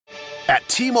At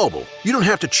T-Mobile, you don't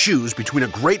have to choose between a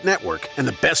great network and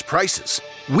the best prices.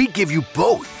 We give you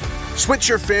both. Switch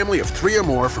your family of 3 or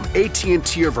more from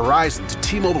AT&T or Verizon to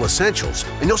T-Mobile Essentials,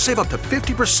 and you'll save up to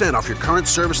 50% off your current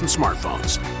service and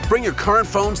smartphones. Bring your current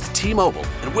phones to T-Mobile,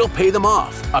 and we'll pay them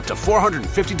off, up to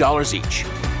 $450 each.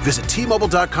 Visit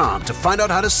T-Mobile.com to find out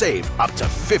how to save up to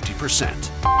 50%.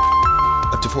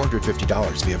 Up to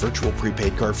 $450 via virtual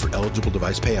prepaid card for eligible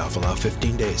device payoff. Allow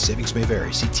 15 days. Savings may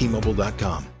vary. See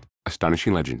T-Mobile.com.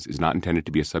 Astonishing Legends is not intended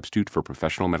to be a substitute for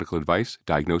professional medical advice,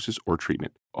 diagnosis, or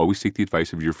treatment. Always seek the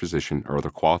advice of your physician or other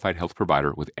qualified health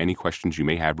provider with any questions you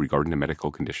may have regarding a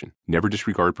medical condition. Never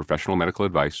disregard professional medical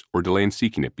advice or delay in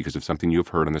seeking it because of something you have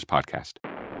heard on this podcast.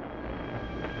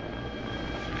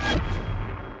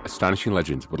 Astonishing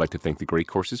Legends would like to thank the Great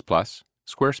Courses Plus,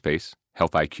 Squarespace,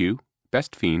 Health IQ,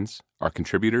 Best Fiends, our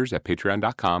contributors at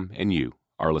patreon.com, and you,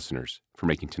 our listeners, for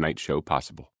making tonight's show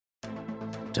possible.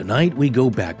 Tonight, we go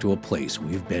back to a place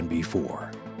we've been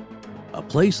before. A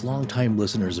place longtime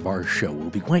listeners of our show will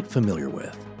be quite familiar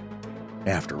with.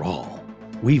 After all,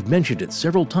 we've mentioned it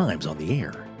several times on the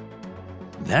air.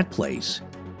 That place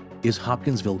is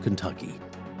Hopkinsville, Kentucky.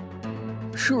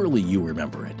 Surely you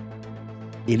remember it.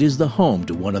 It is the home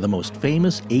to one of the most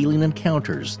famous alien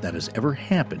encounters that has ever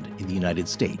happened in the United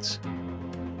States.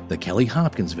 The Kelly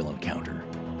Hopkinsville encounter.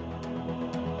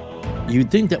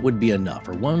 You'd think that would be enough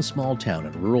for one small town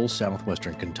in rural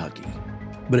southwestern Kentucky.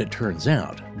 But it turns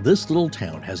out, this little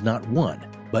town has not one,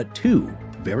 but 2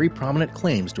 very prominent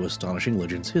claims to Astonishing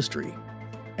Legends history.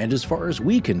 And as far as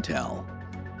we can tell,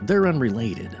 they're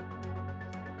unrelated.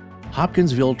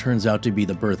 Hopkinsville turns out to be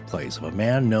the birthplace of a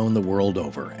man known the world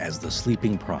over as the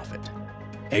Sleeping Prophet.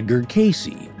 Edgar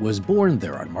Cayce was born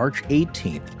there on March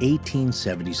 18,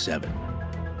 1877.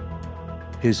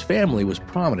 His family was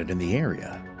prominent in the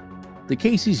area. The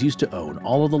Cayces used to own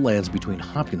all of the lands between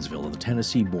Hopkinsville and the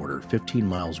Tennessee border 15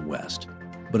 miles west,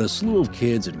 but a slew of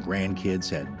kids and grandkids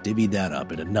had divvied that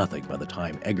up into nothing by the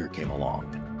time Edgar came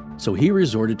along, so he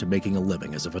resorted to making a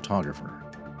living as a photographer.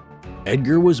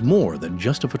 Edgar was more than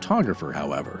just a photographer,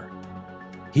 however.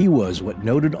 He was what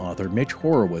noted author Mitch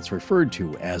Horowitz referred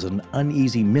to as an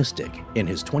uneasy mystic in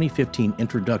his 2015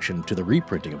 introduction to the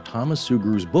reprinting of Thomas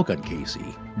Sugrew's book on Cayce,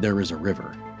 There Is a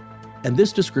River. And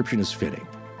this description is fitting,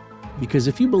 because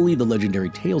if you believe the legendary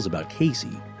tales about Cayce,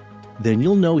 then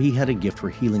you'll know he had a gift for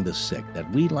healing the sick that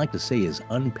we'd like to say is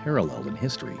unparalleled in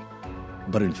history.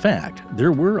 But in fact,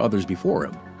 there were others before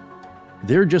him.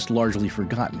 They're just largely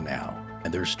forgotten now,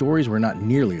 and their stories were not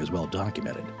nearly as well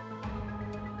documented.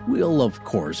 We'll, of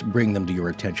course, bring them to your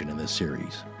attention in this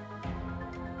series.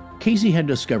 Cayce had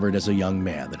discovered as a young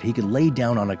man that he could lay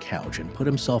down on a couch and put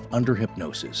himself under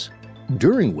hypnosis,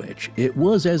 during which it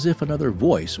was as if another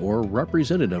voice or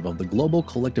representative of the global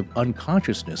collective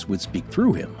unconsciousness would speak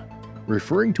through him,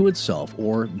 referring to itself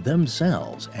or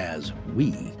themselves as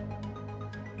we.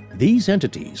 These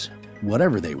entities,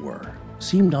 whatever they were,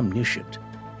 seemed omniscient.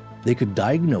 They could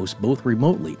diagnose both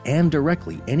remotely and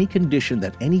directly any condition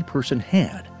that any person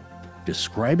had,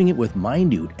 describing it with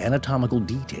minute anatomical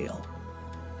detail.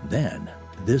 Then,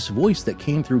 this voice that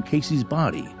came through Cayce's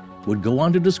body would go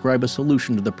on to describe a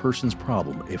solution to the person's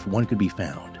problem if one could be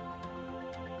found.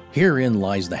 Herein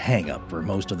lies the hang-up for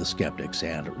most of the skeptics,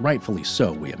 and rightfully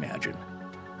so, we imagine.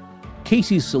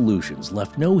 Cayce's solutions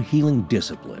left no healing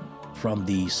discipline, from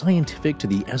the scientific to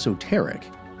the esoteric,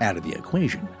 out of the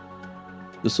equation.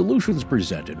 The solutions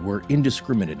presented were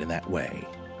indiscriminate in that way.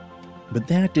 But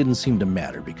that didn't seem to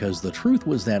matter because the truth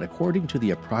was that according to the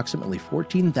approximately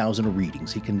 14,000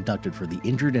 readings he conducted for the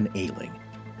injured and ailing,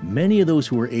 many of those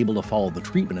who were able to follow the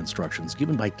treatment instructions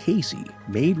given by Cayce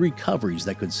made recoveries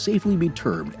that could safely be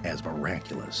termed as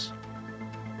miraculous.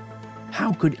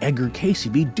 How could Edgar Cayce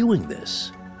be doing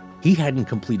this? He hadn't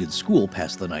completed school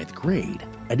past the 9th grade,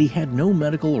 and he had no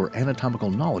medical or anatomical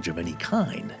knowledge of any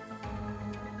kind.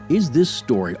 Is this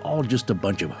story all just a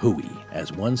bunch of hooey,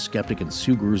 as one skeptic in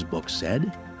Sugrew's book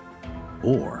said?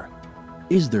 Or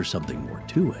is there something more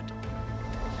to it?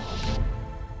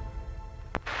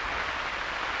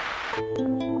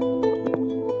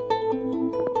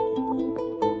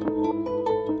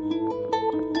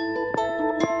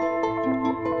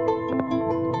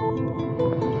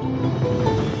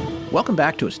 Welcome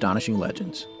back to Astonishing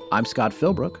Legends. I'm Scott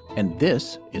Philbrook, and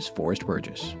this is Forrest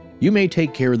Burgess. You may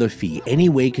take care of the fee any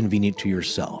way convenient to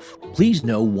yourself. Please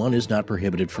know one is not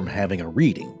prohibited from having a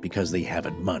reading because they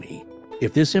haven't money.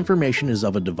 If this information is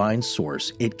of a divine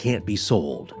source, it can't be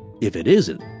sold. If it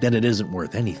isn't, then it isn't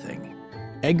worth anything.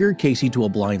 Edgar Cayce to a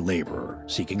blind laborer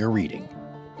seeking a reading.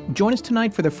 Join us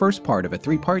tonight for the first part of a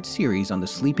 3-part series on the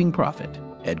Sleeping Prophet,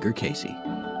 Edgar Cayce.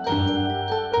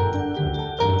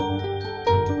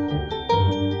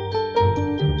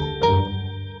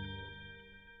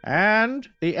 friend.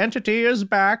 The entity is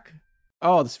back.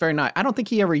 Oh, that's very nice. I don't think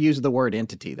he ever used the word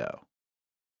entity, though.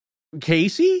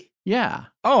 Cayce? Yeah.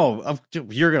 Oh,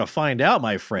 you're going to find out,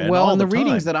 my friend. Well, in the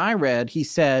readings that I read, he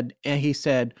said,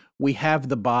 we have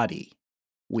the body.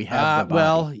 We have the body.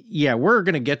 Well, yeah, we're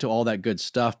going to get to all that good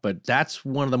stuff, but that's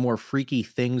one of the more freaky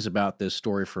things about this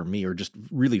story for me, or just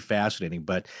really fascinating.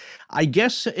 But I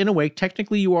guess, in a way,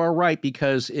 technically you are right,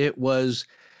 because it was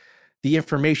the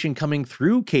information coming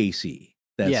through Cayce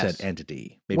that said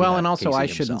entity. Maybe well, and also Cayce I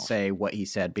himself. shouldn't say what he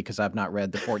said because I've not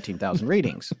read the 14,000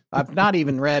 readings. I've not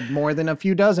even read more than a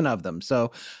few dozen of them.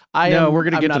 So we're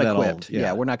going to get to that equipped. all.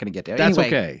 Yeah, we're not going to get to it. That's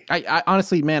anyway, okay. I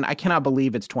honestly, man, I cannot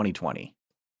believe it's 2020.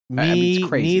 Me it's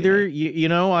crazy, neither. You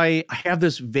know, I have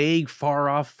this vague,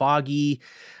 far-off, foggy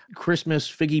Christmas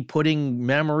figgy pudding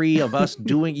memory of us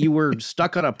doing. You were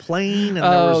stuck on a plane, and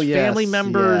there was family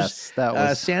members. Yes, that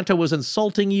was... Santa was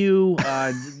insulting you.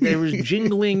 There was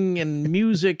jingling and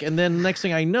music, and then next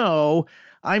thing I know,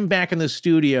 I'm back in the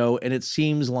studio, and it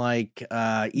seems like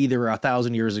either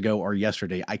 1,000 years ago or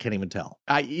yesterday. I can't even tell.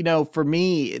 For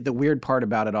me, the weird part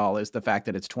about it all is the fact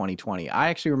that it's 2020. I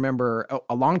actually remember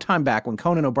a long time back when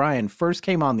Conan O'Brien first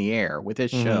came on the air with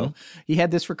his show. He had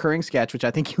this recurring sketch, which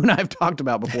I think you and I have talked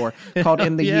about before, called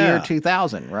 "In the Year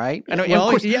 2000." Right? And of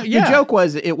course, the joke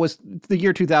was the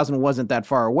year 2000 wasn't that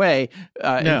far away.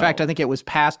 In fact, I think it was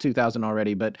past 2000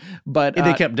 already. But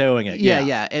they kept doing it.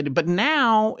 Yeah. But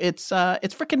now it's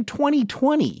freaking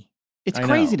 2020. It's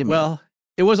crazy to me. Well,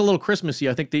 it was a little Christmassy.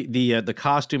 I think the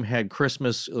costume had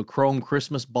chrome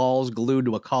Christmas balls glued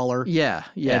to a collar. Yeah.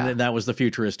 And then that was the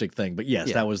futuristic thing. But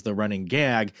yes, that was the running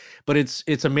gag. But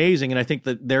it's amazing, and I think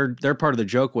that their part of the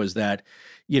joke was that,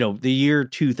 the year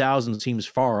 2000 seems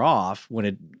far off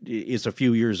when it's a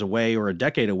few years away or a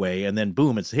decade away, and then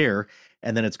boom, it's here,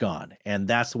 and then it's gone. And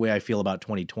that's the way I feel about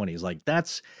 2020. Is like,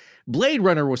 that's Blade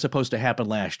Runner was supposed to happen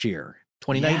last year.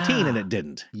 2019, and it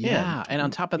didn't. Yeah. And on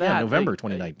top of that, November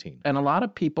 2019. And a lot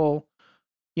of people,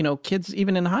 kids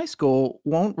even in high school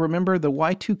won't remember the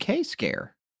Y2K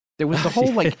scare. There was the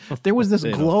whole, there was this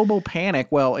global panic.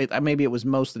 Well, maybe it was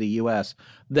most of the U.S.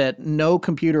 that no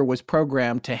computer was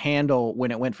programmed to handle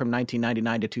when it went from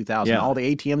 1999 to 2000. All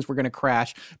the ATMs were going to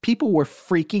crash. People were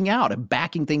freaking out and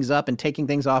backing things up and taking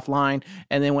things offline.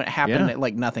 And then when it happened,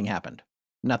 nothing happened.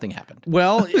 Nothing happened.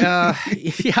 Well,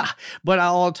 but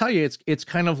I'll tell you, it's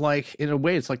kind of like, in a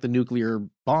way, it's like the nuclear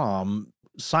bomb.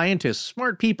 Scientists,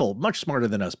 smart people, much smarter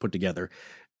than us put together,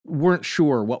 weren't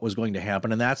sure what was going to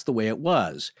happen, and that's the way it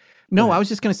was. No, I was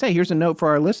just going to say, here's a note for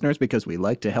our listeners, because we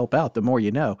like to help out the more you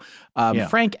know.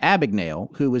 Frank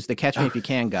Abagnale, who was the Catch Me If You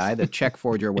Can guy, the check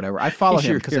forger or whatever, I follow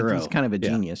him because he's kind of a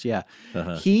genius,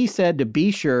 He said to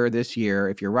be sure this year,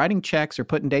 if you're writing checks or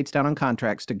putting dates down on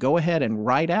contracts, to go ahead and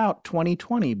write out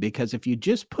 2020, because if you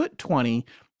just put 20,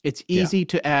 it's easy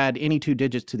to add any two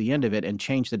digits to the end of it and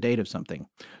change the date of something.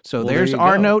 So there's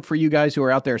our note for you guys who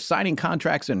are out there signing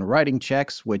contracts and writing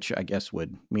checks, which I guess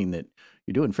would mean that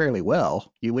you're doing fairly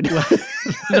well. You would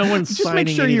no one's just signing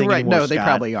make sure you're right. Anymore, no, they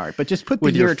probably aren't. But just put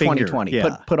the year 2020.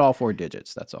 Put all four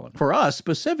digits. That's all. For us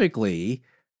specifically,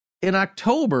 in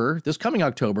October, this coming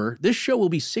October, this show will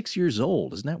be 6 years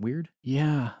old. Isn't that weird?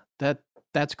 Yeah,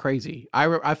 that's crazy.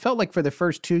 I felt like for the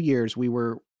first 2 years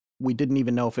we didn't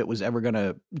even know if it was ever going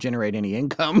to generate any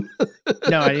income.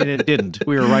 No, it didn't.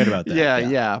 We were right about that.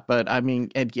 Yeah. But I mean,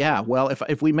 well,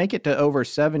 if we make it to over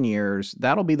 7 years,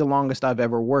 that'll be the longest I've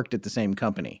ever worked at the same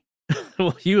company.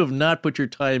 Well, you have not put your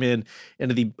time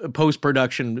into the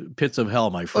post-production pits of hell,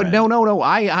 my friend. No.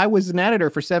 I was an editor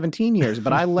for 17 years,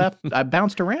 but I left. I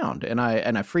bounced around and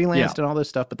I freelanced and all this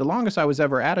stuff. But the longest I was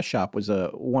ever at a shop was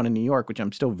one in New York, which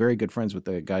I'm still very good friends with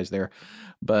the guys there.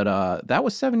 But that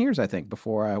was 7 years, I think,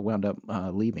 before I wound up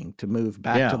leaving to move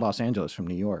back to Los Angeles from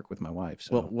New York with my wife.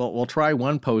 So. Well, we'll try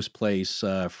one post place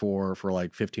for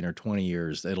like 15 or 20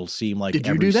 years. It'll seem like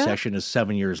every session is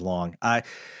 7 years long.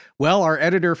 Well, our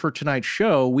editor for tonight's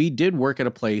show, we did work at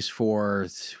a place for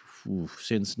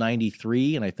since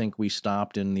 93, and I think we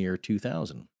stopped in the year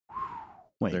 2000.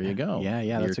 Wait, there you go. Yeah,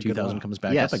 the that's a year 2000 good comes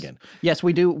back up again. Yes,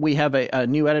 we do. We have a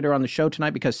new editor on the show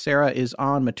tonight because Sarah is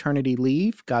on maternity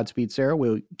leave. Godspeed, Sarah.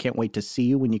 We can't wait to see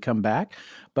you when you come back.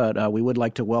 But we would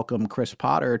like to welcome Chris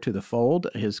Potter to the fold.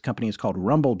 His company is called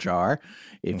Rumble Jar.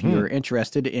 If you're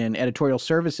interested in editorial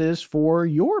services for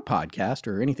your podcast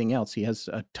or anything else, he has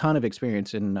a ton of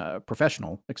experience in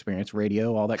professional experience,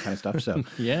 radio, all that kind of stuff.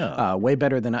 So way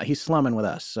better than he's slumming with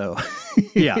us. So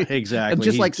yeah, exactly.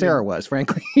 Just like Sarah was,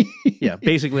 frankly. Yeah,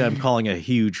 basically I'm calling a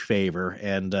huge favor,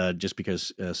 and just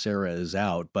because Sarah is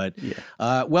out. But,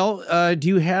 do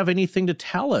you have anything to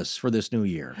tell us for this new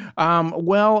year?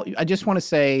 Well, I just want to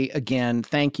say, again,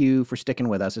 thank you for sticking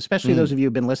with us, especially those of you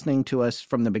who've been listening to us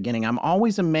from the beginning. I'm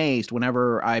always amazed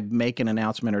whenever I make an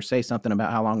announcement or say something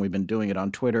about how long we've been doing it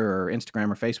on Twitter or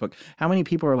Instagram or Facebook, how many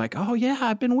people are like, oh, yeah,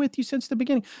 I've been with you since the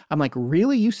beginning. I'm like,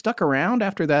 really? You stuck around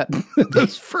after that,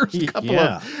 those first couple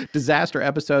of disaster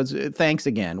episodes? Thanks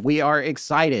again. We are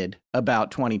excited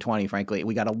about 2020, frankly.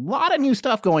 We got a lot of new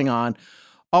stuff going on,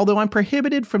 although I'm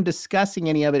prohibited from discussing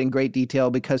any of it in great detail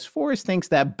because Forrest thinks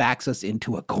that backs us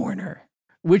into a corner.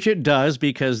 Which it does,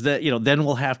 because then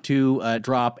we'll have to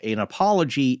drop an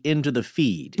apology into the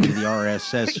feed, into the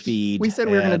RSS feed. We said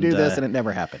we were going to do this, and it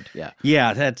never happened. Yeah.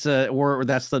 That's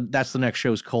the next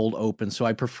show's cold open. So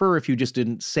I prefer if you just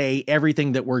didn't say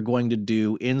everything that we're going to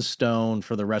do in stone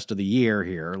for the rest of the year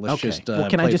here. Let's just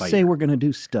can I just say we're going to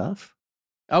do stuff?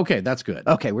 Okay, that's good.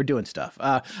 Okay, we're doing stuff.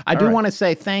 I do want to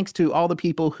say thanks to all the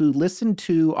people who listened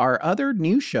to our other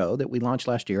new show that we launched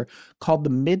last year called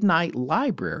The Midnight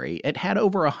Library. It had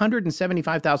over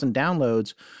 175,000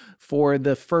 downloads for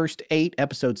the first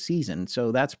 8-episode season,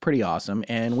 so that's pretty awesome.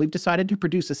 And we've decided to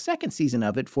produce a second season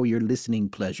of it for your listening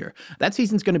pleasure. That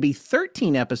season's going to be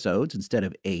 13 episodes instead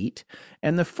of 8,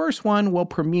 and the first one will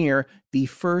premiere the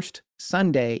first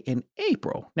Sunday in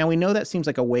April. Now, we know that seems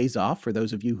like a ways off for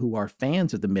those of you who are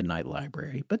fans of the Midnight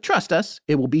Library, but trust us,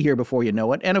 it will be here before you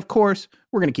know it. And of course,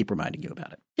 we're going to keep reminding you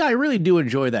about it. Yeah, I really do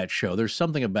enjoy that show. There's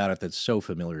something about it that's so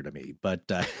familiar to me, but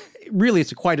really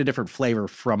it's quite a different flavor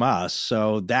from us,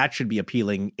 so that should be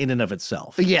appealing in and of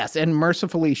itself. Yes, and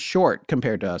mercifully short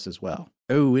compared to us as well.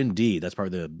 Oh, indeed. That's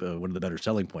probably one of the better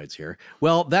selling points here.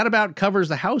 Well, that about covers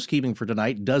the housekeeping for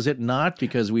tonight, does it not?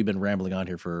 Because we've been rambling on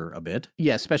here for a bit.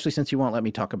 Yeah, especially since you won't let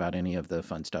me talk about any of the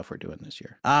fun stuff we're doing this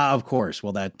year. Of course.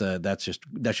 Well, that's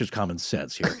just common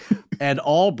sense here. And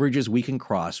all bridges we can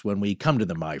cross when we come to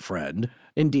them, my friend.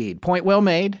 Indeed. Point well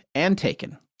made and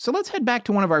taken. So let's head back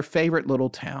to one of our favorite little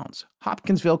towns,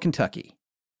 Hopkinsville, Kentucky.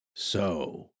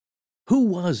 So, who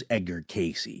was Edgar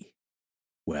Cayce?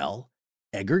 Well,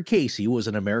 Edgar Cayce was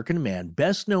an American man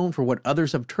best known for what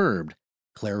others have termed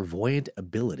clairvoyant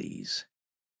abilities.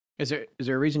 Is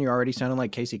there a reason you're already sounding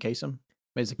like Casey Kasem?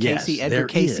 Is it Yes, Casey, Edgar there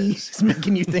Cayce? is. It's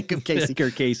making you think of Casey.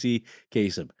 Edgar Cayce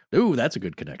Kasem. Ooh, that's a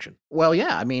good connection. Well,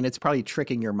 yeah, I mean, it's probably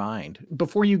tricking your mind.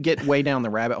 Before you get way down the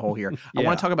rabbit hole here, I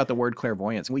want to talk about the word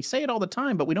clairvoyance. We say it all the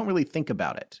time, but we don't really think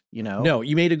about it, you know? No,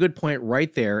 you made a good point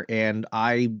right there. And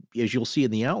as you'll see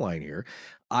in the outline here,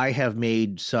 I have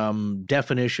made some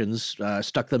definitions,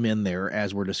 stuck them in there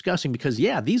as we're discussing, because,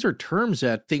 these are terms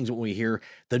things when we hear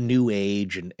the new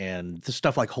age and the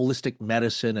stuff like holistic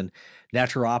medicine and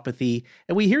naturopathy,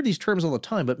 and we hear these terms all the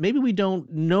time, but maybe we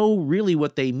don't know really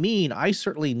what they mean. I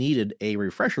certainly needed a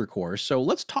refresher course, so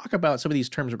let's talk about some of these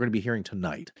terms we're going to be hearing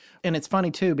tonight. And it's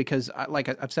funny, too, because like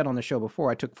I've said on the show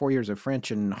before, I took 4 years of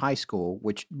French in high school,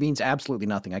 which means absolutely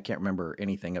nothing. I can't remember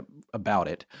anything about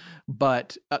it,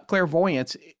 but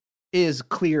clairvoyance is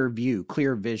clear view,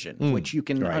 clear vision, which you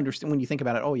can understand when you think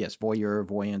about it. Oh, yes, voyeur,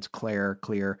 voyance, clear.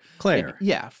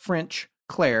 French,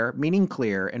 clair, meaning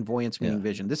clear, and voyance meaning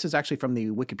vision. This is actually from the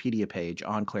Wikipedia page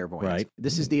on clairvoyance. Right.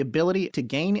 This is the ability to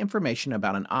gain information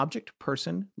about an object,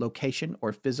 person, location,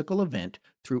 or physical event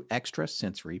through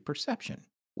extrasensory perception,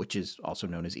 which is also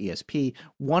known as ESP.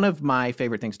 One of my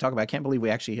favorite things to talk about. I can't believe we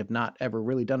actually have not ever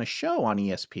really done a show on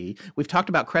ESP. We've talked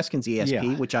about Kreskin's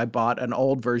ESP, which I bought an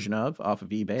old version of off of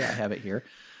eBay. I have it here.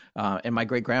 And my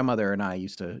great-grandmother and I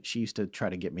used to try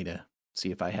to get me to see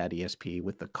if I had ESP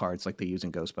with the cards like they use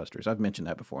in Ghostbusters. I've mentioned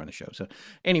that before on the show. So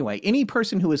anyway, any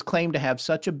person who is claimed to have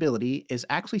such ability is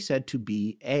actually said to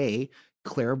be a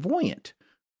clairvoyant,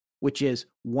 which is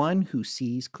one who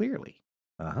sees clearly.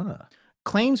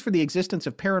 Claims for the existence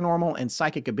of paranormal and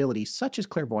psychic abilities such as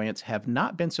clairvoyance have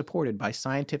not been supported by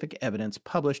scientific evidence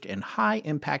published in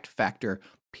high-impact factor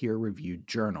peer-reviewed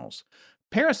journals.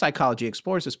 Parapsychology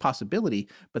explores this possibility,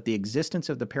 but the existence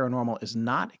of the paranormal is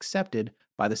not accepted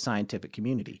by the scientific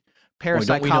community.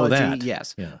 Parapsychology,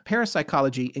 yes. Yeah.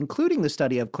 Parapsychology, including the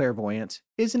study of clairvoyance,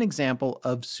 is an example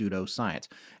of pseudoscience.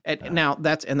 Now,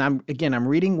 I'm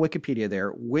reading Wikipedia there,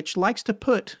 which likes to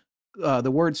put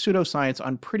the word pseudoscience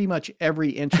on pretty much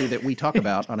every entry that we talk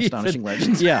about on Astonishing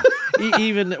Legends. Yeah.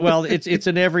 It's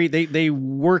in every, they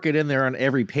work it in there on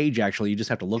every page, actually. You just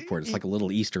have to look for it. It's like a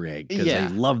little Easter egg because they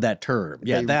love that term.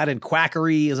 Yeah, that and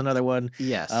quackery is another one.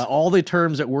 Yes. All the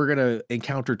terms that we're going to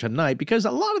encounter tonight, because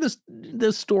a lot of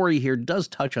this story here does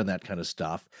touch on that kind of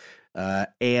stuff.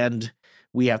 And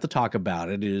we have to talk about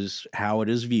it, is how it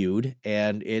is viewed,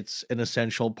 and it's an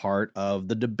essential part of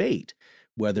the debate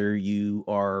whether you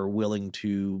are willing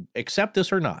to accept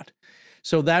this or not.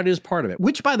 So that is part of it.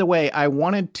 Which, by the way, I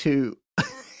wanted to,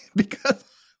 because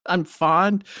I'm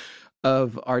fond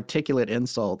of articulate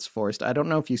insults, Forrest. I don't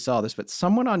know if you saw this, but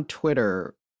someone on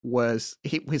Twitter was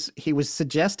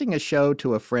suggesting a show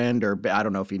to a friend, or I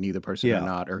don't know if he knew the person or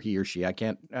not, or he or she. I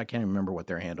can't remember what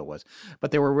their handle was, but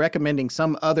they were recommending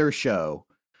some other show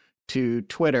to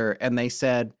Twitter, and they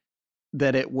said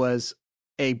that it was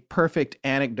a perfect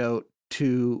anecdote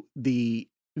to the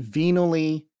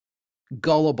venally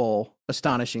gullible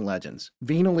Astonishing Legends.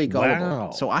 Venally gullible.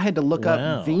 Wow. So I had to look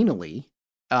up venally.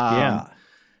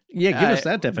 Give us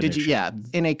that definition.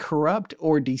 In a corrupt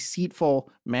or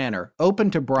deceitful manner, open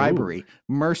to bribery,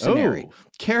 mercenary,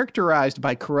 characterized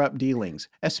by corrupt dealings,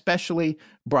 especially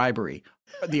bribery.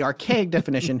 The archaic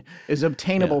definition is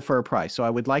obtainable for a price. So I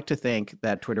would like to thank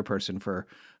that Twitter person for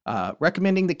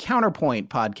recommending the Counterpoint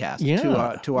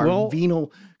podcast to our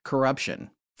venal corruption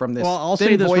from this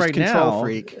voice control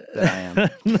freak that I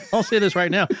am. I'll say this right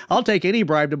now. I'll take any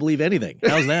bribe to believe anything.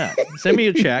 How's that? Send me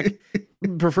a check,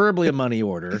 preferably a money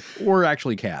order, or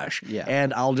actually cash,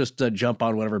 and I'll just jump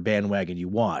on whatever bandwagon you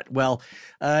want. Well,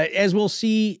 as we'll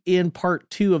see in part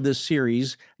 2 of this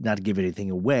series, not to give anything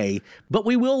away, but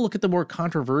we will look at the more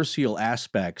controversial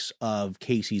aspects of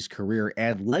Cayce's career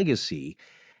and legacy,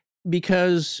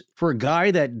 because for a guy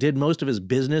that did most of his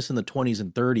business in the 20s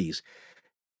and 30s,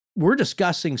 we're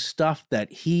discussing stuff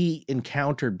that he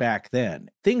encountered back then,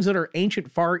 things that are ancient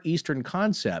Far Eastern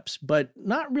concepts, but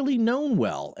not really known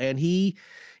well. And he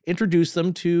introduced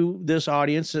them to this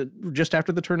audience just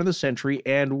after the turn of the century,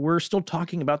 and we're still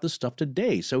talking about this stuff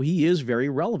today. So he is very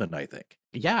relevant, I think.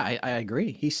 Yeah, I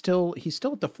agree. He's still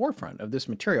at the forefront of this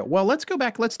material. Well, let's go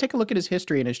back. Let's take a look at his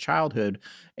history and his childhood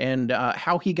and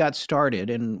how he got started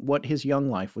and what his young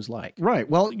life was like. Right.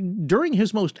 Well, during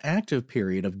his most active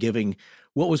period of giving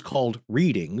what was called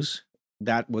readings,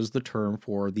 that was the term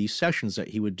for the sessions that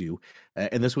he would do,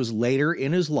 and this was later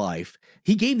in his life,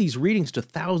 he gave these readings to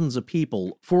thousands of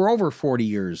people for over 40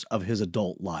 years of his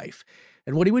adult life.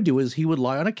 And what he would do is he would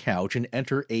lie on a couch and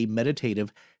enter a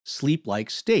meditative, sleep-like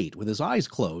state with his eyes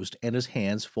closed and his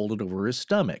hands folded over his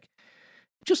stomach,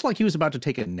 just like he was about to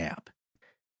take a nap.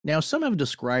 Now, some have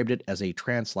described it as a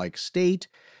trance-like state.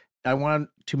 I want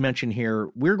to mention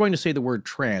here, we're going to say the word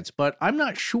trance, but I'm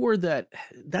not sure that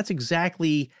that's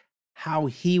exactly how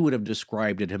he would have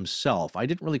described it himself. I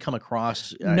didn't really come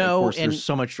across, of course, there's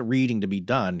so much reading to be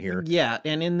done here. Yeah,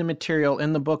 and in the material,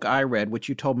 in the book I read, which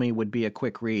you told me would be a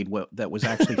quick read, that was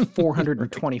actually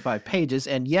 425 pages,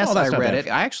 and yes, I read it.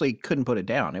 I actually couldn't put it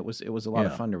down. It was a lot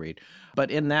of fun to read. But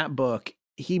in that book,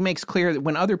 he makes clear that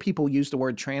when other people use the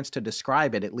word trance to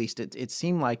describe it, at least it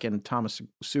seemed like in Thomas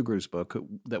Sugrew's book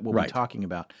that we'll be talking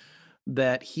about,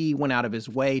 that he went out of his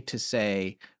way to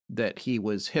say that he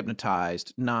was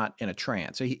hypnotized, not in a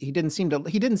trance. So he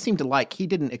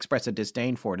didn't express a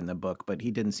disdain for it in the book, but he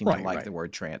didn't seem to like the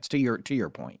word trance. To your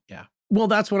point, yeah. Well,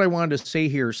 that's what I wanted to say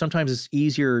here. Sometimes it's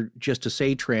easier just to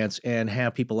say trance and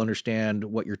have people understand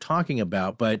what you're talking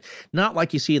about, but not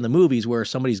like you see in the movies where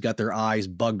somebody's got their eyes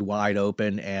bugged wide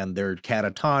open and they're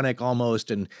catatonic almost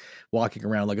and walking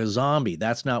around like a zombie.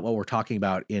 That's not what we're talking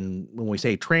about when we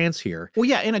say trance here. Well,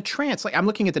 yeah, in a trance, like I'm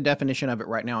looking at the definition of it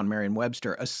right now in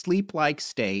Merriam-Webster, a sleep-like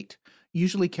state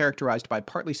usually characterized by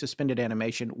partly suspended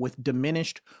animation with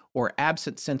diminished or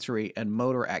absent sensory and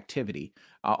motor activity.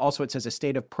 Also, it says a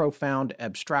state of profound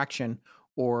abstraction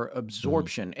or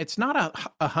absorption. It's not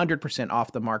 100%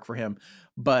 off the mark for him,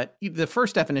 but the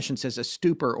first definition says a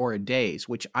stupor or a daze,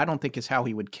 which I don't think is how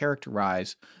he would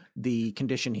characterize the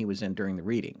condition he was in during the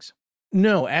readings.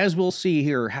 No, as we'll see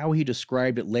here, how he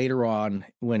described it later on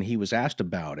when he was asked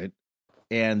about it,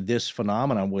 and this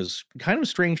phenomenon was kind of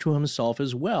strange to himself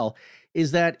as well,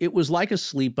 is that it was like a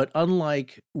sleep, but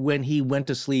unlike when he went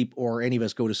to sleep or any of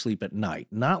us go to sleep at night.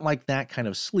 Not like that kind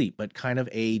of sleep, but kind of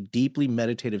a deeply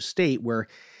meditative state where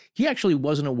he actually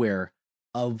wasn't aware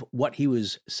of what he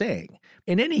was saying.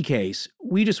 In any case,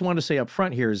 we just want to say up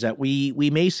front here is that we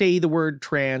may say the word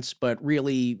trance, but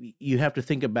really you have to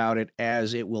think about it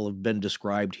as it will have been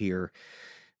described here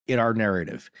in our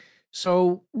narrative.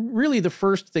 So really the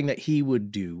first thing that he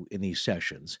would do in these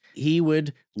sessions, he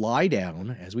would lie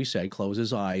down, as we said, close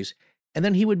his eyes, and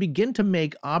then he would begin to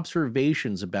make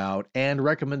observations about and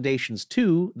recommendations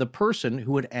to the person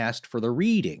who had asked for the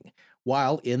reading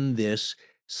while in this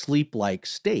sleep-like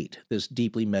state, this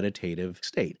deeply meditative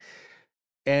state.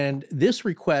 And this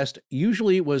request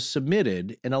usually was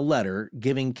submitted in a letter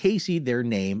giving Cayce their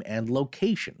name and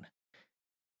location.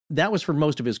 That was for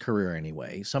most of his career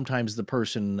anyway. Sometimes the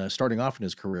person starting off in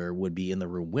his career would be in the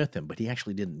room with him, but he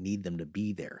actually didn't need them to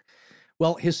be there.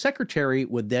 Well, his secretary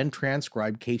would then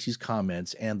transcribe Cayce's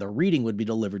comments, and the reading would be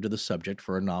delivered to the subject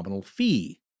for a nominal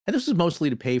fee. And this was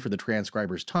mostly to pay for the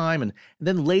transcriber's time, and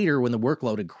then later, when the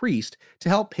workload increased, to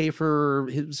help pay for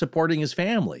supporting his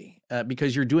family,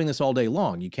 because you're doing this all day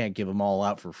long. You can't give them all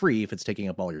out for free if it's taking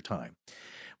up all your time.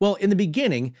 Well, in the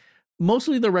beginning,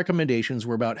 mostly the recommendations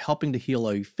were about helping to heal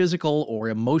a physical or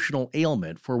emotional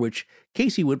ailment for which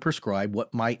Cayce would prescribe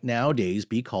what might nowadays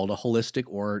be called a holistic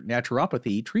or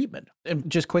naturopathy treatment. And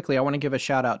just quickly, I want to give a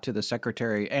shout out to the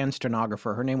secretary and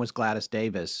stenographer. Her name was Gladys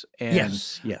Davis. And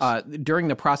yes. During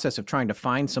the process of trying to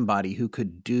find somebody who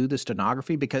could do the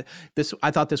stenography, because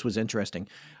I thought this was interesting.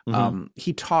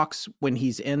 He talks when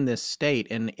he's in this state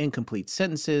in incomplete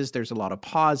sentences. There's a lot of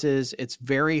pauses. It's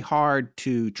very hard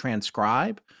to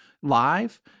transcribe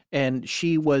live, and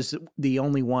she was the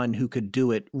only one who could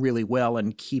do it really well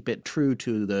and keep it true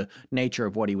to the nature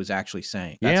of what he was actually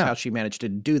saying. That's how she managed to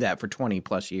do that for 20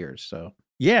 plus years. So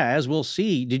yeah, as we'll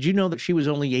see. Did you know that she was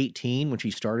only 18 when she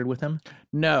started with him?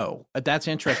 No, that's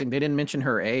interesting. They didn't mention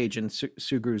her age in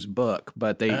Suguru's book,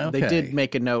 but they did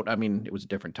make a note. I mean, it was a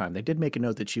different time. They did make a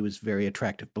note that she was very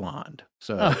attractive blonde.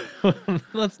 So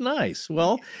that's nice.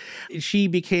 Well, she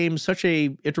became such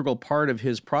a integral part of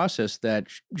his process that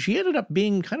she ended up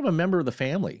being kind of a member of the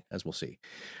family, as we'll see.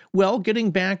 Well, getting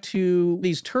back to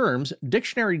these terms,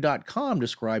 dictionary.com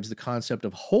describes the concept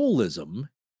of holism,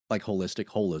 like holistic,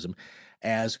 holism,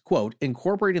 as, quote,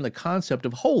 incorporating the concept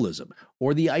of holism,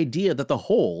 or the idea that the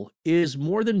whole is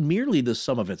more than merely the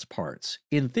sum of its parts,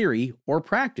 in theory or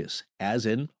practice, as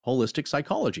in holistic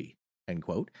psychology, end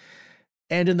quote.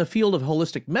 And in the field of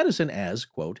holistic medicine as,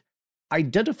 quote,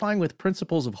 identifying with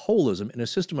principles of holism in a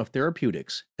system of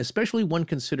therapeutics, especially one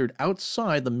considered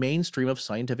outside the mainstream of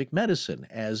scientific medicine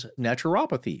as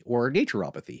naturopathy, or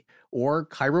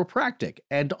chiropractic,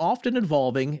 and often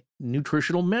involving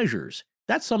nutritional measures.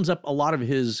 That sums up a lot of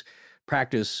his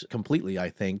practice completely, I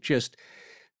think, just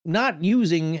not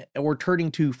using or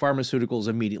turning to pharmaceuticals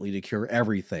immediately to cure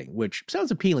everything, which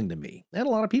sounds appealing to me and a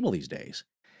lot of people these days.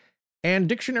 And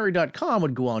dictionary.com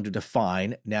would go on to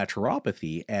define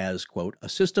naturopathy as, quote, a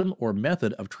system or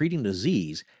method of treating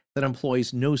disease that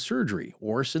employs no surgery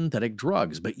or synthetic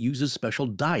drugs, but uses special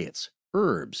diets,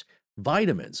 herbs,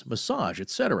 vitamins, massage,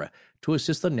 etc., to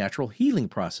assist the natural healing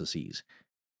processes,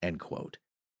 end quote.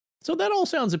 So that all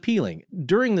sounds appealing.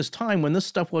 During this time when this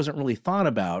stuff wasn't really thought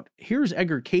about, here's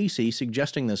Edgar Cayce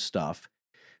suggesting this stuff,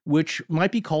 which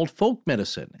might be called folk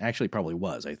medicine. Actually, probably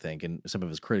was, I think, and some of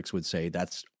his critics would say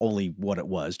that's only what it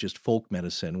was, just folk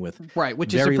medicine with which very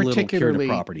is a little particularly curative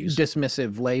properties.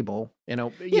 Dismissive label, you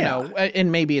know,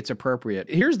 and maybe it's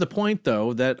appropriate. Here's the point,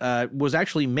 though, that was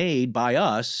actually made by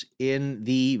us in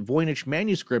the Voynich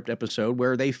manuscript episode,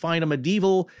 where they find a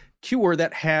medieval cure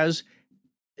that has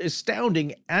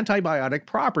astounding antibiotic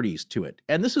properties to it.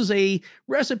 And this is a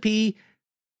recipe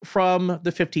from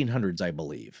the 1500s, I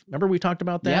believe. Remember we talked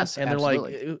about that? Yes, and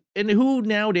absolutely. They're like, and who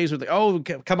nowadays would like, oh,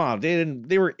 come on,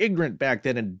 they were ignorant back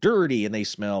then and dirty and they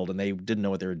smelled and they didn't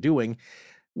know what they were doing.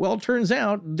 Well, it turns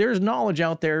out there's knowledge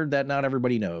out there that not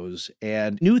everybody knows,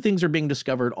 and new things are being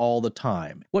discovered all the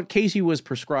time. What Cayce was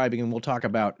prescribing, and we'll talk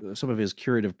about some of his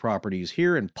curative properties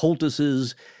here and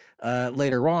poultices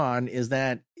later on, is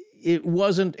that it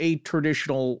wasn't a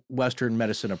traditional Western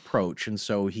medicine approach, and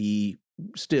so he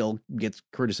still gets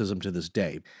criticism to this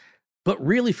day. But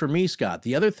really, for me, Scott,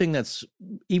 the other thing that's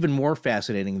even more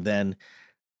fascinating than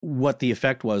what the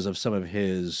effect was of some of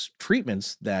his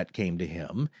treatments that came to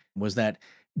him was that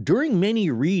during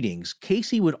many readings,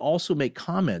 Cayce would also make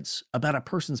comments about a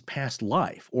person's past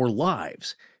life or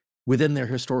lives within their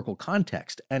historical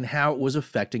context and how it was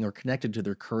affecting or connected to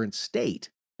their current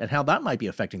state and how that might be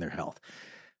affecting their health.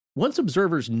 Once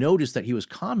observers noticed that he was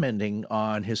commenting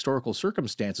on historical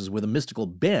circumstances with a mystical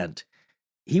bent,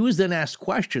 he was then asked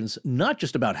questions not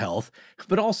just about health,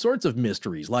 but all sorts of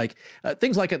mysteries, like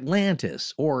things like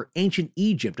Atlantis or ancient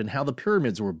Egypt and how the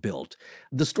pyramids were built,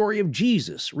 the story of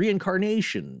Jesus,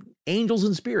 reincarnation, angels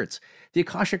and spirits, the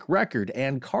Akashic record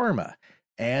and karma,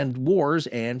 and wars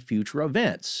and future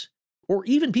events. Or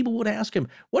even people would ask him,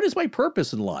 what is my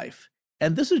purpose in life?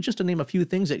 And this is just to name a few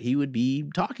things that he would be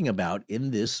talking about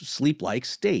in this sleep-like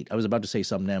state. I was about to say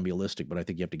somnambulistic, but I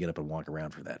think you have to get up and walk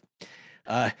around for that.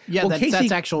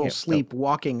 That's actual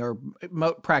sleepwalking or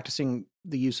practicing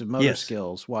the use of motor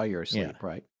skills while you're asleep,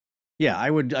 right? Yeah,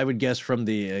 I would guess from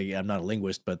the I'm not a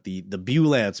linguist, but the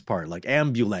bulance part, like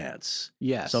ambulance.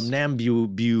 Yes.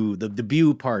 The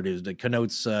bu part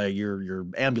connotes your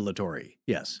ambulatory.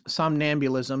 Yes.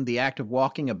 Somnambulism, the act of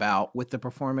walking about with the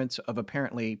performance of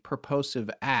apparently purposive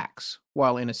acts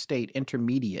while in a state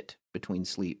intermediate between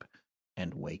sleep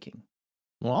and waking.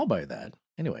 Well, I'll buy that.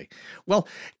 Anyway, well,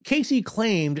 Cayce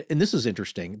claimed, and this is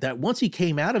interesting, that once he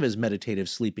came out of his meditative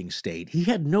sleeping state, he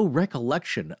had no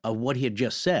recollection of what he had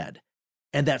just said,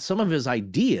 and that some of his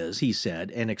ideas, he said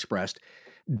and expressed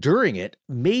during it,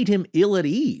 made him ill at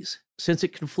ease, since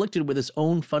it conflicted with his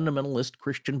own fundamentalist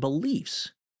Christian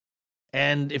beliefs.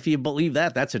 And if you believe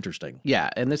that, that's interesting. Yeah,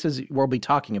 and we'll be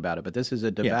talking about it, but this is a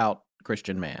devout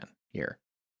Christian man here.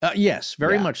 Yes,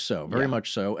 very much so, very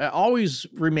much so. Always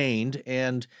remained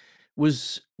and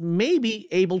was maybe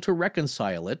able to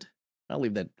reconcile it. I'll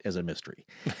leave that as a mystery.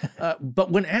 But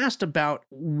when asked about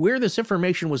where this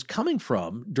information was coming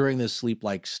from during this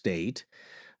sleep-like state,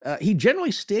 he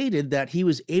generally stated that he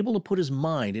was able to put his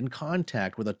mind in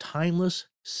contact with a timeless,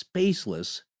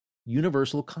 spaceless,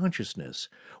 universal consciousness,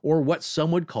 or what some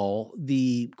would call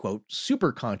the, quote,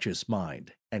 superconscious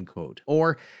mind, end quote,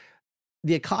 or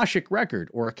the Akashic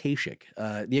record, or Akashic.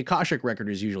 The Akashic record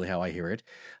is usually how I hear it,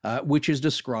 which is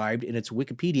described in its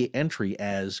Wikipedia entry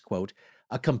as, quote,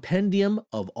 a compendium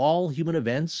of all human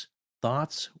events,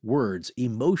 thoughts, words,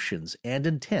 emotions, and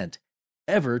intent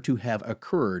ever to have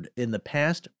occurred in the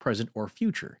past, present, or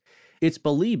future. It's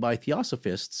believed by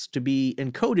theosophists to be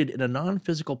encoded in a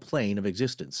non-physical plane of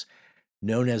existence,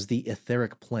 known as the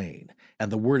etheric plane,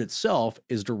 and the word itself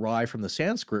is derived from the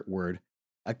Sanskrit word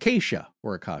acacia,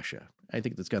 or akasha. I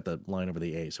think that's got the line over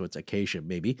the A, so it's acacia,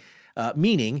 maybe,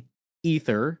 meaning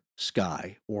ether,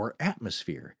 sky, or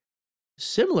atmosphere.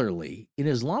 Similarly, in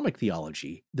Islamic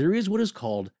theology, there is what is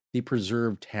called the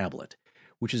preserved tablet,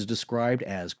 which is described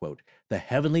as, quote, the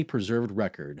heavenly preserved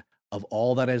record of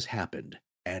all that has happened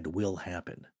and will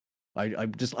happen. I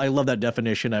love that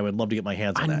definition. I would love to get my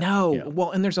hands on that. I know. Yeah.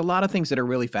 Well, and there's a lot of things that are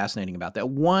really fascinating about that.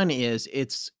 One is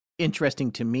it's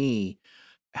interesting to me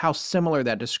how similar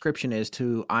that description is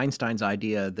to Einstein's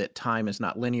idea that time is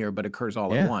not linear but occurs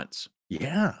all at once.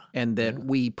 Yeah. And that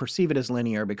we perceive it as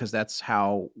linear because that's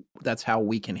how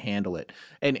we can handle it.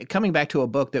 And coming back to a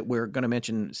book that we're going to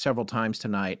mention several times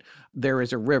tonight, There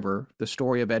is a River, the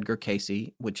story of Edgar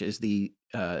Cayce, which is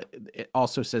it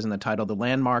also says in the title, The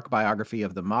Landmark Biography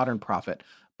of the Modern Prophet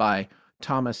by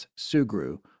Thomas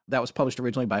Sugrue. That was published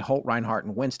originally by Holt, Reinhardt,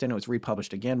 and Winston. It was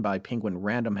republished again by Penguin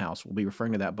Random House. We'll be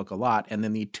referring to that book a lot. And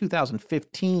then the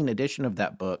 2015 edition of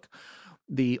that book,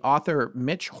 the author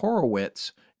Mitch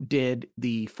Horowitz did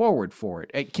the foreword for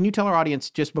it. Can you tell our audience,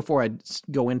 just before I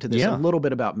go into this, a little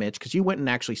bit about Mitch? Because you went and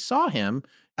actually saw him.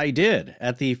 I did,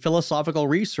 at the Philosophical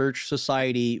Research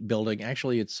Society building.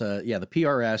 Actually, it's the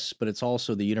PRS, but it's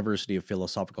also the University of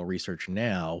Philosophical Research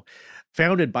now,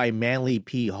 founded by Manly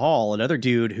P. Hall, another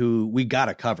dude who we got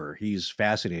to cover. He's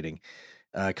fascinating.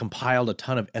 Compiled a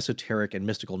ton of esoteric and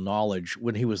mystical knowledge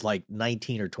when he was like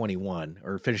 19 or 21,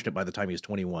 or finished it by the time he was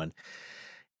 21.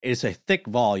 It's a thick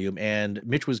volume, and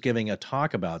Mitch was giving a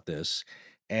talk about this,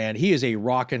 and he is a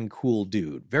rockin' cool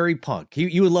dude, very punk.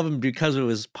 You would love him because of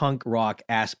his punk rock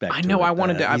aspect. I know. I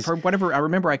wanted to. I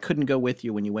remember I couldn't go with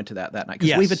you when you went to that night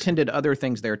because we've attended other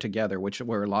things there together, which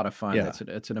were a lot of fun. Yeah.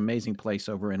 It's an amazing place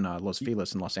over in Los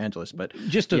Feliz in Los Angeles. But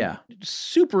just a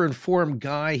super informed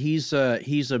guy. He's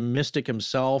a mystic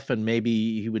himself, and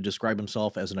maybe he would describe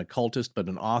himself as an occultist, but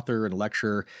an author and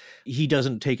lecturer. He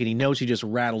doesn't take any notes. He just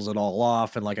rattles it all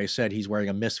off. And like I said, he's wearing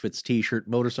a Misfits t-shirt,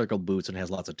 motorcycle boots, and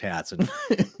has lots of tats. And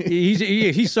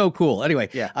he's so cool. Anyway,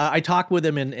 I talked with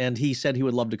him, and he said he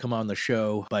would love to come on the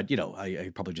show, but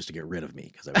I probably just to get rid of me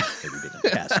because I was maybe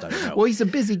being a pest. I don't know. Well, he's a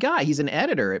busy guy. He's an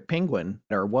editor at Penguin,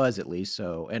 or was at least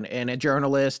so, and a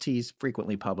journalist. He's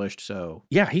frequently published. So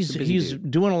he's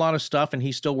doing a lot of stuff, and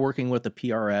he's still working with the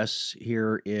PRS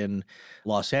here in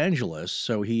Los Angeles.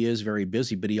 So he is very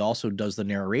busy, but he also does the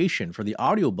narration for the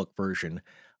audiobook version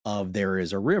of There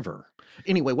is a River.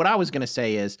 Anyway, what I was going to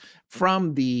say is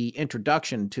from the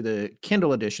introduction to the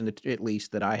Kindle edition, at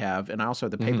least that I have, and also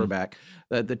the paperback,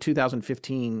 the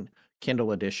 2015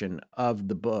 Kindle edition of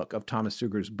the book, of Thomas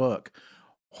Sugrue's book,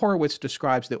 Horowitz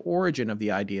describes the origin of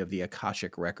the idea of the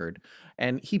Akashic record,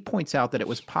 and he points out that it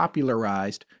was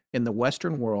popularized in the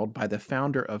Western world by the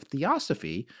founder of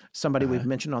Theosophy, somebody we've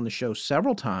mentioned on the show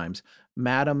several times,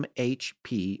 Madame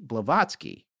H.P.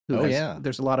 Blavatsky.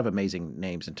 There's a lot of amazing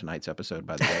names in tonight's episode,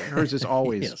 by the way. Hers has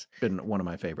always been one of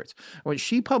my favorites. Well,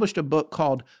 she published a book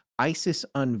called Isis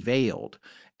Unveiled,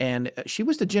 and she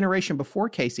was the generation before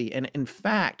Cayce. And in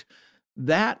fact,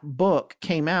 that book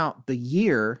came out the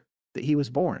year that he was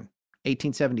born,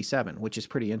 1877, which is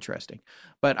pretty interesting.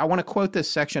 But I want to quote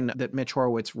this section that Mitch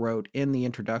Horowitz wrote in the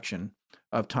introduction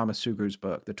of Thomas Sugrue's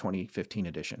book, the 2015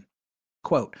 edition.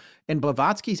 Quote, in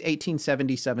Blavatsky's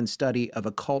 1877 study of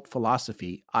occult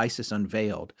philosophy, Isis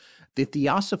Unveiled, the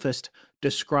theosophist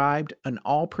described an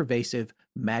all-pervasive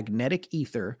magnetic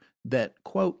ether that,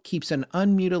 quote, keeps an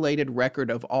unmutilated record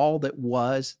of all that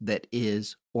was, that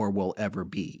is, or will ever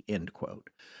be, end quote.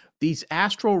 These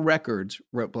astral records,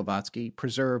 wrote Blavatsky,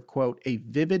 preserve, quote, a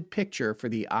vivid picture for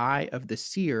the eye of the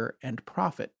seer and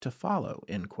prophet to follow,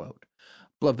 end quote.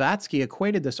 Blavatsky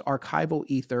equated this archival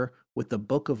ether with the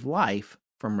book of life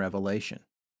from Revelation.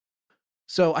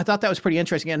 So I thought that was pretty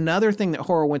interesting. Another thing that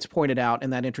Horowitz pointed out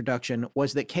in that introduction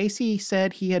was that Cayce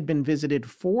said he had been visited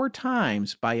 4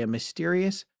 times by a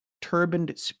mysterious,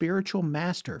 turbaned spiritual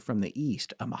master from the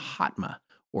East, a Mahatma,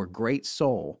 or great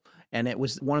soul. And it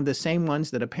was one of the same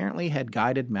ones that apparently had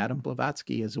guided Madame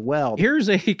Blavatsky as well. Here's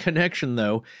a connection,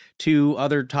 though, to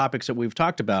other topics that we've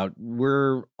talked about.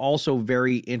 We're also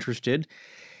very interested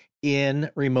in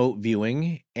remote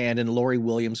viewing, and in Lori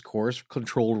Williams' course,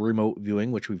 Controlled Remote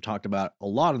Viewing, which we've talked about a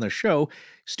lot on the show,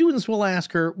 students will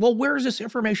ask her, well, where is this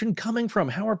information coming from?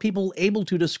 How are people able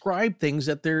to describe things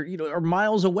that they're, are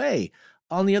miles away,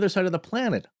 on the other side of the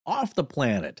planet, off the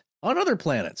planet, on other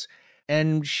planets?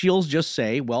 And she'll just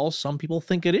say, well, some people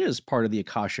think it is part of the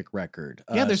Akashic record.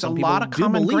 Yeah, there's a lot of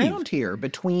common ground here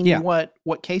between what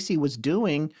Cayce was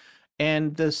doing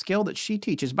and the skill that she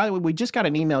teaches. By the way, we just got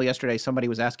an email yesterday. Somebody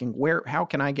was asking, how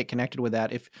can I get connected with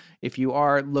that? If you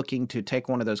are looking to take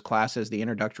one of those classes, the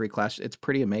introductory class, it's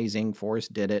pretty amazing.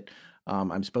 Forrest did it.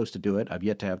 I'm supposed to do it. I've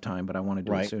yet to have time, but I want to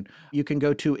do it soon. You can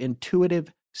go to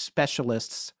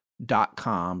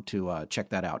intuitivespecialists.com to check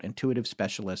that out.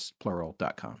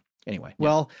 Intuitivespecialists.com. Anyway.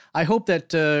 Well, I hope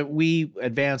that we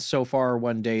advance so far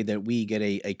one day that we get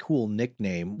a cool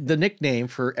nickname. The nickname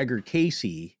for Edgar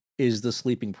Cayce is the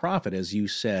Sleeping Prophet, as you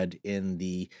said in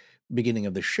the beginning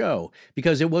of the show,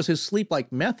 because it was his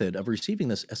sleep-like method of receiving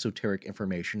this esoteric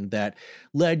information that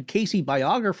led Cayce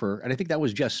biographer, and I think that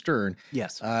was Jess Stern.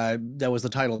 Yes. That was the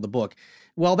title of the book.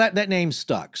 Well, that name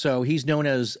stuck. So he's known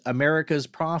as America's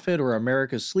Prophet or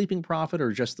America's Sleeping Prophet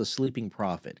or just the Sleeping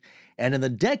Prophet. And in the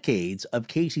decades of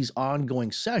Cayce's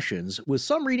ongoing sessions, with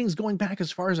some readings going back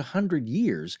as far as 100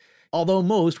 years, although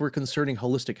most were concerning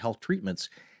holistic health treatments,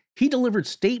 he delivered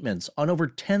statements on over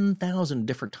 10,000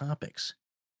 different topics.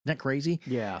 Isn't that crazy?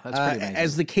 Yeah, that's pretty amazing.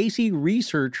 As the Cayce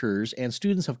researchers and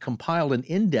students have compiled and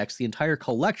indexed the entire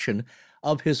collection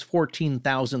of his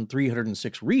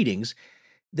 14,306 readings,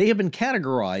 they have been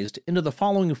categorized into the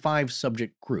following 5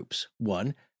 subject groups.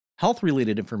 1,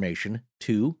 health-related information.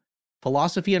 2,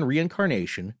 philosophy and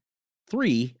reincarnation.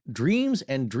 3, dreams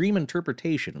and dream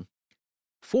interpretation.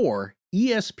 4,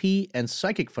 ESP and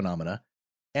psychic phenomena.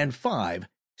 And 5,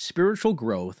 spiritual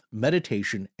growth,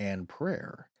 meditation, and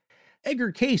prayer.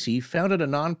 Edgar Cayce founded a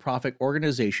nonprofit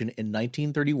organization in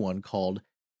 1931 called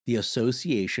the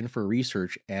Association for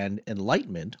Research and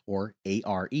Enlightenment, or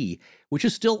ARE, which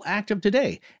is still active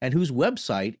today, and whose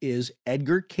website is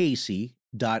edgarcayce.org.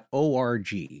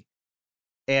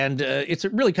 And it's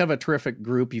really kind of a terrific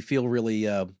group. You feel really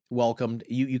welcomed.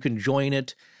 You can join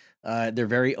it. They're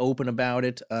very open about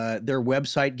it. Their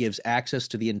website gives access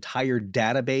to the entire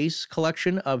database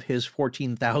collection of his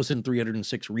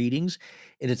 14,306 readings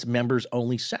in its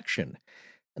members-only section.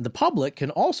 And the public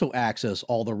can also access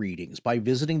all the readings by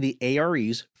visiting the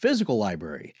ARE's physical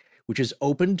library, which is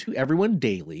open to everyone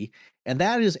daily, and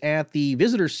that is at the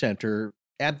Visitor Center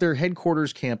at their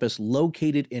headquarters campus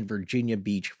located in Virginia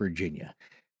Beach, Virginia.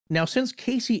 Now, since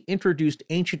Cayce introduced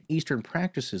ancient Eastern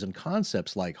practices and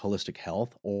concepts like holistic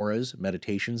health, auras,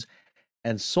 meditations,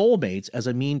 and soulmates as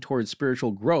a mean towards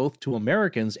spiritual growth to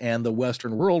Americans and the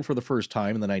Western world for the first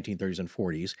time in the 1930s and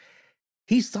 40s,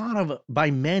 he's thought of by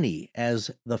many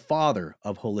as the father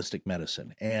of holistic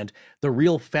medicine and the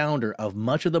real founder of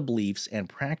much of the beliefs and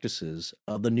practices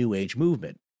of the New Age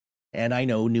movement. And I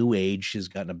know New Age has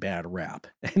gotten a bad rap,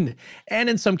 and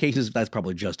in some cases that's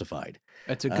probably justified.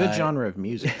 It's a good genre of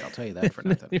music, I'll tell you that for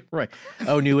nothing. Right.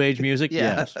 Oh, New Age music?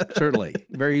 Yeah. Yes, certainly.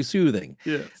 Very soothing.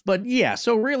 Yes. But yeah,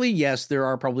 so really, yes, there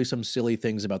are probably some silly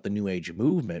things about the New Age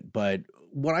movement, but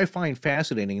what I find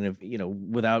fascinating, and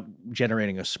without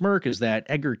generating a smirk, is that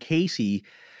Edgar Cayce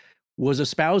was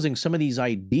espousing some of these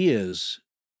ideas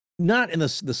not in the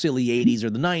silly 80s or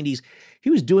the 90s. He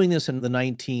was doing this in the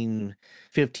 1915s,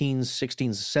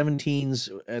 16s, 17s,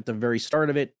 at the very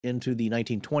start of it, into the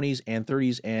 1920s and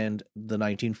 30s and the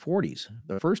 1940s,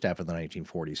 the first half of the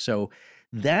 1940s. So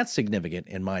that's significant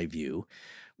in my view.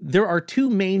 There are 2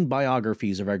 main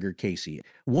biographies of Edgar Cayce.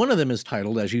 One of them is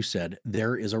titled, as you said,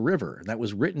 There is a River. That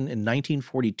was written in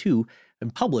 1942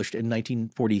 and published in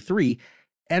 1943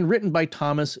 and written by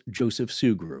Thomas Joseph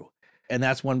Sugrue. And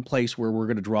that's one place where we're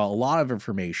going to draw a lot of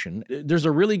information. There's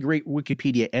a really great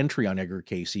Wikipedia entry on Edgar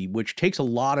Cayce, which takes a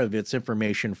lot of its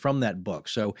information from that book.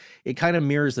 So it kind of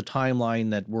mirrors the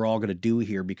timeline that we're all going to do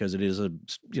here because it is a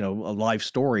life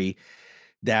story.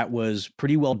 that was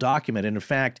pretty well documented. In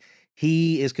fact,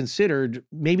 he is considered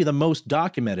maybe the most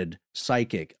documented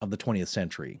psychic of the 20th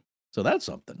century. So that's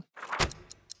something.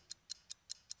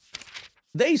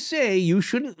 They say you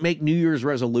shouldn't make New Year's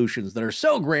resolutions that are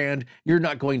so grand you're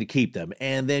not going to keep them,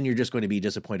 and then you're just going to be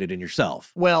disappointed in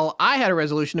yourself. Well, I had a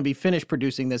resolution to be finished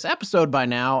producing this episode by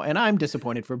now, and I'm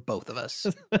disappointed for both of us.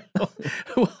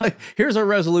 Well, here's a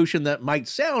resolution that might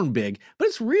sound big, but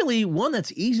it's really one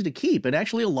that's easy to keep and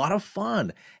actually a lot of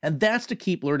fun, and that's to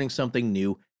keep learning something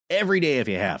new every day if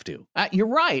you have to. You're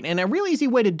right, and a real easy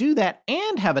way to do that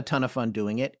and have a ton of fun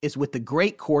doing it is with the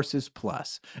Great Courses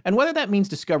Plus. And whether that means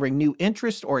discovering new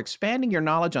interests or expanding your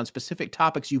knowledge on specific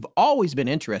topics you've always been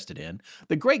interested in,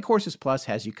 the Great Courses Plus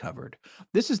has you covered.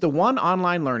 This is the one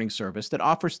online learning service that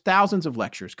offers thousands of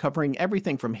lectures covering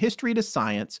everything from history to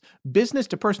science, business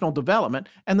to personal development,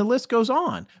 and the list goes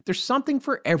on. There's something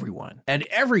for everyone. And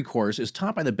every course is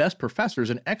taught by the best professors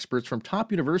and experts from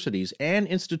top universities and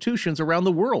institutions around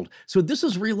the world. So this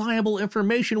is reliable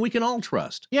information we can all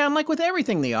trust. Yeah, and like with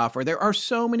everything they offer, there are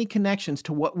so many connections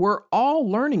to what we're all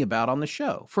learning about on the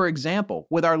show. For example,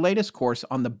 with our latest course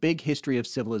on the big history of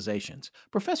civilizations,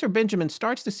 Professor Benjamin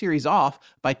starts the series off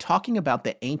by talking about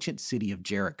the ancient city of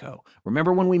Jericho.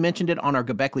 Remember when we mentioned it on our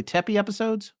Göbekli Tepe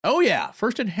episodes? Oh yeah,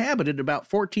 first inhabited about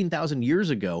 14,000 years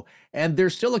ago, and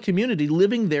there's still a community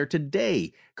living there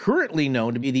today, currently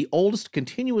known to be the oldest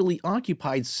continually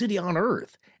occupied city on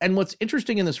Earth. And what's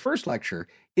interesting in this first lecture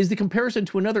is the comparison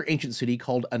to another ancient city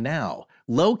called Anau,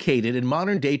 located in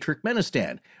modern-day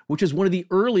Turkmenistan, which is one of the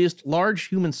earliest large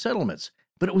human settlements,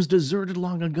 but it was deserted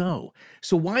long ago.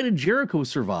 So why did Jericho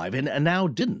survive and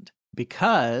Anau didn't?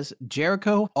 Because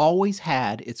Jericho always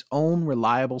had its own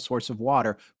reliable source of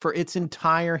water for its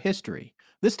entire history.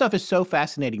 This stuff is so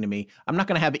fascinating to me, I'm not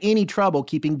going to have any trouble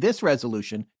keeping this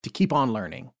resolution to keep on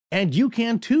learning. And you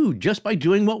can too, just by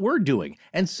doing what we're doing,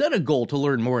 and set a goal to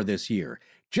learn more this year.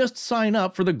 Just sign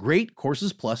up for the Great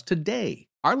Courses Plus today.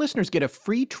 Our listeners get a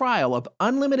free trial of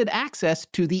unlimited access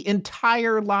to the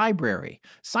entire library.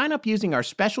 Sign up using our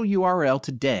special URL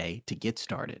today to get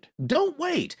started. Don't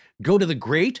wait. Go to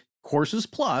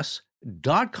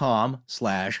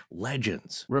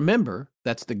thegreatcoursesplus.com/legends. Remember,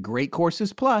 that's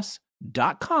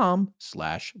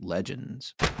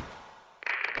thegreatcoursesplus.com/legends.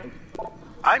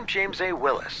 I'm James A.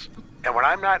 Willis, and when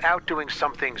I'm not out doing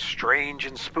something strange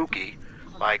and spooky,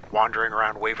 like wandering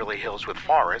around Waverly Hills with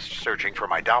Forrest searching for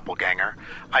my doppelganger,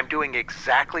 I'm doing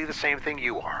exactly the same thing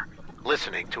you are,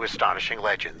 listening to Astonishing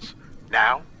Legends.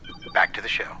 Now, back to the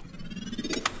show.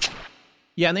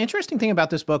 Yeah, and the interesting thing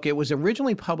about this book, it was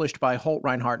originally published by Holt,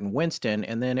 Rinehart, and Winston,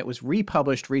 and then it was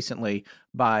republished recently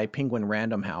by Penguin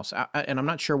Random House. And I'm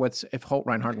not sure if Holt,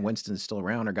 Rinehart, and Winston is still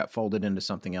around or got folded into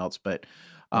something else, but...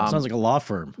 sounds like a law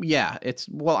firm. Yeah,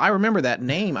 I remember that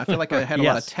name. I feel like I had a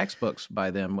lot of textbooks by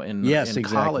them in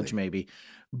college maybe.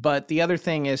 But the other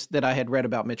thing is that I had read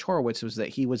about Mitch Horowitz was that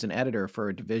he was an editor for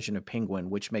a division of Penguin,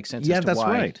 which makes sense as to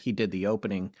why he did the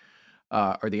opening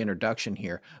or the introduction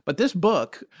here. But this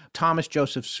book, Thomas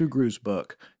Joseph Sugrew's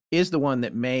book, is the one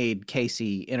that made Cayce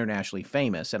internationally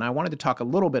famous. And I wanted to talk a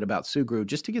little bit about Sugrew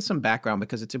just to get some background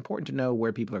because it's important to know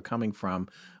where people are coming from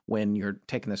when you're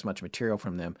taking this much material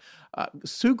from them.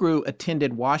 Sugrew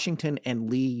attended Washington and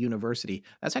Lee University.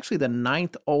 That's actually the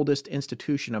 9th oldest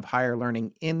institution of higher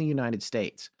learning in the United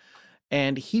States.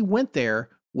 And he went there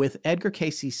with Edgar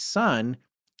Cayce's son,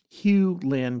 Hugh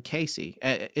Lynn Cayce.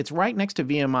 It's right next to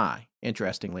VMI,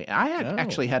 interestingly. I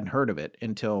actually hadn't heard of it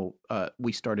until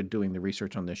we started doing the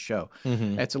research on this show.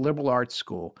 Mm-hmm. It's a liberal arts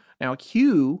school. Now,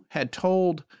 Hugh had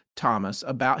told Thomas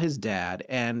about his dad,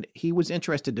 and he was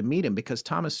interested to meet him because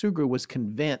Thomas Sugrew was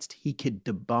convinced he could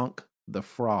debunk the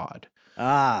fraud.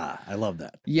 Ah, I love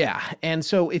that. Yeah, and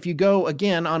so if you go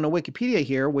again on the Wikipedia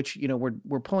here, which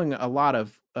we're pulling a lot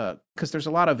of because there's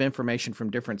a lot of information from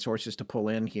different sources to pull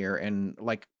in here, and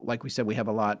like we said, we have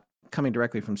a lot coming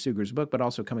directly from Sugrew's book, but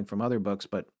also coming from other books.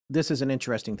 But this is an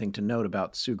interesting thing to note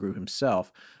about Sugrew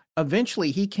himself.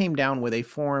 Eventually, he came down with a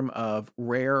form of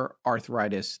rare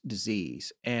arthritis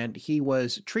disease, and he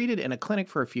was treated in a clinic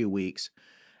for a few weeks.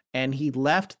 And he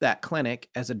left that clinic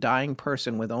as a dying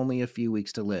person with only a few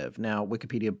weeks to live. Now,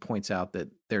 Wikipedia points out that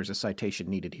there's a citation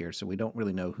needed here, so we don't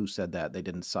really know who said that. They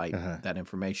didn't cite that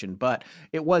information. But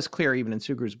it was clear, even in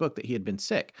Sugrew's book, that he had been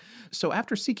sick. So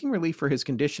after seeking relief for his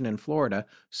condition in Florida,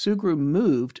 Sugrew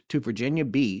moved to Virginia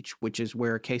Beach, which is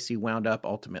where Cayce wound up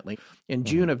ultimately, in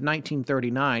June of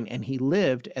 1939, and he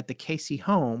lived at the Cayce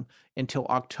home until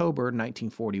October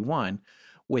 1941,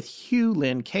 with Hugh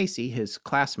Lynn Cayce, his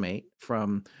classmate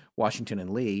from Washington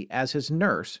and Lee, as his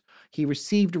nurse. He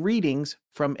received readings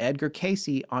from Edgar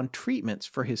Cayce on treatments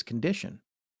for his condition.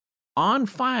 On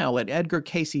file at Edgar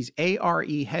Cayce's ARE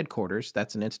headquarters,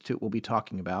 that's an institute we'll be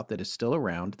talking about that is still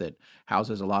around, that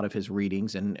houses a lot of his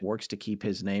readings and works to keep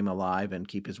his name alive and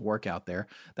keep his work out there.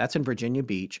 That's in Virginia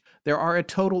Beach. There are a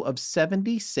total of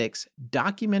 76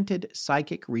 documented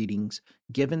psychic readings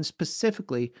given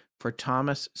specifically for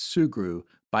Thomas Sugrue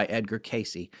by Edgar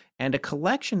Cayce, and a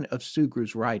collection of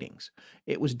Sugrue's writings.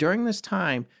 It was during this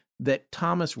time that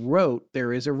Thomas wrote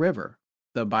There Is a River,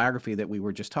 the biography that we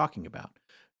were just talking about.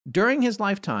 During his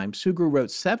lifetime, Sugrue wrote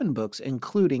 7 books,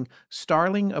 including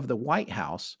Starling of the White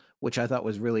House, which I thought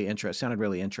was sounded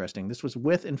really interesting. This was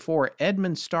with and for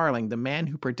Edmund Starling, the man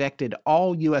who protected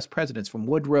all U.S. presidents from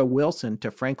Woodrow Wilson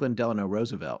to Franklin Delano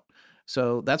Roosevelt.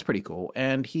 So that's pretty cool.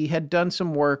 And he had done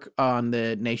some work on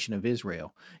the nation of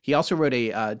Israel. He also wrote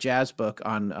a jazz book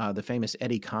on the famous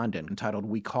Eddie Condon entitled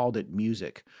We Called It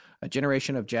Music, a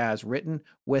generation of jazz written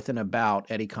with and about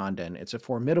Eddie Condon. It's a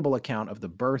formidable account of the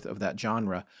birth of that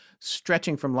genre,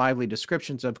 stretching from lively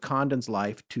descriptions of Condon's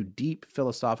life to deep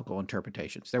philosophical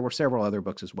interpretations. There were several other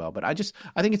books as well, but I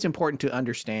think it's important to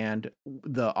understand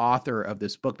the author of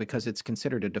this book because it's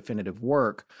considered a definitive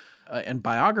work and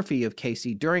biography of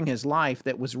Cayce during his life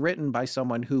that was written by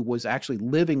someone who was actually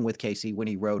living with Cayce when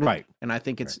he wrote it. And I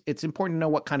think it's important to know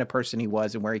what kind of person he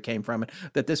was and where he came from, and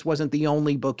that this wasn't the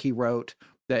only book he wrote,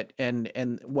 that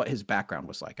and what his background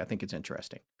was like. I think it's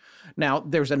interesting. Now,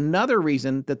 there's another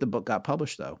reason that the book got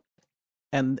published, though.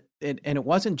 And it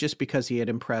wasn't just because he had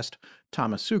impressed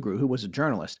Thomas Sugrue, who was a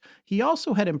journalist. He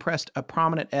also had impressed a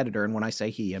prominent editor, and when I say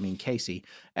he, I mean Cayce,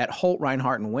 at Holt,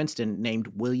 Reinhardt, and Winston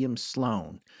named William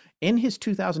Sloane. In his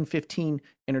 2015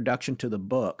 introduction to the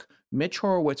book, Mitch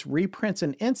Horowitz reprints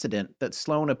an incident that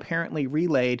Sloane apparently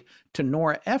relayed to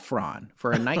Nora Ephron for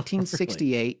a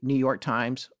 1968 New York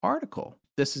Times article.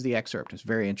 This is the excerpt. It's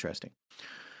very interesting.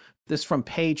 This is from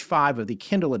page 5 of the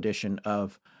Kindle edition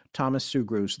of Thomas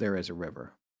Sugrue's There Is a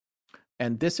River.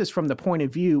 And this is from the point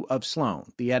of view of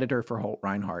Sloane, the editor for Holt,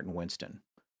 Reinhardt, and Winston.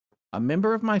 A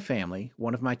member of my family,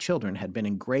 one of my children, had been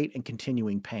in great and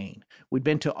continuing pain. We'd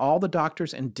been to all the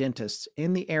doctors and dentists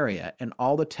in the area, and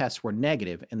all the tests were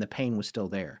negative, and the pain was still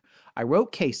there. I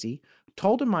wrote Cayce,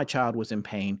 told him my child was in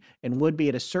pain and would be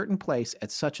at a certain place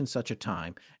at such and such a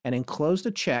time, and enclosed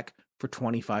a check for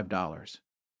 $25.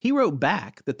 He wrote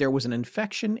back that there was an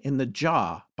infection in the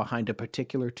jaw behind a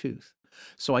particular tooth.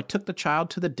 So I took the child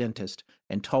to the dentist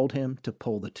and told him to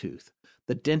pull the tooth.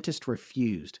 The dentist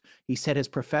refused. He said his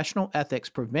professional ethics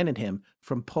prevented him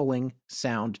from pulling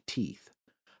sound teeth.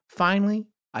 Finally,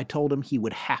 I told him he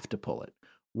would have to pull it.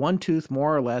 One tooth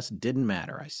more or less didn't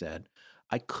matter, I said.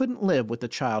 I couldn't live with the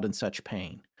child in such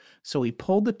pain. So he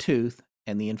pulled the tooth,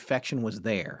 and the infection was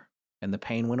there, and the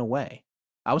pain went away.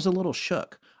 I was a little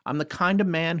shook. I'm the kind of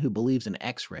man who believes in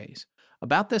x-rays.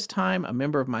 About this time, a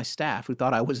member of my staff who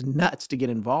thought I was nuts to get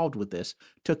involved with this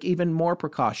took even more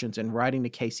precautions in writing to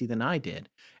Cayce than I did,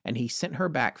 and he sent her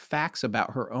back facts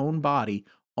about her own body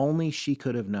only she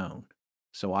could have known.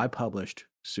 So I published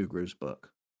Sugrue's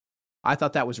book. I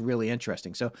thought that was really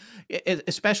interesting. So,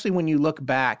 especially when you look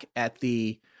back at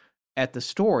the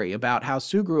story about how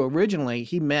Sugrue originally,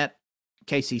 he met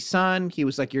Cayce's son. He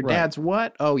was like, your dad's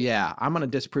what? Oh yeah, I'm going to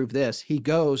disprove this. He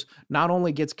goes, not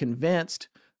only gets convinced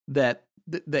that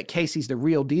Cayce's the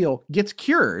real deal, gets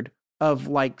cured of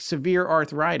like severe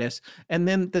arthritis. And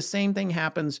then the same thing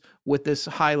happens with this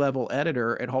high-level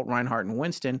editor at Holt, Reinhardt, and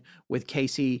Winston, with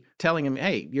Cayce telling him,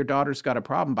 hey, your daughter's got a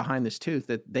problem behind this tooth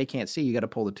that they can't see. You got to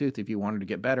pull the tooth if you want her to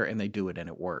get better. And they do it, and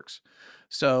it works.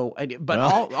 So,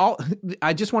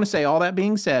 I just want to say, all that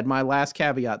being said, my last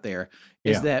caveat there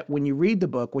is that when you read the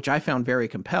book, which I found very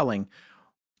compelling,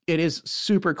 it is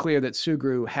super clear that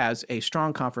Sugrue has a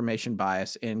strong confirmation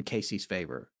bias in Cayce's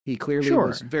favor. He clearly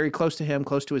was very close to him,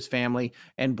 close to his family,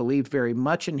 and believed very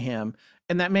much in him.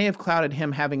 And that may have clouded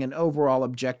him having an overall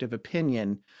objective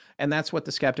opinion. And that's what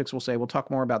the skeptics will say. We'll talk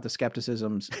more about the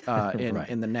skepticisms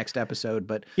in the next episode.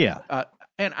 But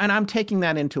and I'm taking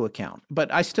that into account.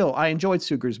 But I enjoyed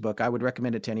Sugrue's book. I would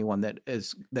recommend it to anyone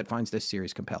that finds this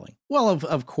series compelling. Well,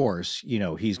 of course,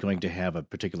 he's going to have a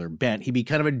particular bent. He'd be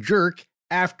kind of a jerk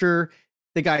after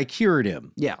the guy cured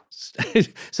him. Yeah.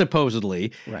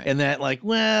 Supposedly. Right. And that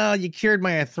well, you cured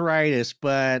my arthritis,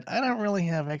 but I don't really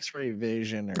have x-ray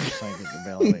vision or psychic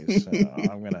abilities. So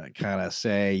I'm going to kind of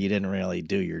say you didn't really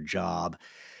do your job.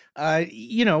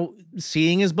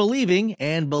 Seeing is believing,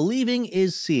 and believing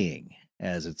is seeing,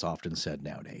 as it's often said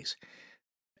nowadays.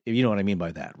 You know what I mean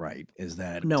by that, right? Is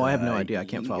that no? I have no idea. I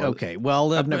can't follow. Okay,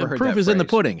 well, I've never heard proof that is in the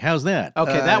phrase. pudding. How's that?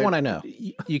 Okay, that one I know.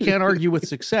 You can't argue with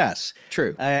success.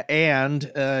 True.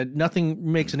 And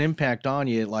nothing makes an impact on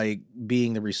you like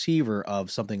being the receiver of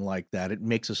something like that. It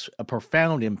makes a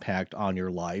profound impact on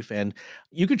your life, and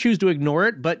you could choose to ignore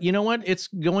it. But you know what? It's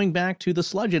going back to the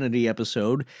sludge entity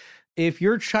episode. If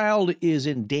your child is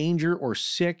in danger or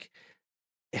sick,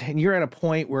 and you're at a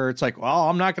point where it's like, well,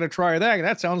 I'm not going to try that.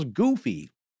 That sounds goofy.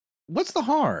 What's the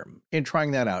harm in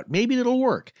trying that out? Maybe it'll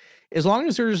work. As long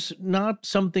as there's not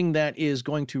something that is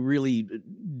going to really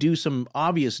do some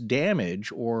obvious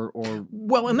damage or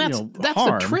well, and that's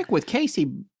harm. The trick with Cayce,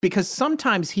 because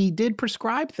sometimes he did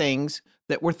prescribe things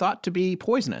that were thought to be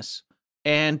poisonous,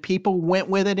 and people went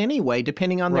with it anyway,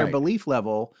 depending on their belief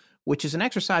level, which is an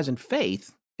exercise in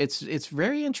faith. It's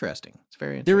very interesting. It's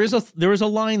very interesting. There is a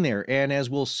line there, and as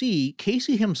we'll see, Cayce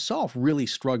himself really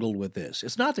struggled with this.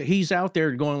 It's not that he's out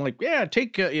there going like, yeah,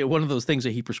 take one of those things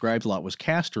that he prescribes a lot was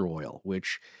castor oil,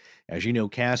 which, as you know,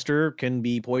 castor can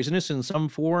be poisonous in some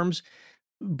forms,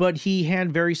 but he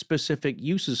had very specific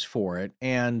uses for it,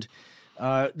 and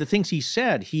the things he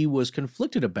said he was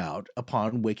conflicted about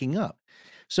upon waking up.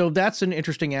 So that's an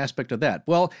interesting aspect of that.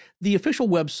 Well, the official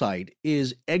website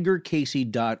is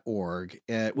edgarcayce.org,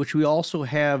 which we also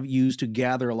have used to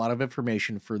gather a lot of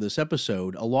information for this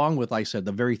episode, along with, like I said,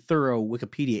 the very thorough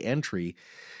Wikipedia entry.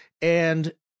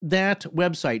 And that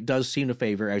website does seem to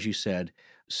favor, as you said,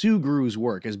 Sue Gru's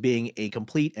work as being a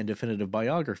complete and definitive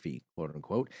biography, quote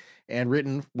unquote, and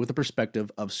written with the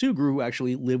perspective of Sue Gru, who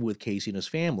actually lived with Cayce and his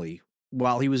family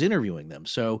while he was interviewing them.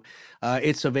 So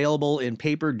it's available in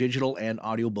paper, digital, and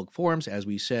audiobook forms. As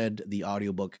we said, the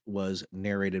audiobook was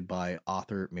narrated by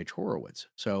author Mitch Horowitz.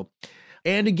 So,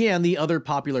 and again, the other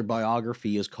popular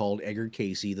biography is called Edgar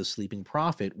Cayce, The Sleeping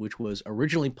Prophet, which was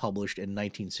originally published in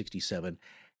 1967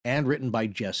 and written by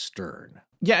Jess Stern.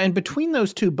 Yeah, and between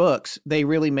those two books, they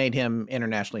really made him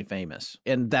internationally famous.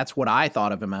 And that's what I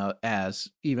thought of him as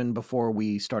even before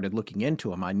we started looking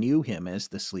into him. I knew him as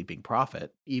the Sleeping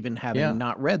Prophet, even having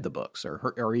not read the books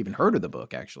or even heard of the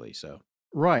book, actually. So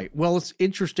Right. Well, it's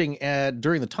interesting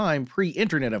during the time,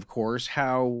 pre-internet, of course,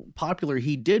 how popular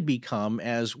he did become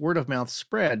as word of mouth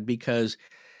spread, because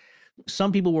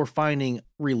some people were finding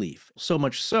relief, so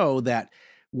much so that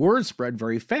word spread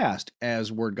very fast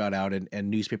as word got out and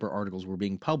newspaper articles were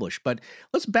being published. But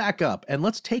let's back up and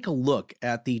let's take a look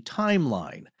at the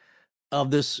timeline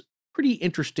of this pretty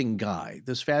interesting guy,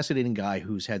 this fascinating guy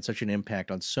who's had such an impact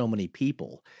on so many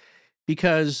people,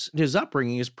 because his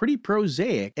upbringing is pretty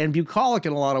prosaic and bucolic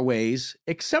in a lot of ways,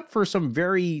 except for some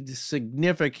very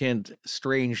significant,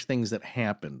 strange things that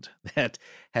happened that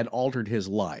had altered his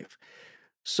life.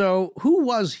 So who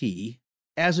was he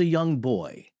as a young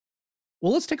boy?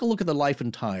 Well, let's take a look at the life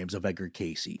and times of Edgar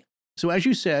Cayce. So as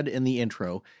you said in the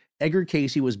intro, Edgar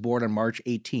Cayce was born on March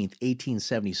 18th,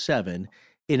 1877,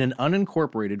 in an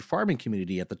unincorporated farming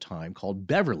community at the time called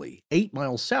Beverly, 8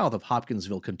 miles south of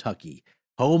Hopkinsville, Kentucky,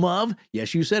 home of,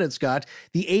 yes, you said it, Scott,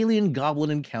 the alien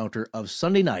goblin encounter of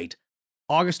Sunday night,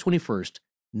 August 21st,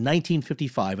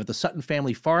 1955, at the Sutton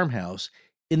family farmhouse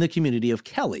in the community of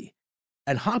Kelly.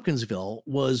 And Hopkinsville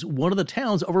was one of the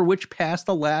towns over which passed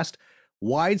the last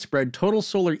widespread total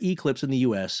solar eclipse in the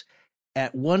U.S.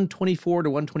 at 1:24 to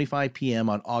 1:25 p.m.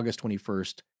 on August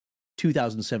 21st,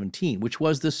 2017, which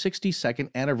was the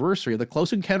 62nd anniversary of the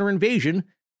Close Encounter invasion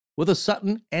with the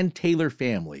Sutton and Taylor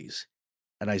families.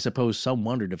 And I suppose some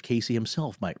wondered if Cayce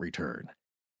himself might return.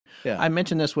 Yeah. I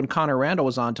mentioned this when Connor Randall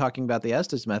was on talking about the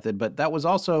Estes method, but that was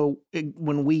also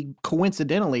when we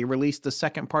coincidentally released the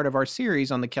second part of our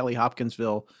series on the Kelly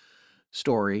Hopkinsville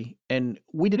story, and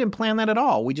we didn't plan that at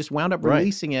all. We just wound up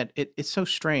releasing it. It's so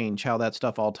strange how that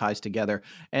stuff all ties together.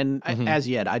 And as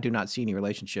yet, I do not see any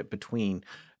relationship between,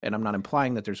 and I'm not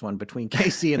implying that there's one between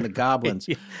Cayce and the goblins,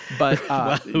 but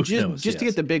just to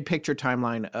get the big picture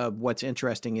timeline of what's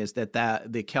interesting is that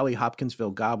the Kelly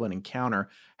Hopkinsville goblin encounter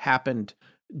happened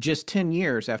just 10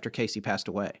 years after Cayce passed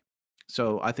away.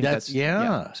 So I think that's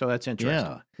so that's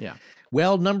interesting. Yeah.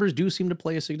 Well, numbers do seem to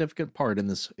play a significant part in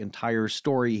this entire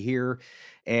story here.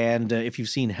 And if you've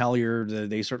seen Hellier,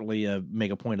 they certainly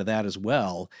make a point of that as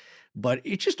well. But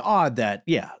it's just odd that,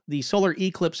 the solar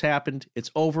eclipse happened.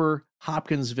 It's over.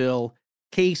 Hopkinsville,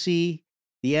 Cayce,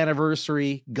 the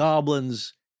anniversary,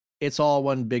 goblins. It's all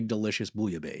one big delicious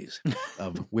bouillabaisse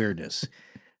of weirdness.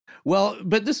 Well,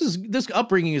 but this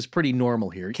upbringing is pretty normal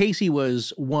here. Cayce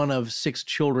was one of 6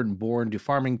 children born to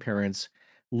farming parents,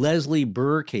 Leslie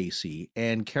Burr Cayce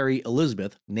and Carrie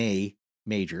Elizabeth, née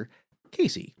Major,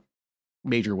 Cayce.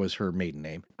 Major was her maiden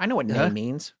name. I know what name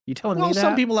means. You telling me that? Well,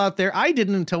 some people out there, I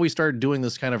didn't until we started doing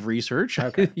this kind of research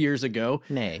years ago.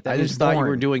 Nay, I just thought you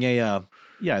were doing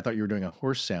I thought you were doing a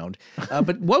horse sound.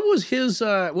 But what was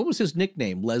his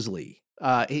nickname? Leslie.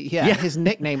 His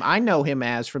nickname, I know him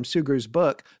as from Sugrew's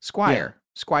book, Squire.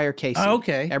 Squire Cayce. Oh,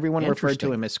 okay. Everyone referred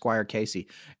to him as Squire Cayce.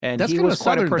 And That's he was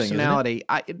quite a personality.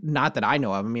 Not that I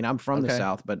know of. I mean, I'm from the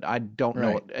South, but I don't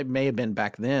know. It may have been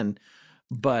back then.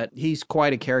 But he's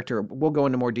quite a character. We'll go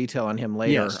into more detail on him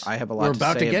later. Yes. I have a lot We're to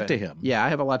about say to get to him. Yeah, I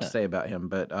have a lot to say about him.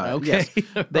 But okay.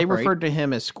 Yes, they referred to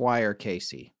him as Squire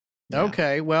Cayce. Yeah.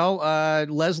 Okay, well,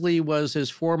 Leslie was his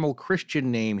formal Christian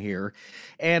name here.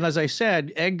 And as I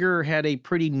said, Edgar had a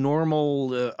pretty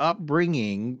normal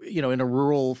upbringing, in a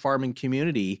rural farming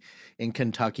community in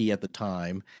Kentucky at the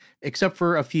time, except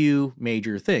for a few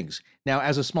major things. Now,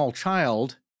 as a small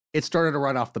child, it started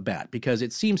right off the bat because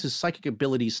it seems his psychic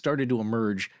abilities started to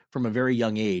emerge from a very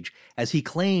young age, as he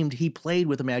claimed he played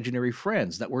with imaginary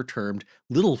friends that were termed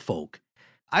little folk.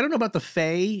 I don't know about the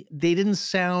Fae. They didn't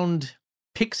sound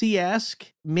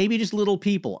pixie-esque, maybe just little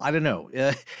people. I don't know.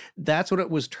 That's what it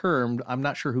was termed. I'm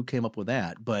not sure who came up with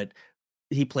that, but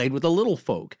he played with the little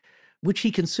folk, which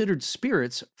he considered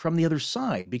spirits from the other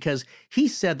side because he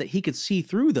said that he could see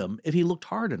through them if he looked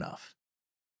hard enough.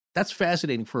 That's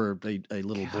fascinating for a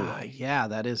little boy. Yeah,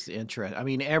 that is interesting. I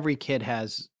mean, every kid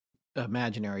has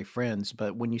imaginary friends,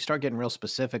 but when you start getting real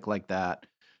specific like that.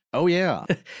 Oh, yeah.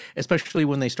 Especially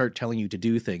when they start telling you to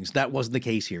do things. That wasn't the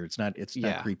case here. It's not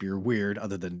creepy or weird,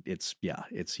 other than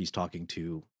he's talking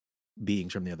to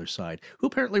beings from the other side who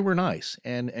apparently were nice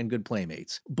and good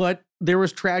playmates. But there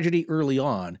was tragedy early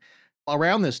on.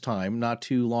 Around this time, not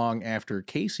too long after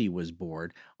Cayce was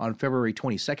born, on February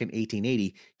 22nd,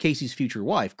 1880, Cayce's future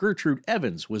wife, Gertrude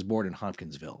Evans, was born in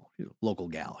Hopkinsville, local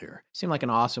gal here. Seemed like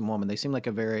an awesome woman. They seemed like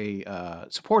a very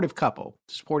supportive couple,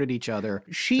 supported each other.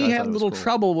 She had a little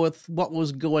trouble with what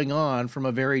was going on from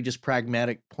a very just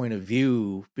pragmatic point of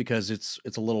view because it's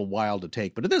a little wild to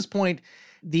take. But at this point,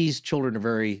 these children are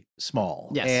very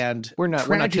small. Yes. And we're not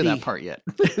to that part yet.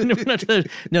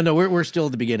 We're still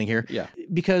at the beginning here. Yeah.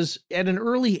 Because at an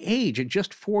early age, at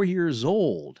just 4 years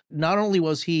old, not only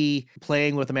was he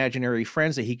playing with imaginary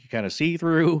friends that he could kind of see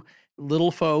through, little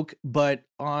folk, but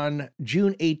on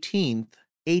June 18th,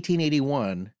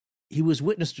 1881, he was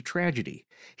witness to tragedy.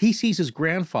 He sees his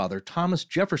grandfather, Thomas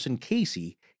Jefferson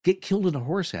Cayce, get killed in a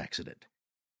horse accident.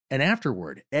 And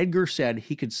afterward, Edgar said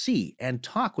he could see and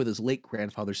talk with his late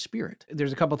grandfather's spirit.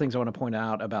 There's a couple things I want to point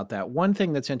out about that. One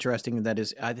thing that's interesting that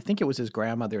is, I think it was his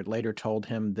grandmother later told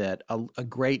him that a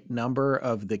great number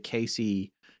of the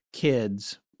Cayce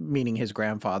kids, meaning his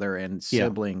grandfather and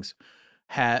siblings,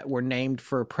 were named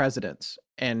for presidents.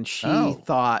 And she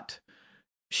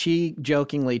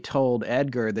jokingly told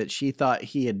Edgar that she thought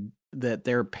that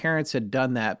their parents had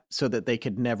done that so that they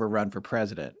could never run for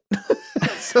president.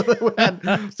 So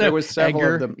there was several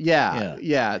Edgar? of them.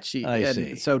 Yeah.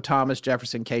 See. So Thomas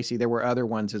Jefferson Cayce, there were other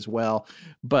ones as well.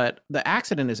 But the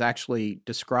accident is actually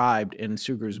described in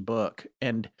Sugrew's book.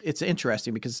 And it's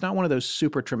interesting because it's not one of those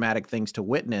super traumatic things to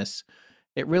witness.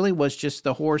 It really was just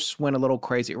the horse went a little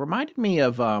crazy. It reminded me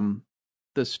of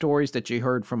the stories that you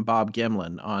heard from Bob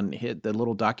Gimlin on the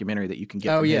little documentary that you can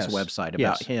get from his website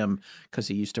about him because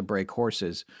he used to break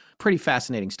horses. Pretty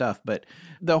fascinating stuff. But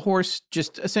the horse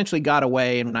just essentially got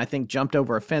away and I think jumped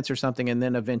over a fence or something and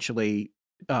then eventually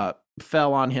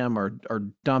fell on him or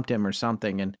dumped him or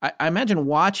something. And I imagine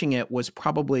watching it was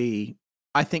probably,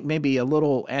 I think, maybe a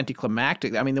little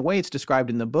anticlimactic. I mean, the way it's described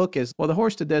in the book is, well, the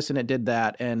horse did this and it did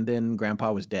that, and then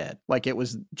Grandpa was dead. Like, it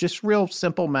was just real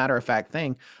simple, matter-of-fact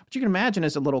thing. But you can imagine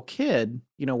as a little kid,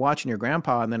 watching your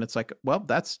grandpa, and then it's like, well,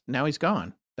 now he's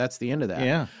gone. That's the end of that.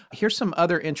 Yeah. Here's some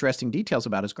other interesting details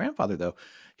about his grandfather, though.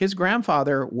 His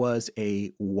grandfather was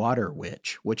a water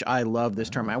witch, which I love this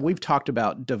term. And we've talked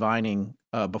about divining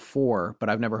before, but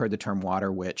I've never heard the term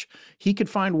water witch. He could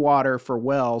find water for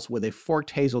wells with a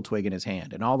forked hazel twig in his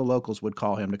hand, and all the locals would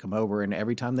call him to come over, and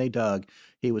every time they dug,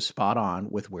 he was spot on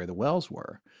with where the wells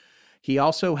were. He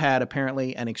also had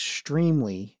apparently an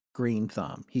extremely green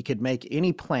thumb. He could make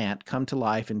any plant come to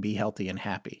life and be healthy and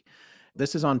happy.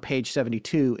 This is on page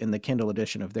 72 in the Kindle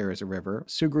edition of There Is a River.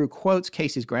 Sugrew quotes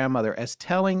Cayce's grandmother as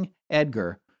telling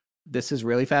Edgar, this is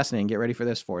really fascinating. Get ready for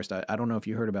this, Forrest. I don't know if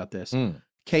you heard about this.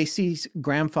 Cayce's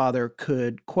grandfather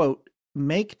could, quote,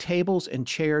 make tables and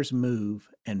chairs move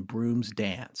and brooms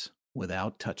dance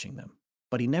without touching them.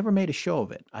 But he never made a show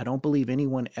of it. I don't believe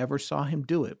anyone ever saw him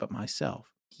do it but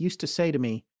myself. He used to say to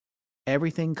me,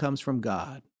 everything comes from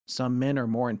God. Some men are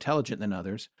more intelligent than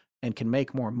others and can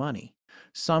make more money.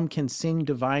 Some can sing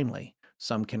divinely.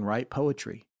 Some can write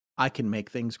poetry. I can make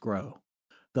things grow.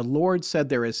 The Lord said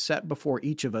there is set before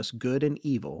each of us good and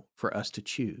evil for us to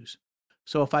choose.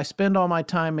 So if I spend all my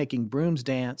time making brooms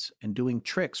dance and doing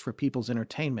tricks for people's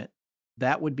entertainment,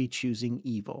 that would be choosing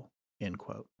evil, end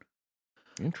quote.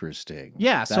 Interesting.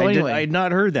 Yeah, so anyway. I had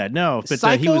not heard that, no. But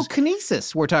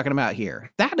psychokinesis we're talking about here.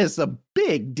 That is a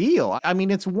big deal. I mean,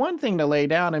 it's one thing to lay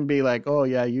down and be like, oh,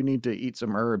 yeah, you need to eat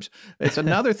some herbs. It's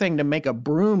another thing to make a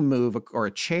broom move or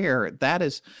a chair. That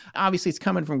is, obviously, it's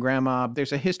coming from Grandma.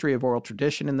 There's a history of oral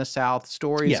tradition in the South.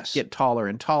 Stories get taller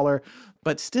and taller.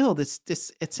 But still, this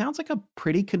it sounds like a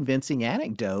pretty convincing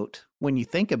anecdote when you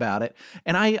think about it.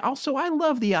 And I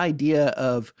love the idea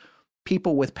of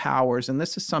people with powers, and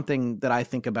this is something that I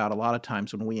think about a lot of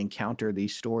times when we encounter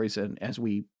these stories and as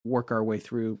we work our way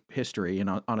through history and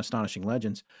on Astonishing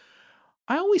Legends.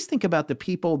 I always think about the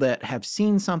people that have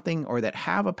seen something or that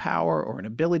have a power or an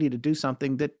ability to do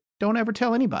something that don't ever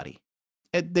tell anybody.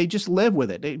 They just live with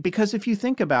it. Because if you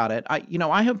think about it,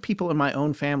 I have people in my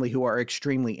own family who are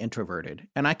extremely introverted,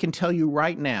 and I can tell you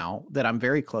right now that I'm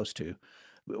very close to.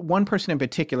 One person in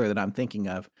particular that I'm thinking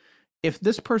of, if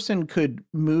this person could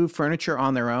move furniture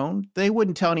on their own, they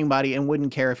wouldn't tell anybody and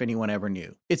wouldn't care if anyone ever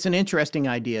knew. It's an interesting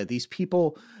idea. These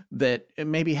people that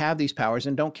maybe have these powers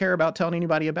and don't care about telling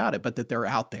anybody about it, but that they're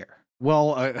out there.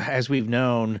 Well, as we've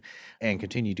known and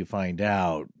continue to find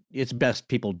out, it's best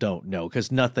people don't know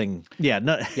because nothing. Yeah,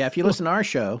 if you listen to our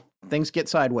show, things get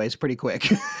sideways pretty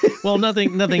quick. Well,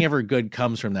 nothing ever good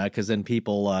comes from that because then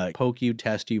people poke you,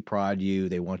 test you, prod you.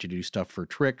 They want you to do stuff for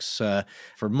tricks,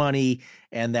 for money,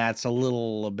 and that's a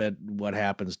little bit what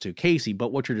happens to Cayce.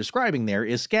 But what you're describing there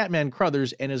is Scatman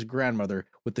Crothers and his grandmother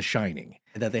with The Shining,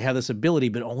 that they have this ability,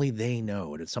 but only they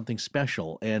know it. It's something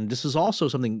special. And this is also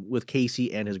something with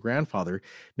Cayce and his grandfather.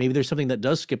 Maybe there's something that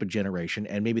does skip a generation,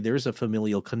 and maybe there's a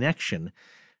familial connection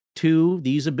to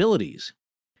these abilities.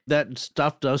 That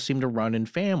stuff does seem to run in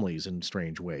families in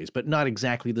strange ways, but not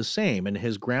exactly the same. And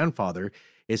his grandfather,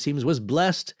 it seems, was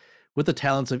blessed with the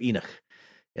talents of Enoch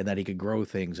and that he could grow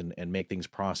things and make things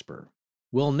prosper.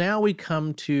 Well, now we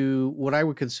come to what I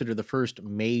would consider the first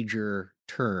major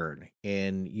turn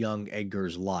in young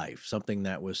Edgar's life, something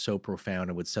that was so profound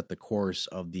and would set the course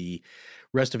of the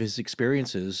rest of his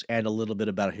experiences and a little bit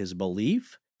about his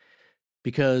belief.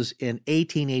 Because in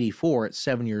 1884, at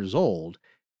 7 years old,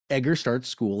 Edgar starts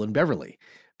school in Beverly.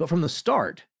 But from the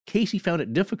start, Cayce found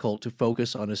it difficult to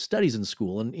focus on his studies in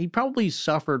school, and he probably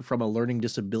suffered from a learning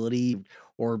disability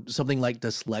or something like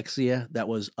dyslexia that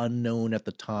was unknown at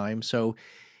the time. So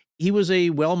he was a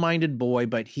well-minded boy,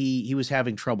 but he was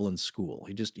having trouble in school.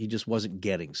 He just wasn't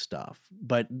getting stuff.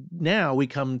 But now we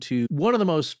come to one of the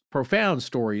most profound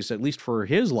stories, at least for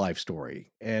his life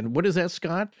story. And what is that,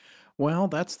 Scott? Well,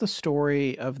 that's the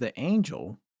story of the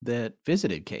angel that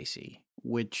visited Cayce.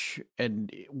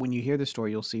 And when you hear the story,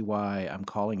 you'll see why I'm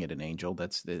calling it an angel.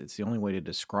 It's the only way to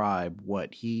describe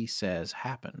what he says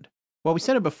happened. Well, we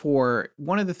said it before.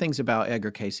 One of the things about Edgar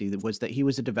Cayce was that he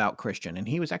was a devout Christian, and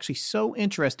he was actually so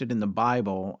interested in the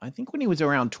Bible. I think when he was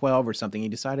around 12 or something, he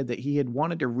decided that he had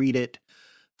wanted to read it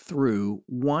through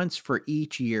once for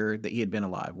each year that he had been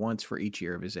alive, once for each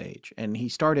year of his age. And he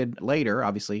started later,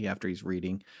 obviously, after he's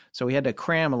reading. So he had to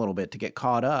cram a little bit to get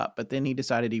caught up, but then he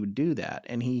decided he would do that.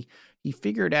 And he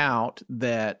figured out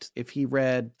that if he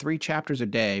read 3 chapters a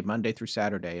day, Monday through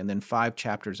Saturday, and then 5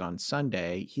 chapters on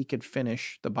Sunday, he could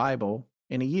finish the Bible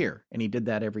in a year. And he did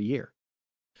that every year.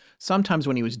 Sometimes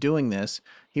when he was doing this,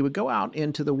 he would go out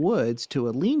into the woods to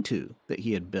a lean-to that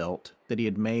he had built, that he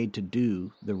had made to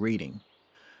do the reading.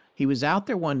 He was out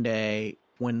there one day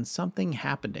when something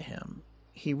happened to him.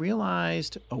 He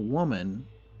realized a woman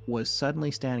was suddenly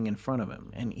standing in front of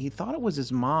him, and he thought it was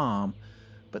his mom,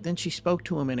 but then she spoke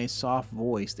to him in a soft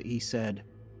voice that he said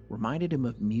reminded him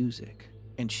of music.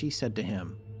 And she said to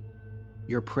him,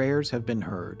 "Your prayers have been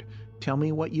heard. Tell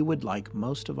me what you would like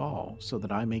most of all so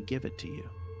that I may give it to you."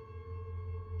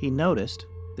 He noticed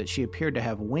that she appeared to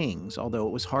have wings, although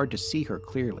it was hard to see her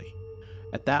clearly.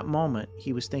 At that moment,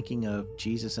 he was thinking of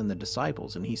Jesus and the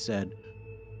disciples, and he said,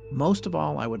 "Most of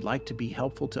all, I would like to be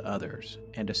helpful to others,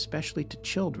 and especially to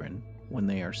children when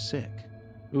they are sick."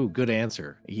 Ooh, good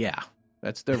answer. Yeah,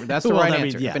 that's the right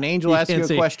answer. Yeah. If an angel asks you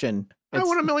a question, I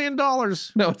want $1 million.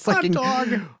 No, it's like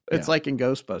like in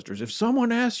Ghostbusters. If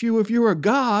someone asks you if you're a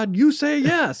god, you say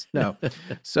yes. No.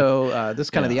 So this is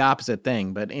kind of the opposite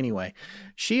thing. But anyway,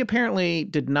 she apparently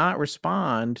did not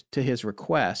respond to his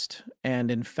request. And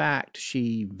in fact,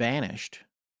 she vanished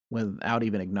without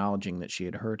even acknowledging that she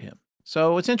had heard him.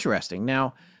 So it's interesting.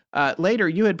 Now, later,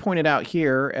 you had pointed out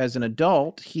here as an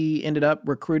adult, he ended up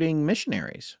recruiting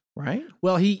missionaries. Right?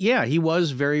 Well, he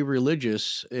was very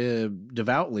religious,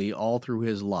 devoutly all through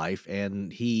his life.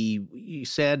 And he, he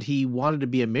said he wanted to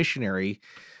be a missionary,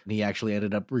 and he actually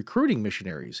ended up recruiting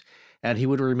missionaries, and he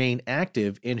would remain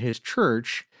active in his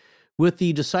church with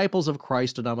the Disciples of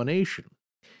Christ denomination.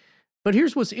 But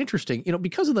here's what's interesting.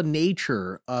 Because of the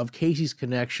nature of Cayce's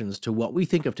connections to what we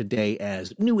think of today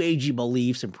as New Agey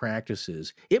beliefs and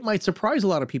practices, it might surprise a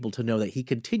lot of people to know that he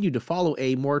continued to follow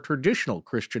a more traditional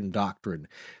Christian doctrine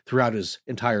throughout his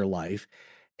entire life,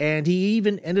 and he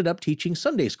even ended up teaching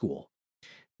Sunday school.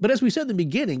 But as we said in the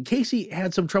beginning, Cayce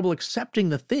had some trouble accepting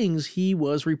the things he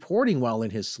was reporting while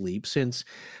in his sleep, since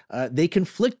they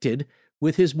conflicted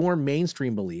with his more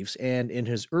mainstream beliefs, and in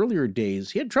his earlier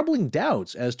days, he had troubling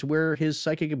doubts as to where his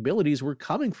psychic abilities were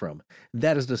coming from.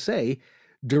 That is to say,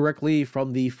 directly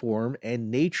from the form and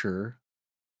nature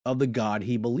of the God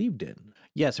he believed in.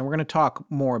 Yes, and we're going to talk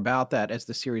more about that as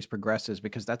the series progresses,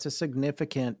 because that's a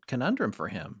significant conundrum for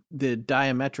him. The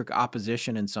diametric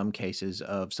opposition in some cases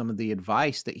of some of the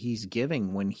advice that he's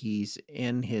giving when he's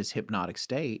in his hypnotic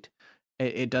state,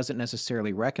 it doesn't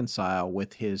necessarily reconcile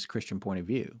with his Christian point of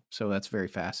view. So that's very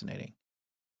fascinating.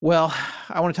 Well,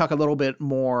 I want to talk a little bit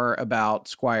more about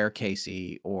Squire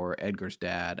Cayce, or Edgar's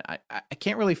dad. I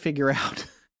can't really figure out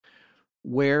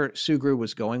where Sugrue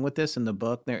was going with this in the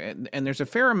book. And there's a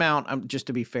fair amount, just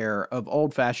to be fair, of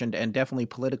old-fashioned and definitely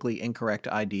politically incorrect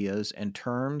ideas and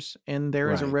terms in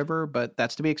There Is a River, but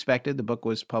that's to be expected. The book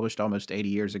was published almost 80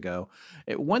 years ago.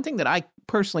 One thing that I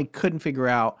personally couldn't figure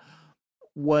out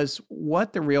was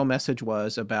what the real message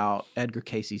was about Edgar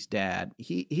Cayce's dad.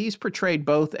 He's portrayed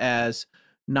both as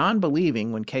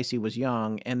non-believing when Cayce was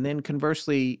young, and then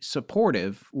conversely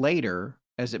supportive later,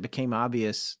 as it became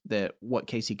obvious that what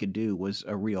Cayce could do was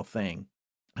a real thing.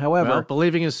 However,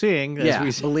 believing is seeing.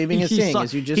 Believing is seeing,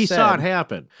 as you just said. He saw it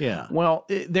happen. Yeah. Well,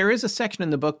 there is a section in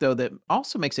the book, though, that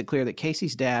also makes it clear that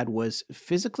Cayce's dad was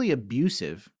physically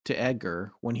abusive to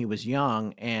Edgar when he was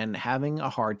young and having a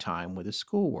hard time with his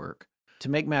schoolwork. To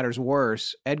make matters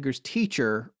worse, Edgar's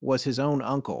teacher was his own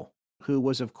uncle, who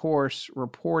was, of course,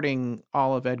 reporting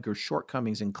all of Edgar's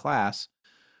shortcomings in class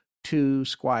to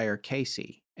Squire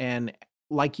Cayce. And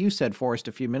like you said, Forrest,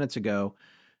 a few minutes ago,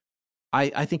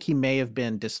 I think he may have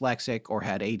been dyslexic or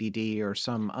had ADD or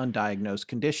some undiagnosed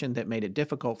condition that made it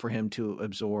difficult for him to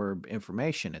absorb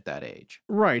information at that age.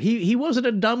 Right. He wasn't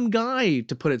a dumb guy,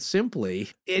 to put it simply.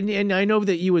 And I know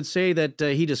that you would say that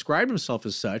he described himself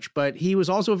as such, but he was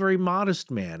also a very modest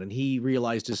man, and he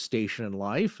realized his station in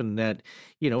life, and that,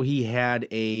 he had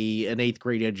an 8th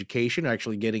grade education,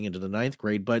 actually getting into the 9th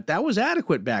grade, but that was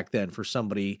adequate back then for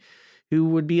somebody who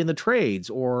would be in the trades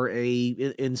or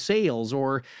in sales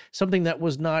or something that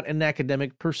was not an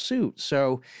academic pursuit.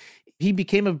 So he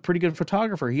became a pretty good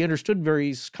photographer. He understood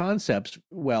various concepts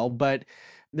well, but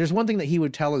there's one thing that he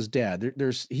would tell his dad.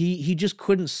 He just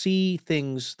couldn't see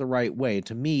things the right way.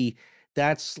 To me,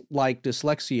 that's like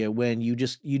dyslexia, when you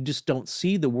just don't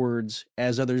see the words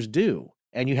as others do,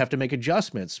 and you have to make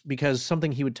adjustments, because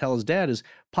something he would tell his dad is,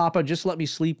 "Papa, just let me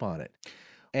sleep on it,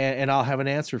 and I'll have an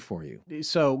answer for you."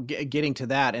 So getting to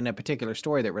that, in a particular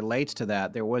story that relates to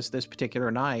that, there was this particular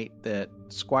night that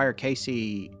Squire Cayce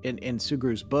in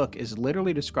Sugrue's book is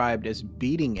literally described as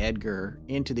beating Edgar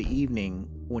into the evening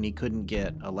when he couldn't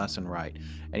get a lesson right.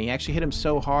 And he actually hit him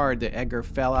so hard that Edgar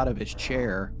fell out of his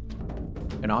chair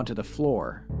and onto the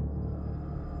floor.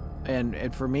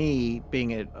 And for me,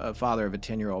 being a father of a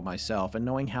 10-year-old myself, and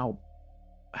knowing how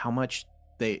much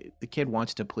the kid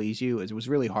wants to please you, it was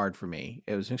really hard for me.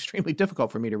 It was extremely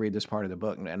difficult for me to read this part of the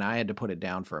book, and I had to put it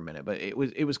down for a minute. But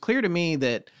it was clear to me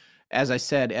that, as I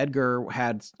said, Edgar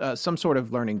had some sort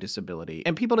of learning disability,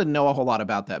 and people didn't know a whole lot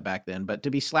about that back then. But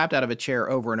to be slapped out of a chair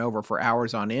over and over for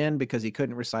hours on end because he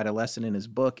couldn't recite a lesson in his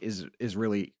book is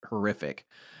really horrific.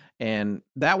 And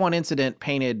that one incident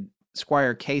painted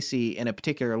Squire Cayce in a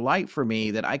particular light for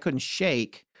me that I couldn't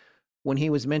shake when he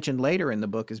was mentioned later in the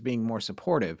book as being more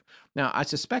supportive. Now, I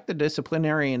suspect the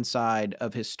disciplinarian side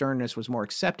of his sternness was more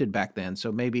accepted back then,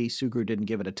 so maybe Sugrue didn't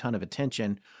give it a ton of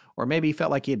attention, or maybe he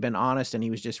felt like he had been honest and he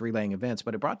was just relaying events.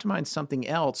 But it brought to mind something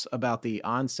else about the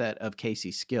onset of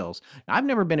Cayce's skills. Now, I've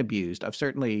never been abused. I've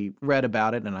certainly read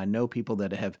about it, and I know people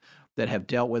that have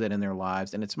dealt with it in their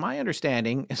lives. And it's my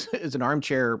understanding, as an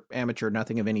armchair amateur,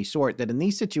 nothing of any sort, that in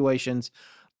these situations,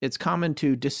 it's common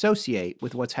to dissociate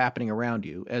with what's happening around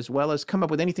you, as well as come up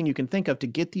with anything you can think of to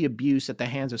get the abuse at the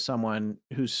hands of someone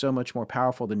who's so much more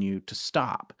powerful than you to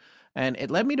stop. And it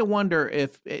led me to wonder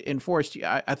if, in Forrest,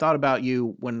 I thought about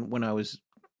you when I was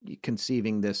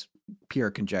conceiving this, pure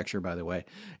conjecture, by the way.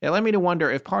 It led me to wonder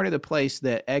if part of the place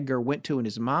that Edgar went to in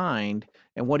his mind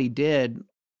and what he did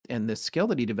and the skill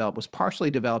that he developed was partially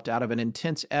developed out of an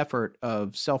intense effort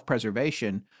of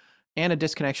self-preservation and a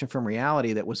disconnection from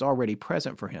reality that was already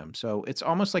present for him. So it's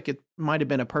almost like it might have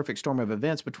been a perfect storm of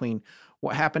events between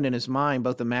what happened in his mind,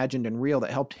 both imagined and real,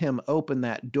 that helped him open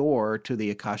that door to the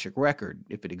Akashic record,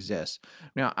 if it exists.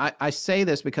 Now, I say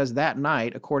this because that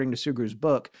night, according to Suguru's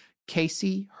book,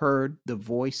 Cayce heard the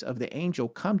voice of the angel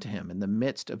come to him in the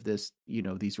midst of this,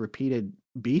 these repeated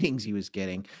beatings he was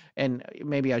getting. And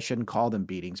maybe I shouldn't call them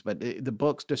beatings, but the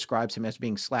book describes him as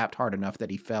being slapped hard enough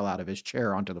that he fell out of his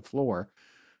chair onto the floor.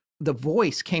 The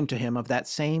voice came to him of that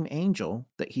same angel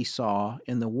that he saw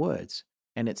in the woods.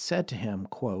 And it said to him,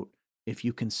 quote, "If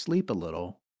you can sleep a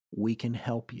little, we can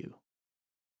help you."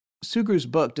 Suguru's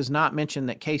book does not mention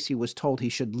that Cayce was told he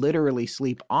should literally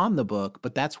sleep on the book,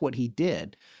 but that's what he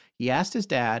did. He asked his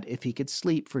dad if he could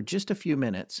sleep for just a few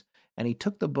minutes, and he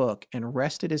took the book and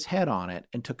rested his head on it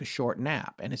and took a short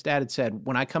nap. And his dad had said,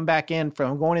 when I come back in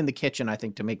I'm going in the kitchen, I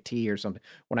think, to make tea or something.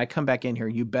 When I come back in here,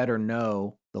 you better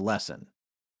know the lesson.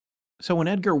 So when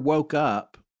Edgar woke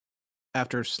up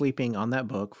after sleeping on that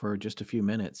book for just a few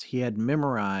minutes, he had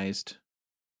memorized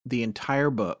the entire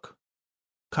book,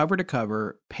 cover to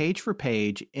cover, page for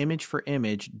page, image for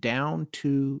image, down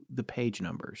to the page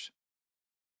numbers.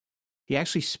 He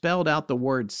actually spelled out the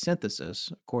word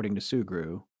synthesis, according to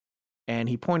Suguru, and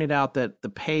he pointed out that the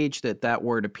page that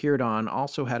word appeared on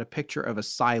also had a picture of a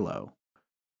silo.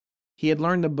 He had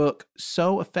learned the book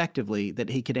so effectively that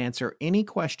he could answer any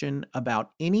question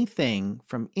about anything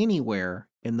from anywhere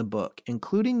in the book,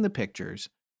 including the pictures.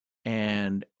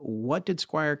 And what did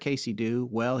Squire Cayce do?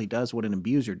 Well, he does what an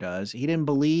abuser does. He didn't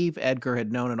believe Edgar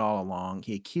had known it all along.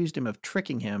 He accused him of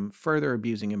tricking him, further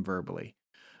abusing him verbally.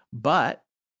 But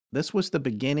this was the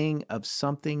beginning of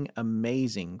something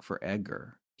amazing for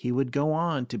Edgar. He would go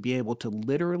on to be able to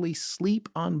literally sleep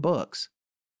on books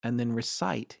and then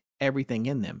recite everything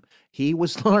in them. He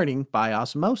was learning by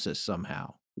osmosis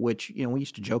somehow, which, we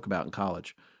used to joke about in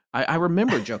college. I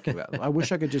remember joking about it. I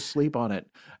wish I could just sleep on it.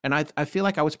 And I feel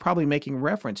like I was probably making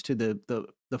reference to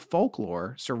the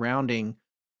folklore surrounding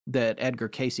that Edgar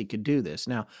Cayce could do this.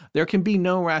 Now, there can be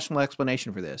no rational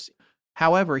explanation for this.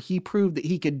 However, he proved that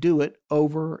he could do it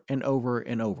over and over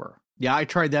and over. Yeah, I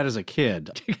tried that as a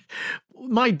kid.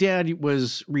 My dad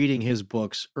was reading his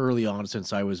books early on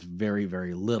since I was very,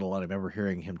 very little. And I remember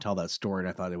hearing him tell that story, and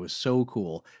I thought it was so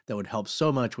cool. That would help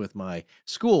so much with my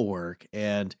schoolwork,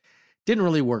 and didn't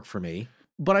really work for me.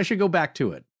 But I should go back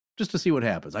to it just to see what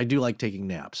happens. I do like taking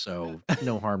naps, so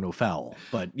no harm, no foul.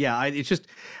 But yeah, it's just,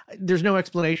 there's no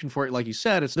explanation for it. Like you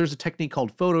said, there's a technique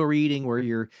called photo reading where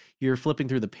you're flipping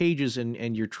through the pages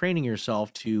and you're training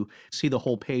yourself to see the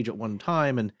whole page at one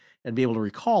time and be able to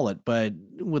recall it. But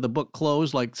with a book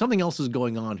closed, like, something else is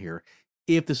going on here.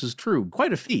 If this is true,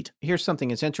 quite a feat. Here's something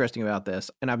that's interesting about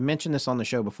this, and I've mentioned this on the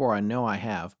show before. I know I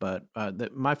have, but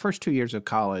my first 2 years of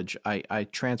college, I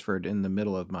transferred in the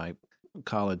middle of my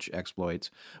college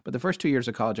exploits. But the first 2 years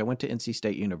of college, I went to NC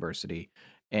State University.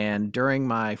 And during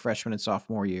my freshman and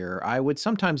sophomore year, I would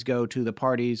sometimes go to the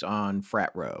parties on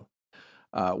frat row,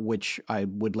 which I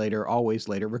would always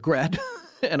later regret.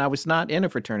 And I was not in a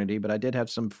fraternity, but I did have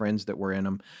some friends that were in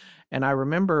them. And I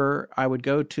remember I would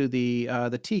go to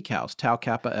the Teak House, Tau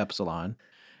Kappa Epsilon.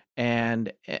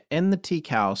 And in the Teak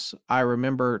House, I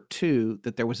remember, too,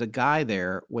 that there was a guy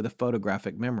there with a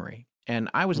photographic memory. And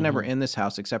I was never in this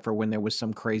house except for when there was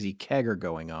some crazy kegger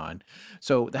going on.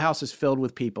 So the house is filled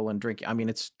with people and drinking. I mean,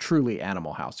 it's truly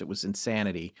Animal House. It was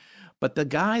insanity. But the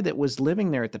guy that was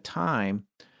living there at the time,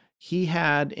 he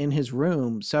had in his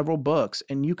room several books,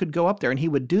 and you could go up there, and he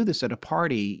would do this at a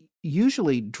party,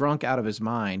 usually drunk out of his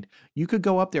mind. You could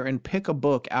go up there and pick a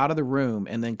book out of the room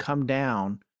and then come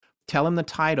down, tell him the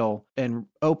title, and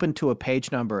open to a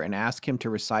page number and ask him to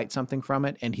recite something from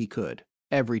it, and he could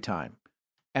every time.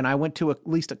 And I went to at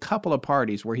least a couple of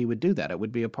parties where he would do that. It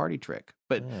would be a party trick.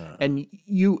 But and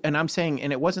I'm saying,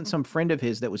 and it wasn't some friend of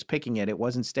his that was picking it. It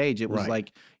wasn't staged. It was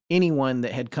like anyone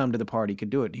that had come to the party could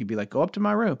do it. He'd be like, go up to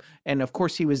my room. And of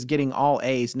course he was getting all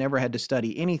A's, never had to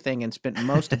study anything, and spent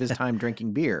most of his time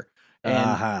drinking beer.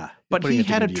 But he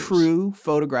had a true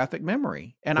photographic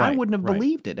memory. And I wouldn't have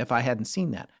believed it if I hadn't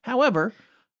seen that. However,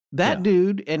 that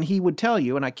dude, and he would tell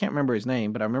you, and I can't remember his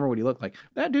name, but I remember what he looked like.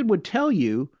 That dude would tell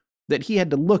you that he had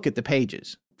to look at the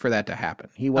pages for that to happen.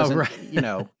 He wasn't,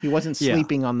 he wasn't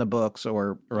sleeping on the books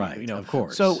or, of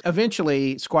course. So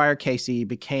eventually Squire Cayce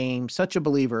became such a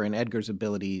believer in Edgar's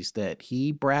abilities that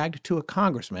he bragged to a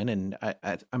congressman. And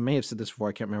I may have said this before,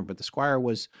 I can't remember, but the Squire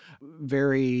was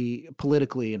very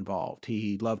politically involved.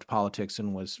 He loved politics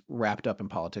and was wrapped up in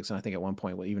politics. And I think at one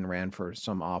point even ran for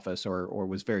some office or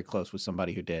was very close with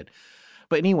somebody who did.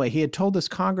 But anyway, he had told this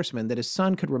congressman that his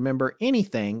son could remember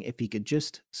anything if he could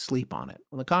just sleep on it.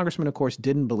 Well, the congressman, of course,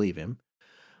 didn't believe him.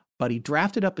 but he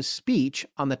drafted up a speech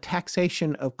on the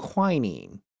taxation of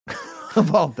quinine,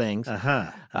 of all things,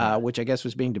 which I guess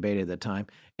was being debated at the time,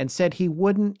 and said he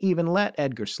wouldn't even let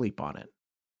Edgar sleep on it.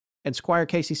 And Squire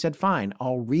Cayce said, fine,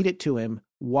 I'll read it to him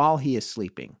while he is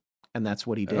sleeping. And that's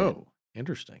what he did. Oh,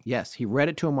 interesting. Yes, he read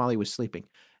it to him while he was sleeping.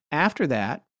 After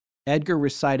that, Edgar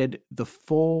recited the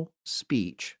full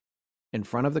speech in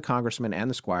front of the congressman and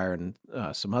the squire and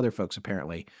some other folks,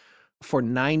 apparently, for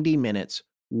 90 minutes,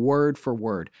 word for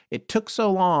word. It took so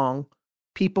long,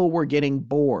 people were getting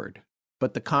bored,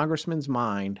 but the congressman's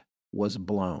mind was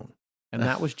blown. And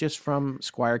that was just from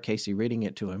Squire Cayce reading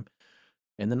it to him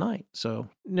in the night. So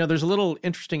now there's a little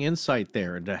interesting insight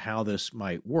there into how this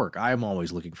might work. I'm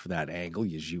always looking for that angle,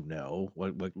 as you know.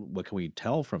 What can we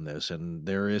tell from this? And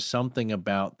there is something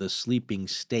about the sleeping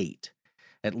state,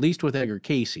 at least with Edgar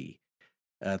Cayce,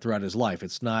 throughout his life.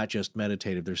 It's not just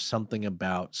meditative. There's something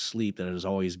about sleep that has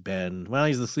always been, well,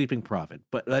 he's the sleeping prophet,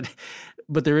 but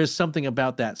there is something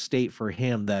about that state for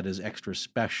him that is extra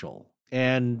special.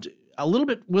 And a little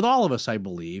bit with all of us, I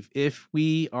believe, if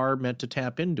we are meant to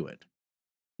tap into it.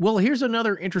 Well, here's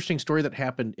another interesting story that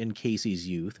happened in Cayce's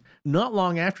youth. Not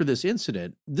long after this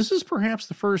incident, this is perhaps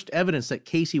the first evidence that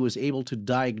Cayce was able to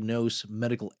diagnose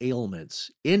medical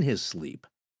ailments in his sleep,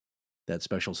 that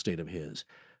special state of his.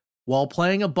 While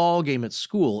playing a ball game at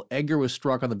school, Edgar was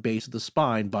struck on the base of the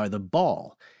spine by the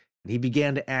ball. And he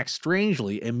began to act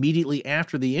strangely immediately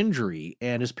after the injury,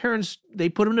 and his parents, they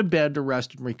put him to bed to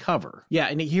rest and recover. Yeah,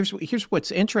 and here's what's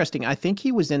interesting. I think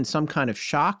he was in some kind of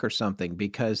shock or something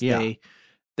because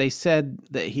they said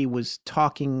that he was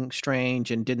talking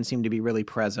strange and didn't seem to be really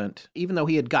present, even though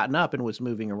he had gotten up and was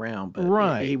moving around.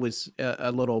 But he was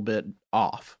a little bit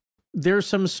off. There's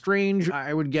some strange,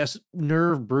 I would guess,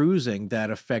 nerve bruising that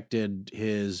affected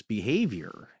his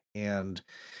behavior. And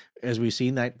as we've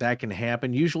seen, that can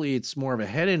happen. Usually it's more of a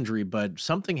head injury, but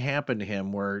something happened to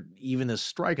him where even this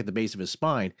strike at the base of his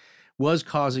spine was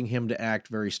causing him to act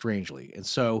very strangely. And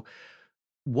so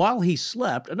while he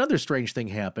slept, another strange thing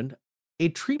happened. A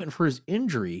treatment for his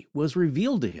injury was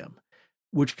revealed to him,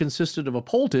 which consisted of a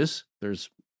poultice. There's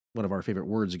one of our favorite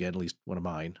words again, at least one of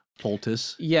mine,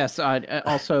 poultice. Yes.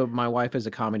 Also, my wife is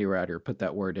a comedy writer, put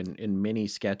that word in many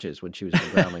sketches when she was in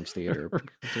Groundlings Theater.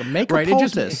 So make a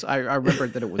poultice. I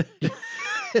remembered that it was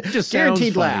it just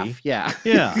guaranteed laugh. Funny. Yeah.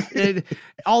 Yeah.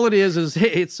 All it is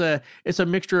it's a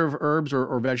mixture of herbs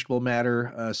or vegetable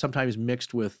matter, sometimes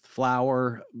mixed with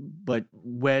flour, but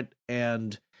wet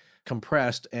and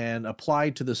compressed and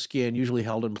applied to the skin, usually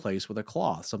held in place with a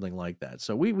cloth, something like that.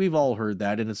 So we've all heard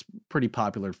that, and it's pretty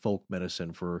popular folk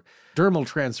medicine for dermal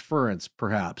transference,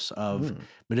 perhaps, of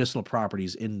medicinal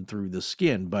properties in through the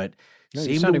skin. But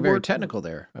you're sounding very technical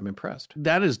there. I'm impressed.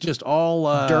 That is just all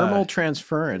dermal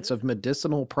transference of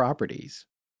medicinal properties.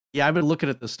 Yeah, I've been looking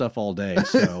at this stuff all day,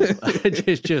 so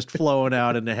it's just flowing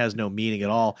out, and it has no meaning at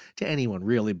all to anyone,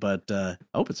 really. But I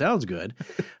hope it sounds good.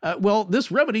 Well, this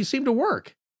remedy seemed to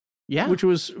work. Yeah. Which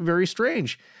was very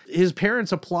strange. His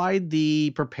parents applied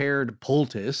the prepared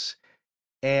poultice,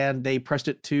 and they pressed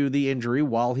it to the injury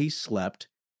while he slept.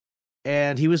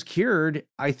 And he was cured,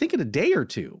 I think, in a day or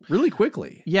two, really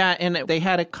quickly. Yeah, and they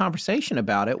had a conversation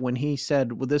about it when he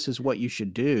said, well, this is what you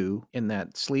should do in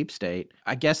that sleep state.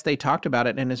 I guess they talked about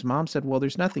it, and his mom said, well,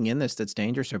 there's nothing in this that's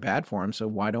dangerous or bad for him, so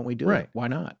why don't we do it? Why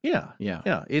not? Yeah.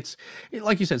 It's,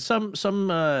 like you said,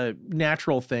 some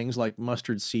natural things like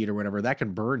mustard seed or whatever, that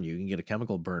can burn you. You can get a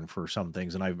chemical burn for some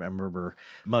things, and I remember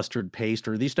mustard paste,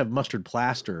 or they used to have mustard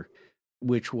plaster,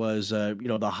 which was,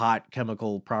 the hot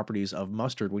chemical properties of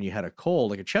mustard. When you had a cold,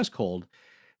 like a chest cold,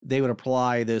 they would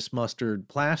apply this mustard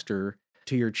plaster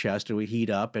to your chest. It would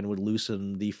heat up and would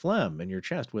loosen the phlegm in your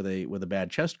chest with a bad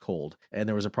chest cold. And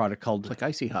there was a product called... It's like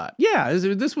Icy Hot. Yeah,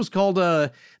 this was called... there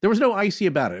was no icy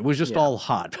about it. It was just all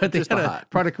hot. But they had a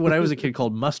product when I was a kid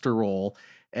called Musterol.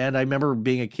 And I remember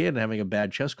being a kid and having a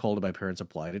bad chest cold, and my parents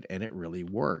applied it, and it really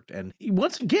worked. And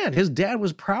once again, his dad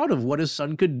was proud of what his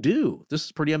son could do. This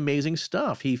is pretty amazing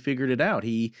stuff. He figured it out.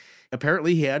 He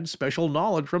had special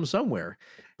knowledge from somewhere.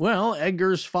 Well,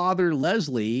 Edgar's father,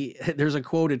 Leslie, there's a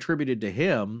quote attributed to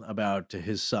him about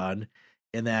his son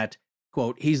in that,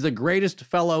 quote, he's the greatest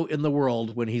fellow in the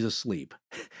world when he's asleep.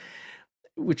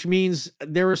 Which means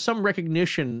there is some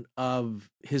recognition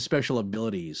of his special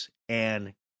abilities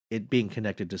and it being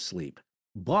connected to sleep.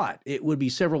 But it would be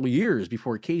several years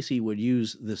before Cayce would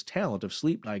use this talent of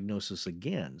sleep diagnosis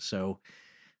again. So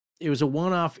it was a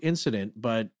one-off incident,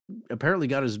 but apparently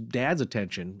got his dad's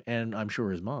attention, and I'm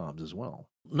sure his mom's as well.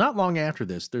 Not long after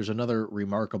this, there's another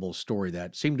remarkable story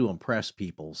that seemed to impress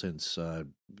people since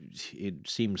it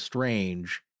seemed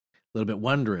strange, a little bit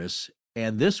wondrous.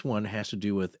 And this one has to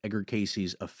do with Edgar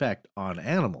Cayce's effect on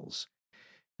animals.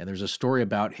 And there's a story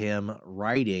about him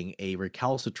riding a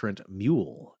recalcitrant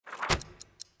mule.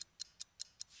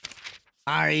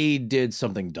 I did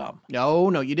something dumb. No,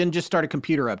 you didn't just start a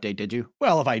computer update, did you?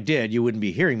 Well, if I did, you wouldn't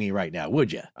be hearing me right now,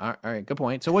 would you? All right, good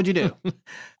point. So what'd you do?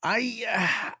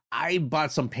 I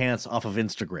bought some pants off of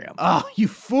Instagram. Oh, you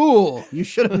fool. You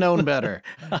should have known better.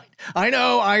 I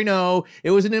know.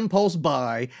 It was an impulse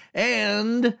buy.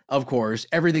 And, of course,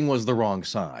 everything was the wrong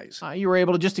size. You were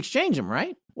able to just exchange them,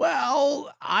 right?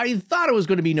 Well, I thought it was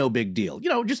going to be no big deal.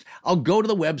 I'll go to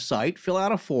the website, fill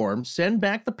out a form, send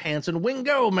back the pants, and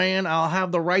wingo, man, I'll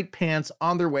have the right pants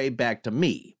on their way back to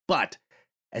me. But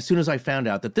as soon as I found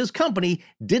out that this company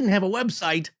didn't have a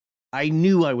website, I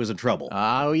knew I was in trouble.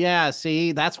 Oh, yeah.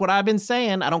 See, that's what I've been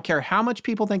saying. I don't care how much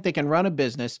people think they can run a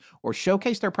business or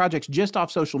showcase their projects just off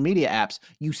social media apps.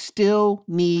 You still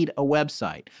need a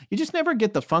website. You just never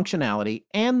get the functionality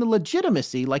and the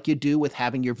legitimacy like you do with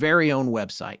having your very own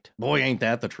website. Boy, ain't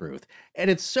that the truth. And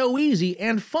it's so easy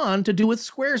and fun to do with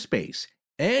Squarespace.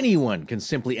 Anyone can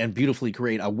simply and beautifully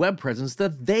create a web presence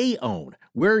that they own,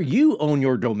 where you own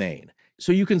your domain.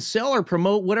 So you can sell or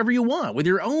promote whatever you want with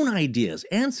your own ideas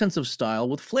and sense of style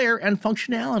with flair and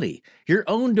functionality. Your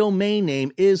own domain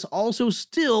name is also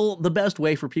still the best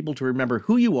way for people to remember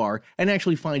who you are and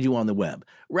actually find you on the web,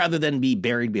 rather than be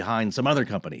buried behind some other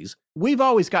companies. We've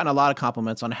always gotten a lot of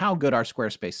compliments on how good our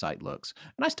Squarespace site looks,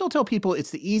 and I still tell people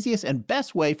it's the easiest and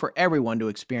best way for everyone to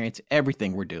experience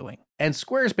everything we're doing. And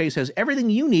Squarespace has everything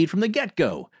you need from the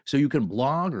get-go, so you can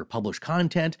blog or publish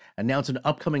content, announce an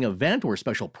upcoming event or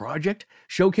special project,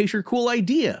 showcase your cool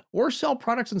idea, or sell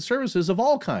products and services of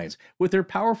all kinds with their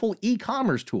powerful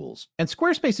e-commerce tools. And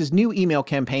Squarespace's new email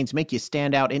campaigns make you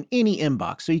stand out in any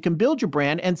inbox, so you can build your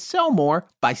brand and sell more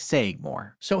by saying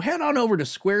more. So head on over to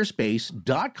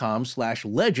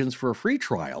squarespace.com/legends for a free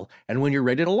trial, and when you're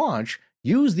ready to launch,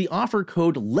 use the offer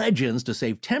code LEGENDS to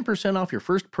save 10% off your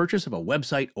first purchase of a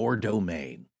website or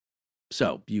domain.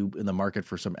 So, you in the market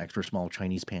for some extra small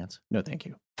Chinese pants? No, thank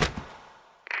you.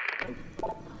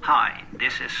 Hi,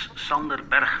 this is Sander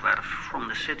Bergwerf from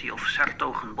the city of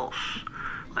 's-Hertogenbosch.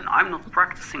 When I'm not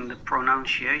practicing the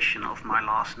pronunciation of my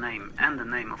last name and the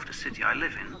name of the city I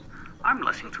live in, I'm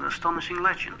listening to Astonishing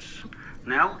Legends.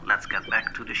 Now, let's get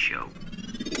back to the show.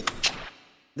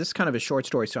 This is kind of a short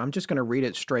story, so I'm just going to read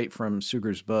it straight from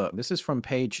Suger's book. This is from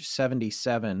page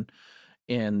 77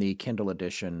 in the Kindle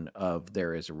edition of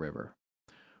There Is a River.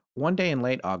 One day in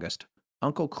late August,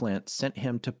 Uncle Clint sent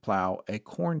him to plow a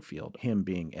cornfield, him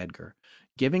being Edgar,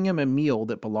 giving him a mule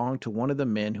that belonged to one of the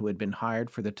men who had been hired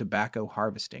for the tobacco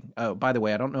harvesting. Oh, by the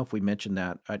way, I don't know if we mentioned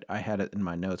that. I had it in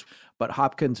my notes. But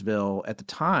Hopkinsville at the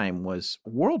time was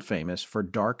world famous for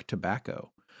dark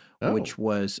tobacco, which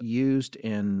was used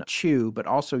in chew, but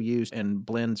also used in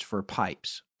blends for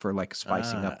pipes, for like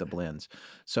spicing up the blends.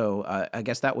 So I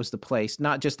guess that was the place,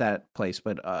 not just that place,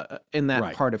 but in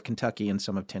that part of Kentucky and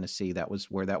some of Tennessee, that was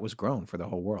where that was grown for the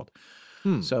whole world.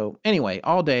 So anyway,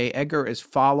 all day, Edgar is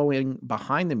following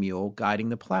behind the mule, guiding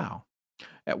the plow.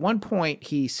 At one point,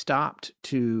 he stopped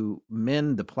to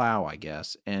mend the plow, I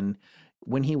guess, and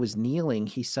when he was kneeling,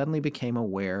 he suddenly became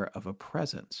aware of a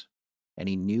presence. And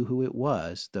he knew who it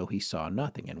was, though he saw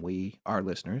nothing. And we, our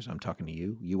listeners, I'm talking to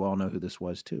you, you all know who this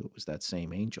was too. It was that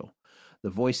same angel.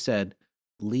 The voice said,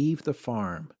 "Leave the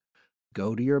farm.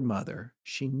 Go to your mother.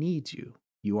 She needs you.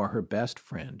 You are her best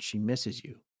friend. She misses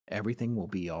you. Everything will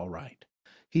be all right."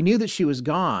 He knew that she was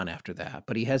gone after that,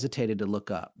 but he hesitated to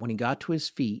look up. When he got to his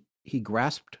feet, he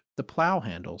grasped the plow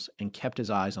handles and kept his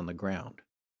eyes on the ground.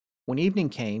 When evening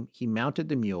came, he mounted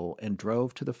the mule and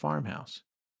drove to the farmhouse.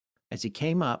 As he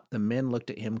came up, the men looked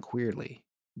at him queerly.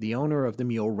 The owner of the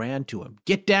mule ran to him.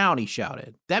 "Get down," he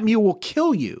shouted. "That mule will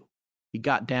kill you." He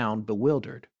got down,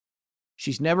 bewildered.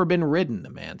 "She's never been ridden," the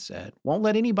man said. "Won't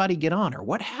let anybody get on her.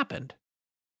 What happened?"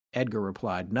 Edgar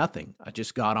replied, "Nothing. I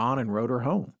just got on and rode her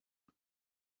home."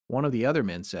 One of the other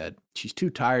men said, "She's too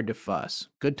tired to fuss.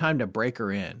 Good time to break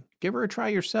her in. Give her a try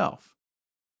yourself."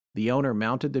 The owner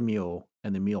mounted the mule,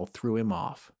 and the mule threw him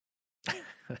off.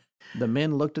 The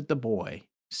men looked at the boy.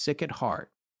 Sick at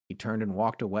heart, he turned and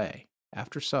walked away.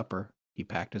 After supper, he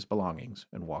packed his belongings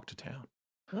and walked to town.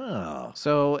 Oh,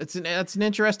 so it's an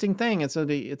interesting thing. It's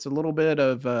a little bit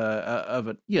of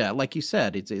a like you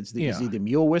said. Is he the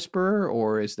mule whisperer,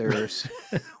 or is there what's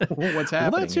happening?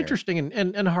 Well, that's here? interesting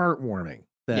and heartwarming.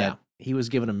 That he was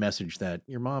given a message that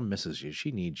your mom misses you,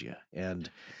 she needs you, and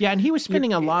he was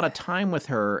spending a lot of time with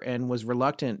her and was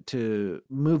reluctant to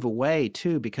move away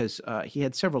too because he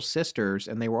had several sisters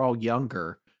and they were all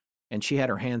younger. And she had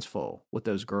her hands full with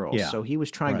those girls. Yeah, so he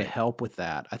was trying to help with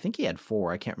that. I think he had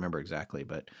 4. I can't remember exactly.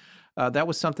 But That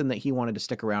was something that he wanted to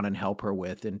stick around and help her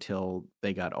with until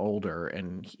they got older,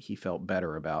 and he felt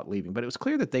better about leaving. But it was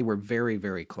clear that they were very,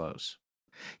 very close.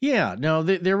 Yeah, no,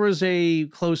 there was a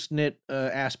close-knit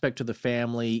aspect to the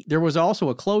family. There was also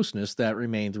a closeness that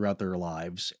remained throughout their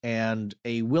lives, and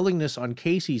a willingness on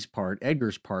Cayce's part,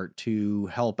 Edgar's part, to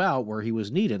help out where he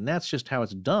was needed. And that's just how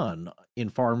it's done in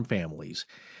farm families.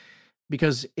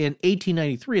 Because in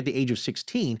 1893, at the age of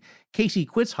 16, Cayce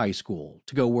quits high school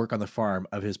to go work on the farm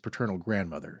of his paternal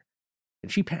grandmother.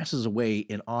 And she passes away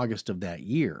in August of that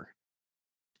year.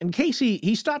 And Cayce,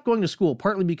 he stopped going to school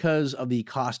partly because of the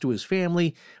cost to his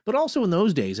family, but also in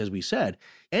those days, as we said,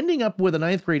 ending up with a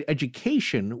 9th grade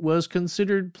education was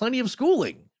considered plenty of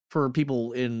schooling for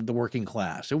people in the working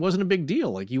class. It wasn't a big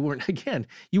deal. Like you weren't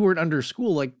under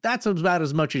school. Like that's about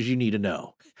as much as you need to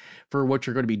know for what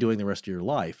you're going to be doing the rest of your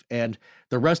life. And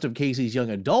the rest of Cayce's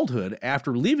young adulthood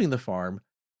after leaving the farm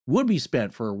would be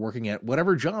spent for working at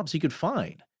whatever jobs he could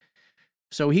find.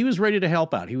 So he was ready to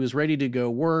help out. He was ready to go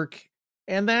work.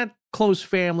 And that close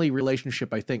family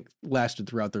relationship, I think, lasted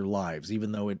throughout their lives,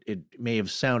 even though it may have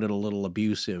sounded a little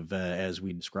abusive, as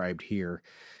we described here.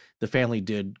 The family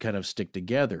did kind of stick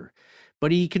together.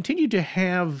 But he continued to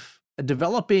have a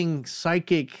developing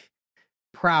psychic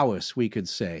prowess, we could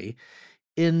say.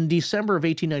 In December of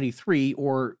 1893,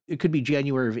 or it could be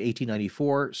January of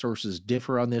 1894, sources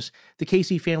differ on this, the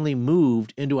Cayce family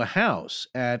moved into a house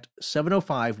at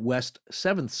 705 West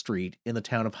 7th Street in the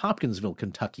town of Hopkinsville,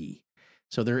 Kentucky.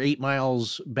 So they're 8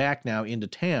 miles back now into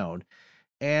town,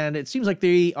 and it seems like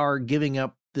they are giving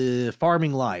up the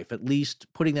farming life, at least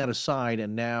putting that aside,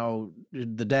 and now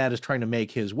the dad is trying to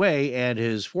make his way and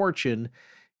his fortune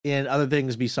in other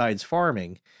things besides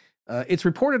farming. It's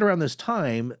reported around this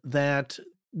time that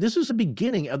this is the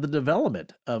beginning of the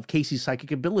development of Cayce's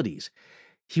psychic abilities.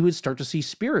 He would start to see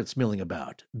spirits milling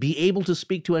about, be able to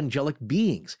speak to angelic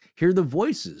beings, hear the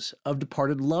voices of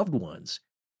departed loved ones,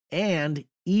 and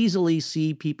easily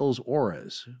see people's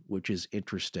auras, which is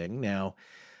interesting. Now,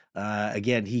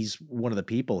 again, he's one of the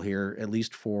people here, at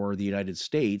least for the United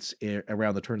States,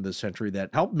 around the turn of the century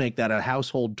that helped make that a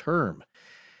household term.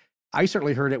 I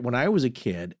certainly heard it when I was a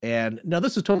kid, and now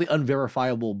this is totally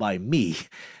unverifiable by me.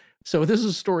 So this is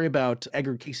a story about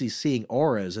Edgar Cayce seeing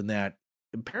auras, and that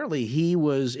apparently he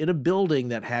was in a building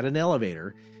that had an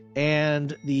elevator,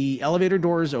 and the elevator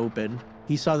doors open.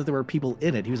 He saw that there were people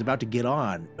in it. He was about to get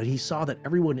on, but he saw that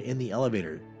everyone in the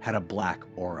elevator had a black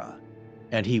aura.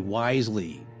 And he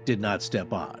wisely did not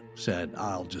step on, said,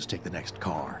 I'll just take the next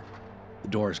car. The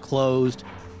doors closed,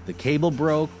 the cable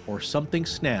broke, or something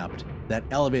snapped, that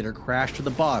elevator crashed to the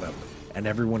bottom, and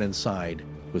everyone inside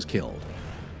was killed.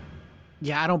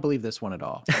 Yeah, I don't believe this one at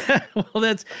all.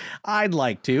 Well, I'd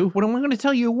like to. Well, I'm going to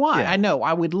tell you why. Yeah. I know,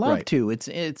 I would love Right. to. It's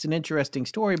an interesting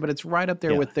story, but it's right up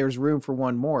there with There's Room for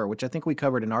One More, which I think we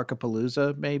covered in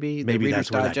Archipalooza, maybe. Maybe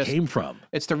that's where that came from.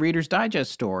 It's the Reader's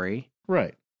Digest story.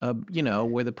 Right.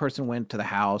 Where the person went to the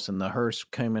house and the hearse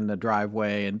came in the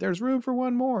driveway and there's room for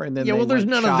one more. And then well, there's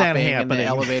none of that happening. And the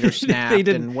elevator snapped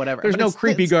and whatever. There's no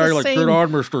creepy guy like, get on,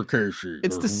 Mr. Cayce.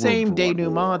 It's the same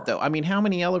denouement, though. I mean, how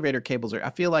many elevator cables are? I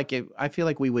feel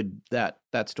like we would that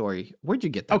story. Where'd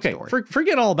you get that story? Okay,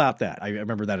 forget all about that. I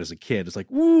remember that as a kid. It's like,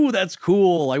 woo, that's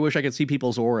cool. I wish I could see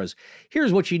people's auras.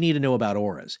 Here's what you need to know about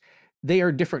auras. They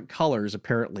are different colors,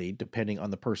 apparently, depending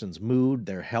on the person's mood,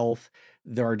 their health.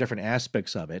 There are different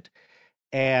aspects of it.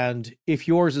 And if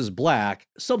yours is black,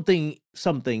 something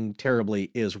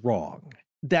terribly is wrong.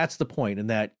 That's the point. And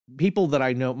that people that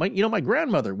I know, my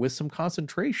grandmother with some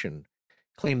concentration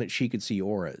claimed that she could see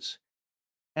auras.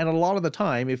 And a lot of the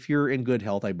time, if you're in good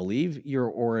health, I believe, your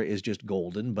aura is just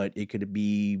golden, but it could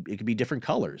be different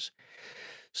colors.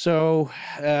 So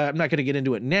I'm not going to get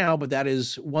into it now, but that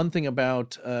is one thing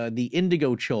about the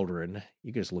indigo children.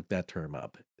 You can just look that term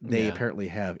up. They apparently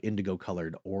have indigo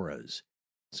colored auras.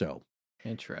 So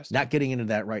interesting. Not getting into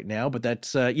that right now, but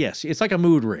that's, yes, it's like a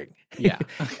mood ring. Yeah.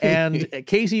 And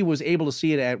Cayce was able to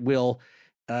see it at will,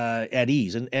 at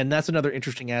ease. And that's another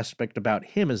interesting aspect about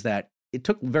him is that it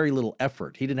took very little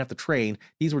effort. He didn't have to train.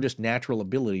 These were just natural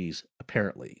abilities,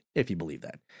 apparently, if you believe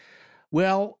that.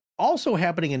 Well, also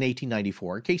happening in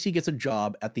 1894, Cayce gets a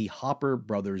job at the Hopper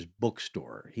Brothers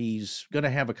bookstore. He's going to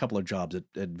have a couple of jobs at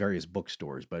various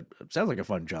bookstores, but it sounds like a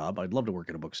fun job. I'd love to work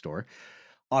at a bookstore.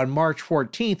 On March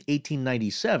 14th,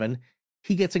 1897,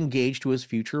 he gets engaged to his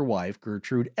future wife,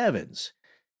 Gertrude Evans.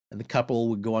 And the couple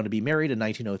would go on to be married in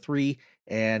 1903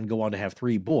 and go on to have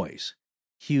 3 boys.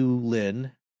 Hugh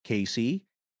Lynn Cayce,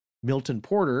 Milton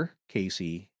Porter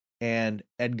Cayce, and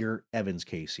Edgar Evans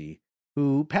Cayce,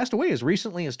 who passed away as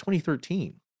recently as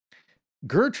 2013.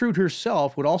 Gertrude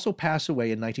herself would also pass away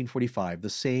in 1945, the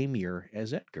same year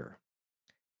as Edgar.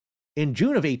 In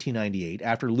June of 1898,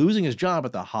 after losing his job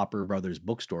at the Hopper Brothers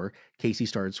bookstore, Cayce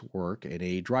starts work in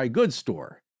a dry goods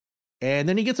store. And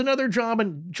then he gets another job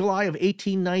in July of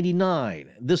 1899,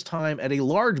 this time at a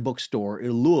large bookstore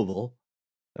in Louisville.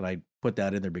 And I put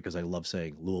that in there because I love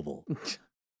saying Louisville.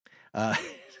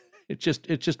 It's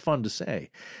just fun to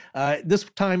say. This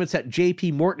time it's at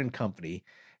J.P. Morton and Company.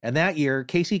 And that year,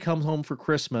 Cayce comes home for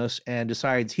Christmas and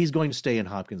decides he's going to stay in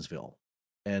Hopkinsville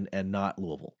and not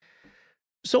Louisville.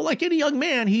 So like any young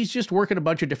man, he's just working a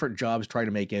bunch of different jobs trying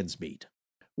to make ends meet.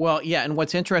 Well, yeah, and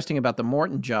what's interesting about the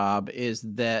Morton job is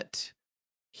that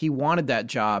he wanted that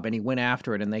job and he went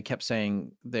after it, and they kept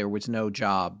saying there was no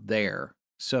job there.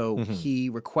 So he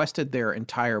requested their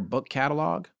entire book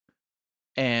catalog,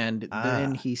 and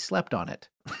then he slept on it.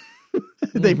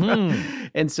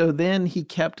 And so then he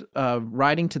kept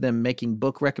writing to them, making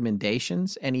book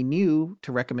recommendations, and he knew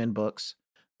to recommend books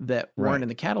that weren't in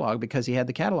the catalog because he had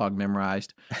the catalog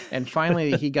memorized. And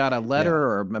finally, he got a letter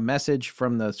or a message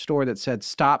from the store that said,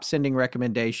 "Stop sending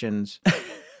recommendations."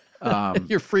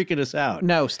 You're freaking us out.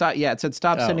 No, stop. Yeah, it said,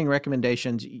 "Stop sending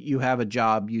recommendations. You have a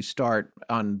job. You start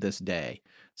on this day."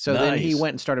 So then he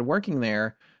went and started working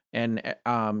there, and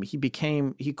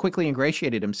he quickly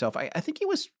ingratiated himself. I think he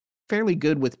was fairly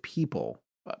good with people.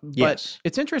 But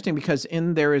it's interesting because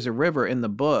in There Is a River in the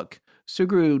book,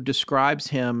 Sugru describes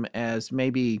him as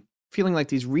maybe feeling like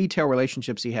these retail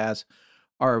relationships he has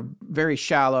are very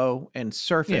shallow and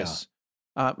surface,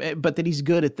 but that he's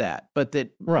good at that. But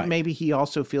that maybe he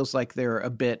also feels like they're a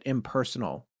bit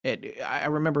impersonal. I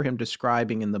remember him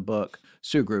describing in the book,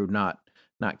 Sugru,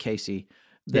 not Cayce,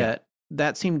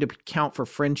 that seemed to count for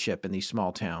friendship in these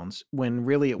small towns when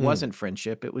really it wasn't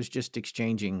friendship. It was just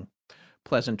exchanging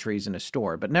pleasantries in a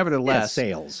store. But nevertheless,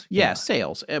 sales.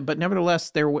 Sales. But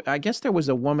nevertheless, I guess there was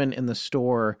a woman in the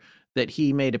store that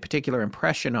he made a particular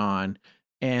impression on,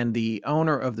 and the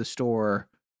owner of the store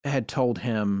had told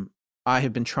him, "I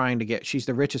have been trying to get, she's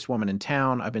the richest woman in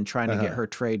town. I've been trying to get her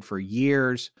trade for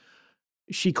years.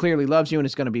 She clearly loves you and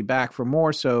is going to be back for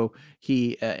more." So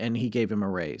he gave him a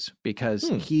raise because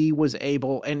he was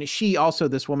able, and she also,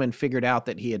 this woman figured out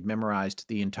that he had memorized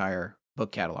the entire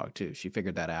book catalog too. She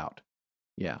figured that out.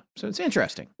 Yeah. So it's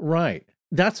interesting. Right.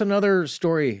 That's another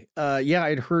story.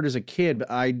 I'd heard as a kid, but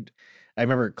I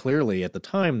remember it clearly at the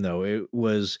time though. It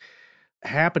was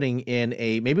happening in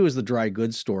maybe it was the dry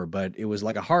goods store, but it was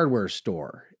like a hardware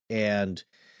store, and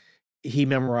he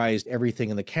memorized everything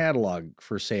in the catalog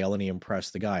for sale and he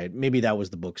impressed the guy. Maybe that was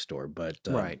the bookstore, but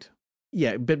right.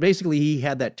 Yeah, but basically he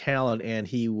had that talent and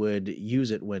he would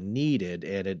use it when needed,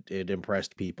 and it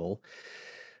impressed people.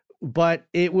 But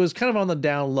it was kind of on the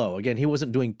down low. Again, he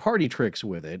wasn't doing party tricks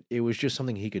with it. It was just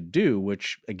something he could do,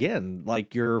 which, again,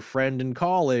 like your friend in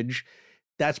college,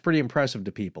 that's pretty impressive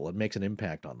to people. It makes an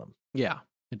impact on them. Yeah,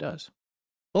 it does.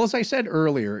 Well, as I said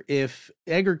earlier, if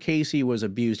Edgar Cayce was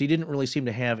abused, he didn't really seem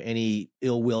to have any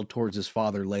ill will towards his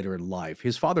father later in life.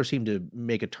 His father seemed to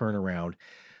make a turnaround,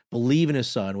 believe in his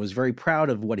son, was very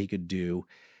proud of what he could do.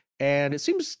 And it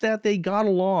seems that they got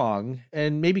along,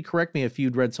 and maybe correct me if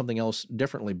you'd read something else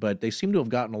differently, but they seem to have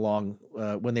gotten along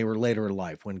when they were later in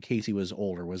life, when Cayce was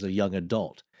older, was a young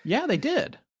adult. Yeah, they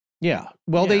did. Yeah.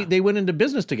 Well, they went into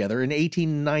business together in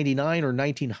 1899 or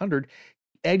 1900.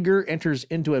 Edgar enters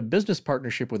into a business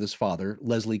partnership with his father,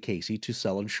 Leslie Cayce, to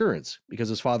sell insurance, because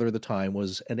his father at the time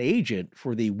was an agent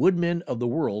for the Woodmen of the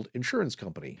World Insurance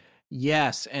Company.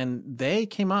 Yes, and they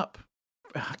came up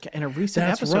in a recent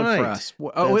episode for us.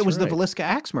 It was the Villisca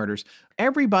Axe murders.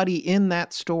 Everybody in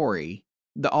that story,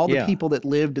 all the people that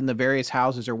lived in the various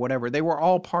houses or whatever, they were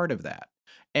all part of that.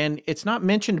 And it's not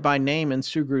mentioned by name in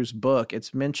Sugru's book.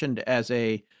 It's mentioned as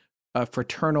a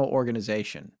fraternal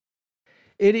organization.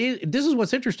 It is. This is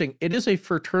what's interesting. It is a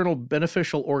fraternal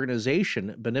beneficent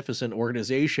organization,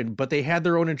 but they had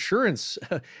their own insurance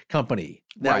company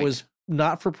that was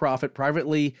not for profit,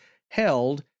 privately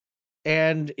held,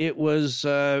 and it was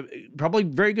probably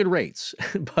very good rates.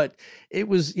 But it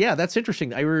was, that's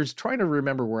interesting. I was trying to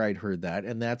remember where I'd heard that,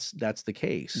 and that's the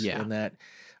case. Yeah, and that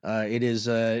it is.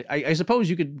 I suppose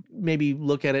you could maybe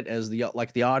look at it as the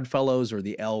Odd Fellows or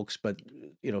the Elks, but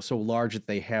so large that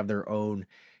they have their own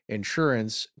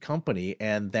insurance company,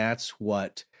 and that's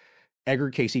what Edgar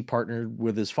Cayce partnered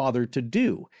with his father to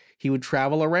do. He would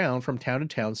travel around from town to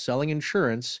town selling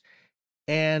insurance,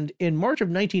 and in March of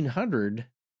 1900,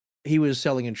 he was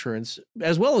selling insurance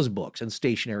as well as books and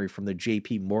stationery from the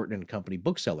J.P. Morton and Company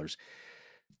booksellers.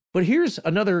 But here's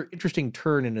another interesting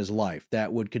turn in his life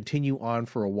that would continue on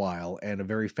for a while, and a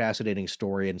very fascinating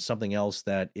story, and something else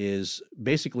that is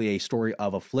basically a story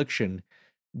of affliction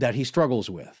that he struggles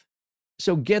with.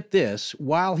 So get this,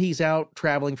 while he's out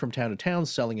traveling from town to town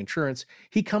selling insurance,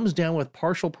 he comes down with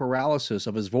partial paralysis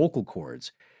of his vocal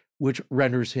cords, which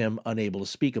renders him unable to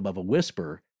speak above a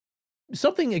whisper,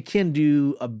 something akin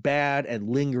to a bad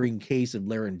and lingering case of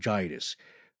laryngitis,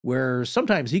 where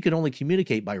sometimes he could only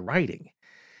communicate by writing.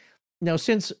 Now,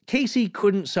 since Cayce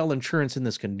couldn't sell insurance in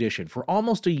this condition, for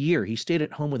almost a year he stayed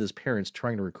at home with his parents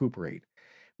trying to recuperate.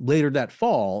 Later that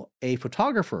fall, a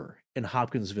photographer in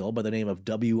Hopkinsville by the name of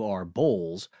W.R.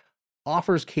 Bowles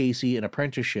offers Cayce an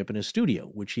apprenticeship in his studio,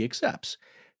 which he accepts,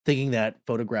 thinking that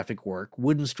photographic work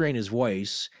wouldn't strain his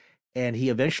voice, and he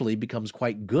eventually becomes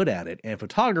quite good at it, and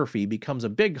photography becomes a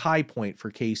big high point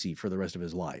for Cayce for the rest of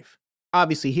his life.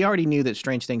 Obviously, he already knew that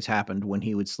strange things happened when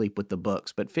he would sleep with the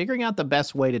books, but figuring out the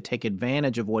best way to take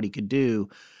advantage of what he could do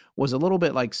was a little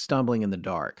bit like stumbling in the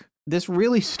dark. This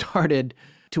really started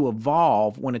to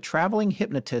evolve when a traveling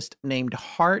hypnotist named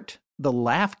Hart the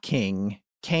Laugh King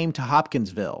came to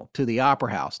Hopkinsville, to the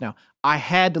Opera House. Now, I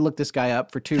had to look this guy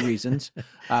up for two reasons.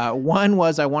 One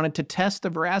was I wanted to test the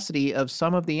veracity of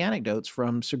some of the anecdotes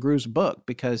from Sugrú's book,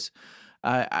 because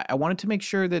I wanted to make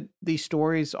sure that these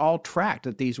stories all tracked,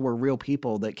 that these were real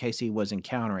people that Cayce was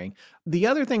encountering. The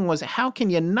other thing was, how can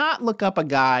you not look up a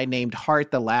guy named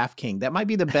Hart the Laugh King? That might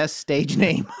be the best stage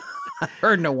name I've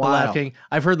heard in a while. The Laugh King.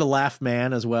 I've heard the Laugh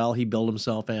Man as well. He billed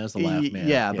himself as the Laugh Man.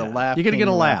 Yeah, the Laugh You're going to get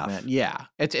a laugh. Man. Yeah.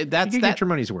 That's get your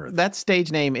money's worth. That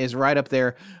stage name is right up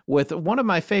there with one of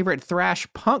my favorite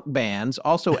thrash punk bands,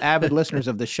 also avid listeners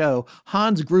of the show,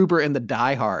 Hans Gruber and the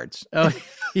Diehards. Oh,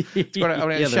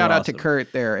 shout out to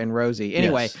Kurt there and Rosie.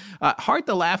 Anyway, yes. Hart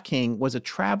the Laugh King was a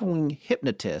traveling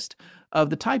hypnotist of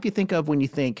the type you think of when you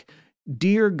think,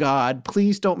 dear God,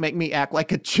 please don't make me act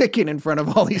like a chicken in front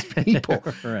of all these people.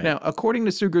 Right. Now, according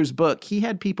to Sugrú's book, he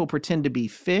had people pretend to be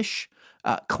fish,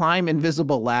 climb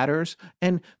invisible ladders,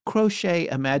 and crochet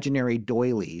imaginary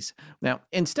doilies. Now,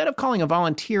 instead of calling a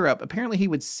volunteer up, apparently he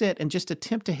would sit and just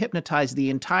attempt to hypnotize the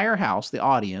entire house, the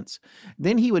audience.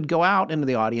 Then he would go out into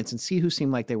the audience and see who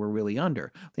seemed like they were really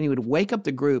under. Then he would wake up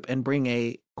the group and bring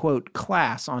a, quote,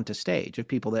 class onto stage of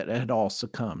people that had all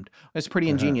succumbed. It's pretty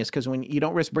ingenious, because when you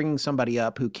don't risk bringing somebody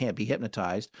up who can't be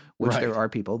hypnotized, which there are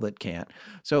people that can't.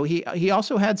 So he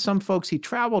also had some folks he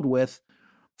traveled with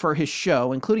for his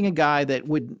show, including a guy that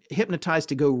would hypnotize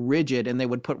to go rigid, and they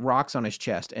would put rocks on his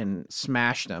chest and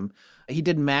smash them. He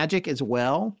did magic as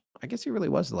well. I guess he really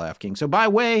was the Laugh King. So by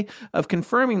way of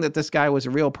confirming that this guy was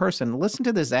a real person, listen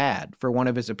to this ad for one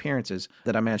of his appearances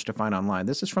that I managed to find online.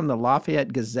 This is from the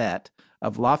Lafayette Gazette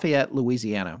of Lafayette,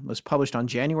 Louisiana. It was published on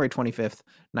January 25th,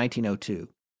 1902.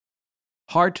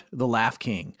 Hart the Laugh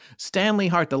King. Stanley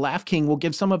Hart the Laugh King will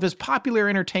give some of his popular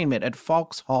entertainment at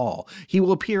Falks Hall. He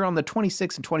will appear on the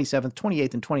 26th and 27th,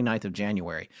 28th and 29th of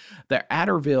January. The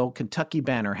Adderville, Kentucky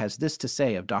Banner has this to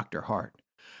say of Dr. Hart.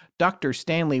 Dr.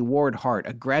 Stanley Ward Hart,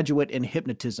 a graduate in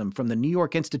hypnotism from the New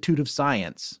York Institute of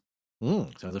Science.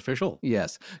 Sounds official.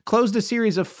 Yes. Closed a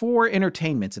series of 4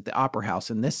 entertainments at the Opera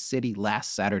House in this city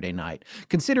last Saturday night.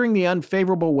 Considering the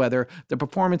unfavorable weather, the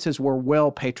performances were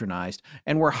well patronized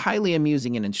and were highly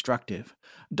amusing and instructive.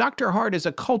 Dr. Hart is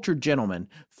a cultured gentleman,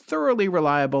 thoroughly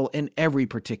reliable in every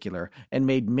particular, and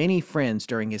made many friends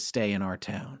during his stay in our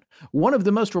town. One of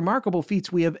the most remarkable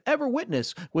feats we have ever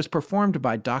witnessed was performed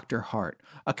by Dr. Hart.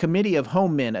 A committee of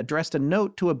home men addressed a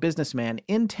note to a businessman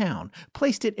in town,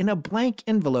 placed it in a blank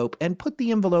envelope, and put the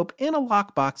envelope in a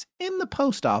lockbox in the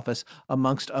post office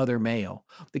amongst other mail.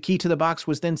 The key to the box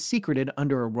was then secreted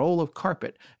under a roll of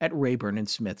carpet at Rayburn and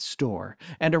Smith's store,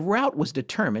 and a route was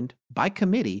determined by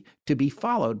committee to be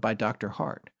followed by Dr.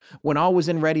 Hart. When all was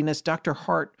in readiness, Dr.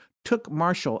 Hart took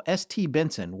Marshal S.T.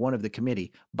 Benson, one of the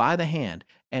committee, by the hand,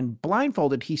 and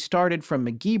blindfolded he started from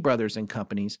McGee Brothers and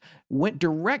Companies, went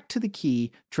direct to the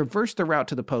key, traversed the route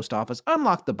to the post office,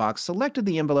 unlocked the box, selected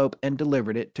the envelope, and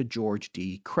delivered it to George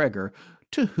D. Kreger,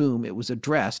 to whom it was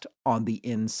addressed on the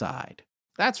inside.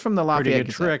 That's from the Lafayette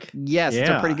Gazette. Pretty good trick. Yes, it's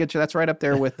a pretty good trick. That's right up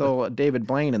there with David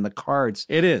Blaine and the cards.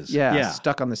 It is. Yeah,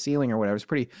 stuck on the ceiling or whatever. It's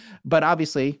pretty, but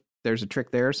obviously there's a trick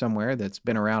there somewhere that's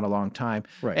been around a long time.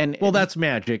 Right. And that's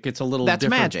magic. It's a little different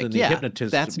magic. than the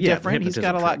hypnotist. That's different. He's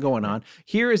got a lot going on.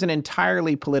 Here is an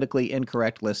entirely politically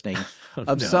incorrect listing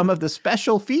of some of the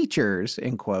special features,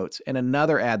 in quotes, in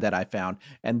another ad that I found.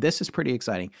 And this is pretty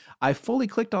exciting. I fully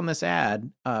clicked on this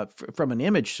ad from an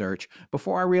image search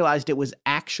before I realized it was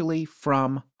actually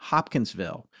from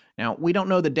Hopkinsville. Now, we don't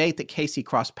know the date that Cayce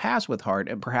crossed paths with Hart,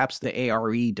 and perhaps the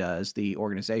ARE does, the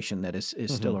organization that is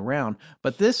still around.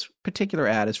 But this particular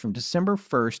ad is from December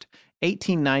 1st,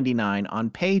 1899, on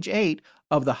page 8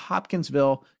 of the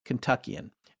Hopkinsville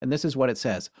Kentuckian. And this is what it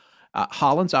says.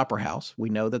 Holland's Opera House, we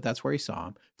know that that's where he saw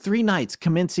him. 3 nights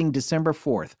commencing December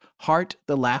 4th. Hart,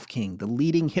 the Laugh King, the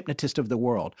leading hypnotist of the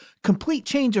world. Complete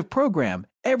change of program,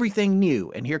 everything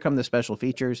new. And here come the special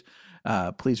features.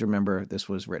 Please remember, this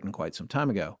was written quite some time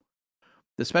ago.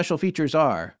 The special features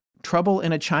are Trouble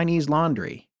in a Chinese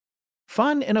Laundry,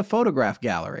 Fun in a Photograph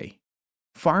Gallery,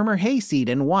 Farmer Hayseed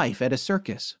and Wife at a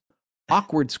Circus,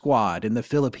 Awkward Squad in the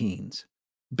Philippines,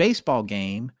 Baseball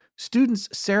Game, Students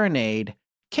Serenade,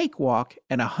 Cakewalk,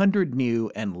 and 100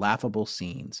 new and laughable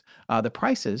scenes. The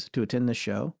prices to attend this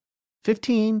show,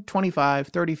 $15,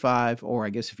 $25, $35, or I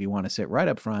guess if you want to sit right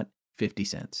up front, 50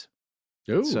 cents.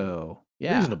 Ooh, so,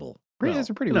 yeah. Reasonable. Those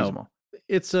are pretty reasonable.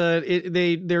 It's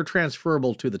they're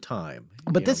transferable to the time.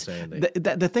 But this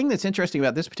the thing that's interesting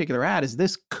about this particular ad is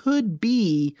this could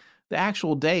be the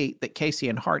actual date that Cayce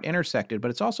and Hart intersected,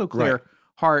 but it's also clear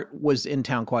Hart was in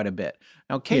town quite a bit.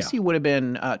 Now, Cayce would have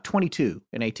been 22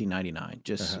 in 1899.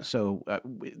 So,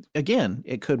 again,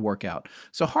 it could work out.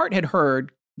 So Hart had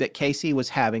heard that Cayce was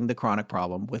having the chronic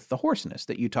problem with the hoarseness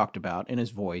that you talked about in his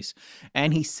voice,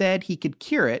 and he said he could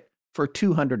cure it for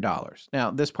 $200.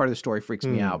 Now, this part of the story freaks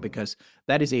me out because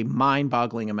that is a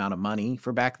mind-boggling amount of money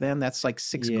for back then. That's like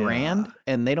 $6,000,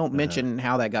 and they don't mention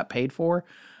how that got paid for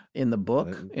in the book.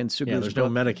 In Subaru's there's book.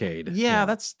 no Medicaid. Yeah,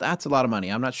 that's a lot of money.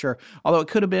 I'm not sure. Although it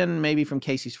could have been maybe from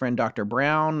Cayce's friend Dr.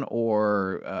 Brown,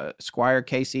 or Squire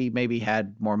Cayce maybe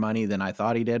had more money than I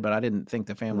thought he did, but I didn't think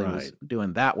the family was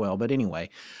doing that well. But anyway,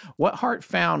 what Hart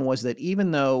found was that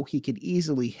even though he could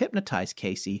easily hypnotize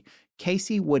Cayce,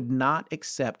 Cayce would not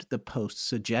accept the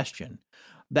post-suggestion.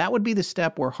 That would be the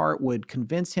step where Hart would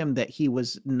convince him that he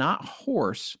was not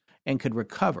hoarse and could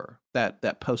recover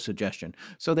that post-suggestion.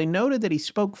 So they noted that he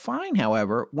spoke fine,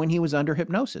 however, when he was under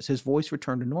hypnosis. His voice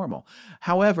returned to normal.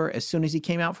 However, as soon as he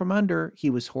came out from under, he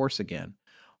was hoarse again.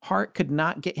 Hart could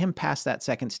not get him past that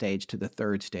second stage to the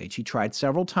third stage. He tried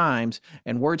several times,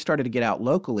 and word started to get out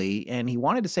locally, and he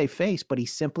wanted to save face, but he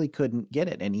simply couldn't get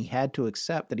it, and he had to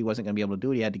accept that he wasn't going to be able to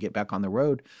do it. He had to get back on the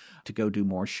road to go do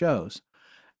more shows.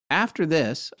 After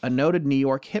this, a noted New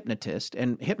York hypnotist,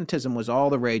 and hypnotism was all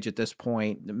the rage at this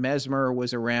point. Mesmer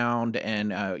was around,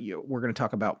 and we're going to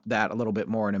talk about that a little bit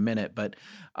more in a minute. But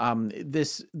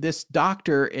this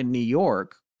doctor in New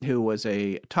York, who was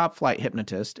a top flight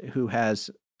hypnotist, who has,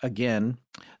 again,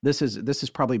 this is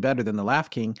probably better than the Laugh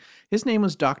King. His name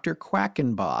was Dr.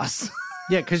 Quackenboss.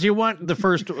 Yeah, because you want the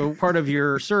first part of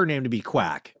your surname to be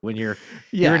Quack when you're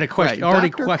in a already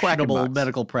questionable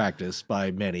medical practice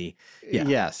by many. Yeah.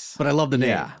 Yes. But I love the name.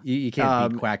 Yeah. You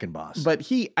can't beat Quackenboss. But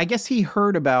I guess he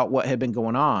heard about what had been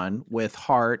going on with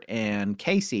Hart and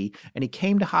Cayce, and he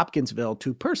came to Hopkinsville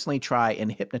to personally try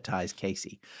and hypnotize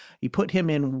Cayce. He put him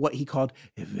in what he called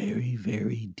a very,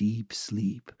 very deep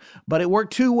sleep. But it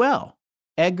worked too well.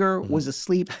 Edgar was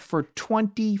asleep for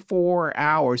 24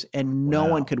 hours, and no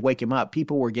one could wake him up.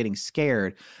 People were getting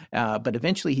scared. But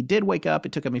eventually he did wake up.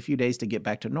 It took him a few days to get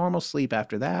back to normal sleep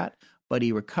after that, but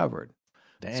he recovered.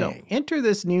 Dang. So enter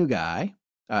this new guy,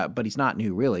 but he's not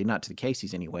new really, not to the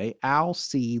Cayces anyway, Al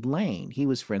C. Lane. He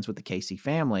was friends with the Cayce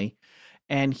family,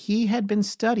 and he had been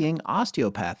studying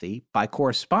osteopathy by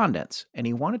correspondence, and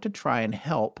he wanted to try and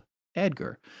help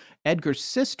Edgar. Edgar's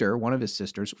sister, one of his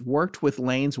sisters, worked with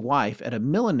Lane's wife at a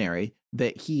millinery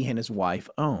that he and his wife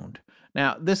owned.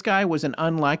 Now, this guy was an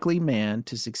unlikely man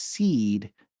to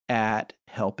succeed at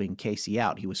helping Cayce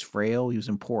out. He was frail, he was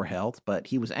in poor health, but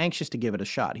he was anxious to give it a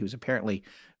shot. He was apparently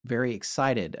very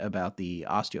excited about the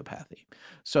osteopathy.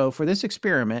 So for this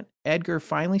experiment, Edgar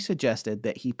finally suggested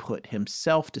that he put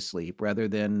himself to sleep rather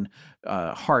than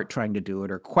Hart trying to do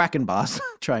it, or Quackenboss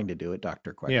trying to do it,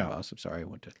 Dr. Quackenboss. Yeah. I'm sorry, I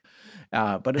went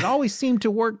to... but it always seemed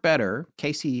to work better,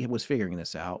 Cayce was figuring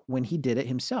this out, when he did it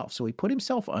himself. So he put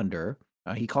himself under,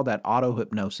 he called that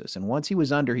auto-hypnosis. And once he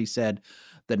was under, he said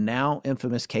the now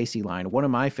infamous Cayce line, one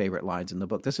of my favorite lines in the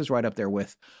book. This is right up there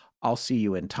with, "I'll see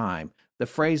you in time." The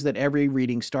phrase that every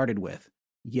reading started with,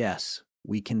 "Yes,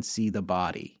 we can see the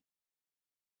body."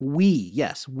 We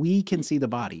can see the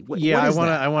body. I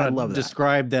want to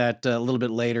describe that a little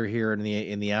bit later here in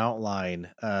the outline.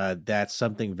 That's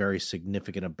something very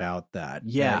significant about that.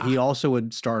 Yeah. He also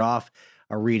would start off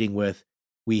a reading with,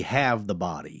 "We have the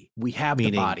body." We have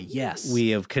the body. Yes. We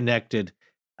have connected.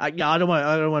 I don't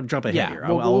want to jump ahead here.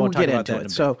 We'll get into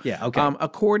it. So,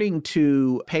 according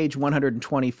to page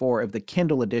 124 of the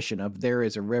Kindle edition of There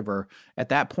Is a River, at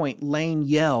that point, Lane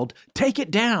yelled, "Take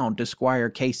it down," to Squire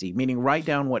Cayce, meaning write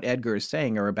down what Edgar is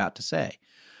saying or about to say.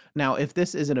 Now, if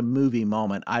this isn't a movie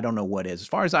moment, I don't know what is. As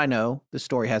far as I know, the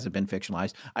story hasn't been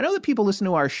fictionalized. I know that people listen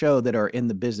to our show that are in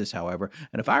the business, however,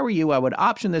 and if I were you, I would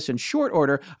option this in short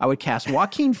order. I would cast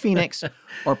Joaquin Phoenix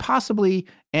or possibly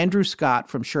Andrew Scott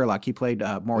from Sherlock. He played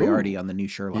Moriarty on the new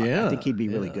Sherlock. I think he'd be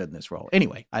really good in this role.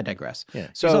 Anyway, I digress. Yeah,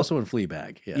 so, he's also in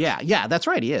Fleabag. Yes. Yeah, that's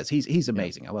right. He is. He's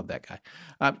amazing. I love that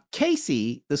guy.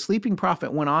 Cayce, the sleeping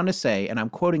prophet, went on to say, and I'm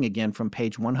quoting again from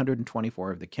page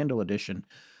 124 of the Kindle edition,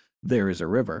 "There is a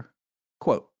river,"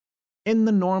 quote, "in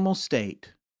the normal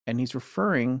state," and he's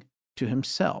referring to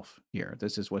himself here.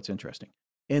 This is what's interesting.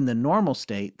 "In the normal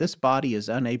state, this body is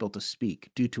unable to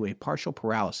speak due to a partial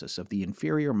paralysis of the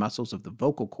inferior muscles of the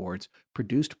vocal cords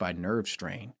produced by nerve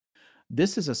strain.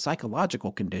 This is a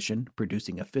psychological condition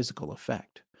producing a physical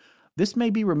effect. This may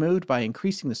be removed by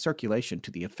increasing the circulation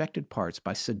to the affected parts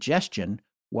by suggestion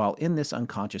while in this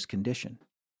unconscious condition.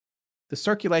 The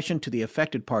circulation to the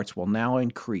affected parts will now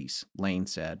increase," Lane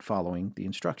said, following the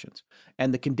instructions,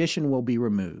 "and the condition will be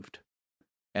removed."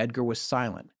 Edgar was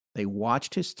silent. They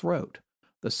watched his throat.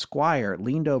 The squire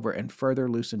leaned over and further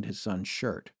loosened his son's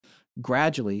shirt.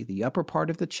 Gradually, the upper part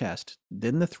of the chest,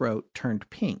 then the throat, turned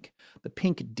pink. The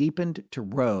pink deepened to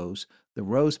rose. The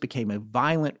rose became a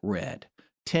violent red.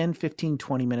 10, 15,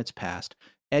 20 minutes passed.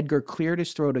 Edgar cleared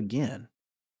his throat again.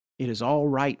 "It is all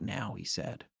right now," he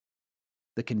said.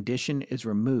 "The condition is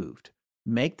removed.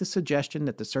 Make the suggestion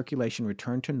that the circulation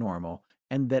return to normal,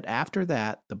 and that after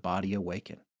that, the body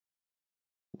awaken."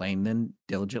 Lane then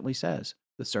diligently says,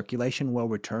 "The circulation will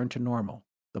return to normal.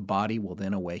 The body will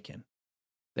then awaken."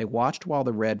 They watched while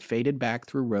the red faded back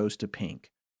through rose to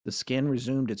pink. The skin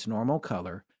resumed its normal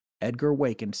color. Edgar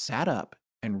awakened, sat up,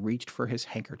 and reached for his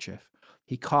handkerchief.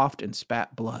 He coughed and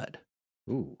spat blood.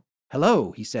 "Ooh.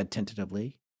 Hello," he said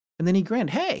tentatively. And then he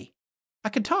grinned. "Hey, I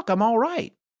can talk. I'm all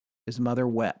right." His mother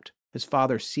wept. His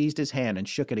father seized his hand and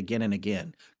shook it again and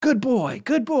again. "Good boy,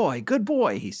 good boy, good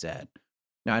boy," he said.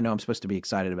 Now, I know I'm supposed to be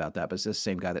excited about that, but it's the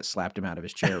same guy that slapped him out of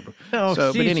his chair.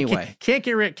 But anyway. Can't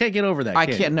get over that, I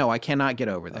cannot get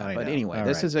over that. But anyway,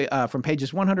 this is from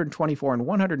pages 124 and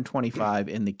 125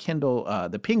 in the Kindle,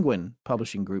 the Penguin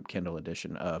Publishing Group Kindle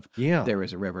edition of There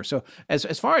Is a River. So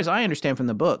as far as I understand from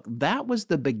the book, that was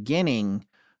the beginning.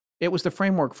 It was the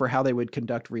framework for how they would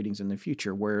conduct readings in the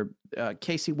future, where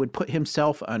Cayce would put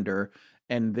himself under,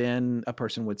 and then a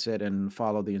person would sit and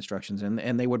follow the instructions,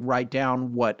 and they would write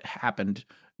down what happened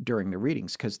during the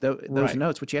readings. Because those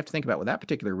notes, which you have to think about with that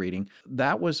particular reading,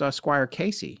 that was Squire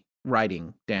Cayce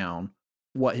writing down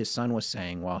what his son was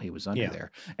saying while he was under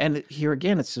there. And here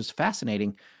again, it's just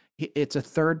fascinating. It's a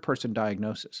third-person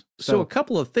diagnosis. So a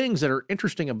couple of things that are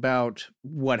interesting about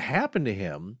what happened to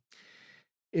him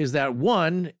is that,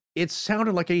 one, it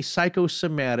sounded like a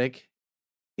psychosomatic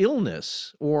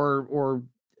illness or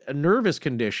a nervous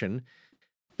condition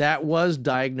that was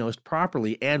diagnosed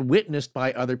properly and witnessed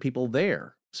by other people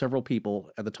there, several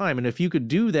people at the time. And if you could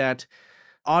do that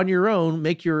on your own,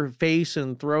 make your face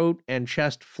and throat and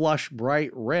chest flush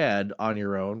bright red on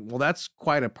your own, well, that's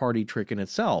quite a party trick in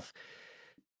itself.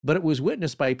 But it was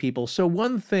witnessed by people. So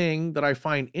one thing that I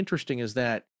find interesting is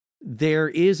that there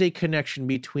is a connection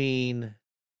between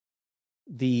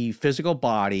the physical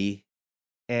body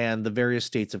and the various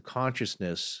states of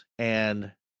consciousness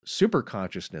and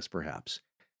superconsciousness, perhaps.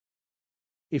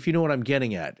 If you know what I'm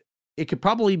getting at, it could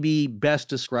probably be best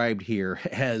described here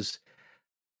as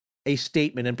a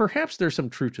statement, and perhaps there's some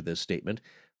truth to this statement,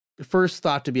 first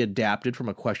thought to be adapted from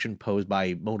a question posed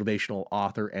by motivational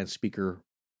author and speaker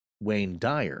Wayne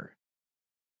Dyer.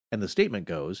 And the statement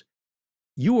goes,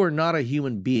 "You are not a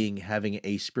human being having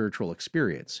a spiritual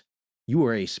experience. You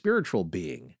are a spiritual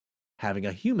being having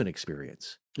a human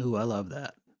experience." Ooh, I love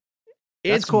that.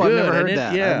 It's cool. Good, I've never heard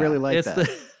that. Yeah, I really like that.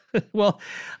 Well,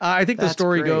 I think the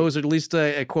story goes, at least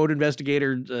a quote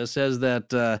investigator says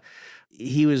that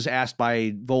he was asked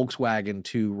by Volkswagen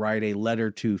to write a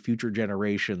letter to future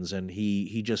generations, and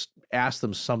he just asked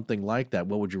them something like that.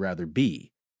 What would you rather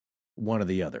be? One or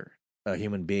the other, a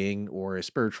human being or a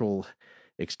spiritual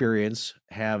experience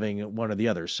having one or the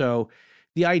other. So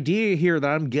the idea here that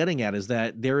I'm getting at is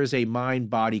that there is a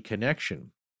mind-body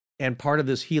connection, and part of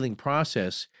this healing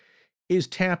process is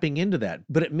tapping into that.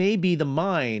 But it may be the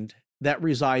mind that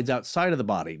resides outside of the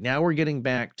body. Now we're getting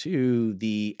back to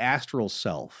the astral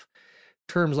self,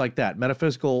 terms like that,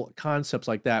 metaphysical concepts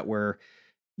like that, where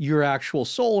your actual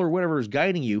soul or whatever is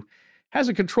guiding you has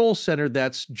a control center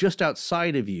that's just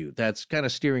outside of you, that's kind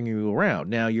of steering you around.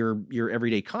 Now, your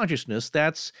everyday consciousness,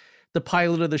 that's the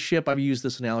pilot of the ship. I've used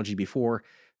this analogy before.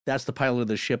 That's the pilot of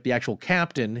the ship. The actual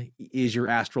captain is your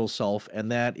astral self,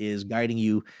 and that is guiding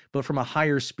you, but from a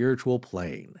higher spiritual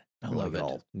plane. I love it.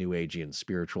 All New Agey and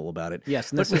spiritual about it. Yes,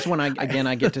 and this is when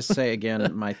I get to say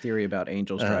again my theory about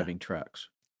angels driving trucks.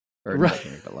 Or right. Not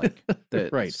theory,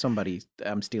 but like somebody,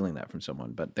 I'm stealing that from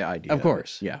someone, but the idea. Of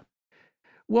course. Yeah.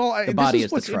 Well, the body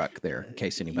is the truck there, in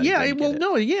case anybody didn't get it.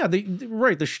 No, yeah,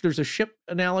 right. There's a ship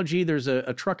analogy, there's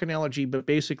a truck analogy, but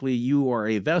basically you are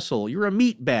a vessel. You're a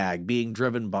meat bag being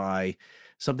driven by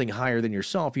something higher than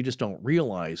yourself. You just don't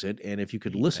realize it. And if you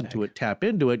could listen to it, tap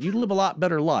into it, you'd live a lot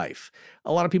better life.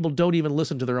 A lot of people don't even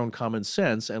listen to their own common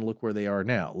sense, and look where they are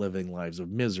now, living lives of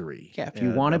misery. Yeah, if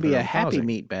you want to be a happy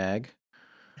meat bag.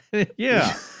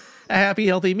 Yeah. A happy,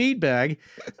 healthy meat bag.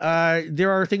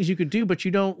 There are things you could do, but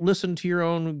you don't listen to your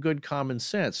own good common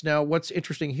sense. Now, what's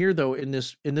interesting here, though, in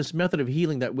this method of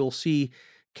healing that we'll see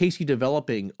Cayce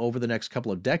developing over the next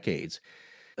couple of decades,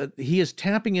 he is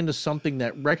tapping into something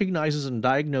that recognizes and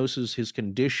diagnoses his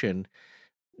condition,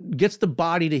 gets the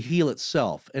body to heal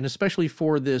itself, and especially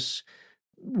for this,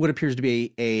 what appears to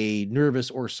be a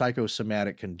nervous or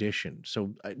psychosomatic condition.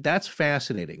 So that's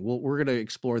fascinating. We're going to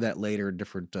explore that later in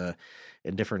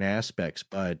different aspects,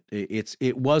 but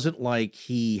it wasn't like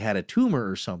he had a tumor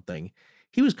or something.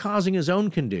 He was causing his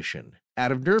own condition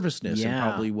out of nervousness and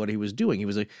probably what he was doing. He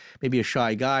was maybe a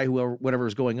shy guy, whatever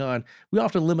was going on. We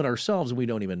often limit ourselves and we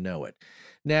don't even know it.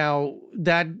 Now,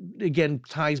 that again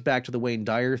ties back to the Wayne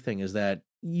Dyer thing, is that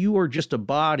you are just a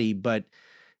body, but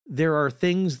there are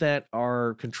things that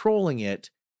are controlling it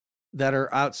that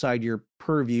are outside your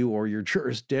purview or your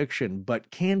jurisdiction, but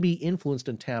can be influenced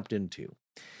and tapped into.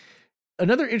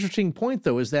 Another interesting point,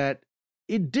 though, is that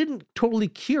it didn't totally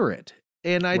cure it.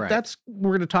 And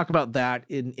we're going to talk about that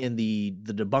in the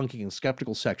debunking and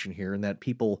skeptical section here, and that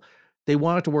people, they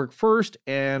want it to work first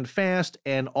and fast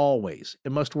and always.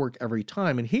 It must work every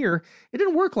time. And here, it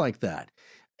didn't work like that.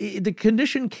 The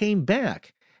condition came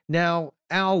back. Now,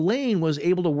 Al Lane was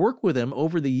able to work with him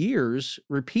over the years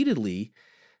repeatedly,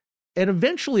 and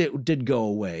eventually it did go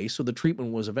away, so the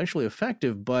treatment was eventually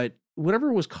effective, but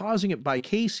whatever was causing it by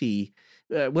Cayce,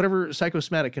 whatever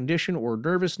psychosomatic condition or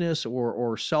nervousness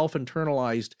or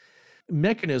self-internalized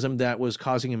mechanism that was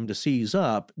causing him to seize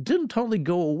up, didn't totally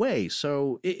go away.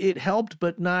 So it helped,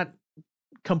 but not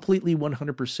completely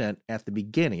 100% at the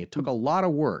beginning. It took a lot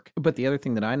of work. But the other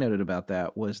thing that I noted about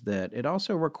that was that it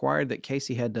also required that Cayce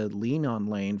had to lean on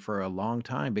Lane for a long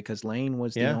time, because Lane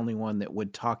was the only one that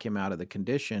would talk him out of the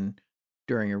condition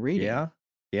during a reading.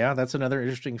 Yeah, that's another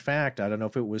interesting fact. I don't know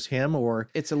if it was him or...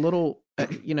 It's a little,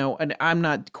 and I'm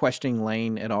not questioning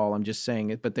Lane at all. I'm just saying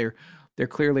it, but there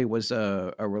clearly was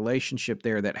a relationship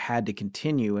there that had to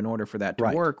continue in order for that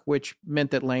to work, which meant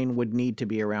that Lane would need to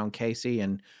be around Cayce,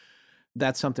 and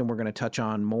that's something we're going to touch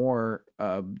on more.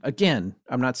 Again,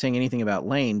 I'm not saying anything about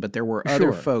Lane, but there were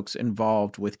other folks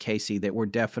involved with Cayce that were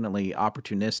definitely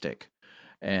opportunistic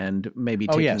and maybe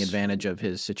taking advantage of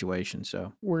his situation.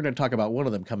 So we're going to talk about one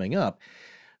of them coming up.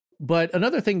 But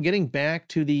another thing, getting back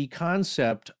to the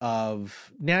concept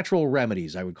of natural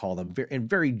remedies, I would call them, and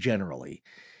very generally,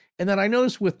 and that I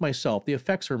noticed with myself, the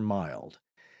effects are mild.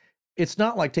 It's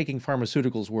not like taking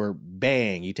pharmaceuticals where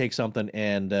bang, you take something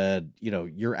and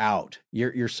you're out.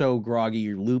 You're so groggy,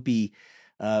 you're loopy.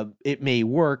 It may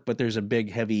work, but there's a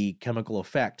big, heavy chemical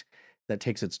effect that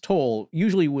takes its toll.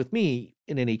 Usually with me,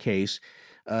 in any case,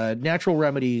 natural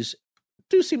remedies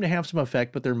do seem to have some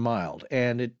effect, but they're mild,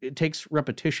 and it takes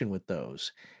repetition with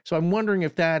those. So I'm wondering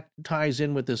if that ties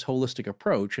in with this holistic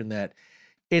approach, and that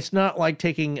it's not like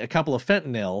taking a couple of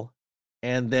fentanyl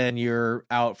and then you're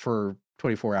out for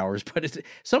 24 hours, but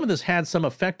some of this had some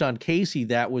effect on Cayce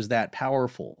that was that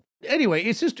powerful. Anyway,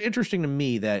 it's just interesting to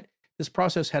me that this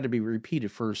process had to be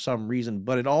repeated for some reason,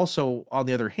 but it also, on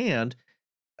the other hand,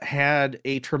 had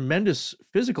a tremendous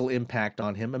physical impact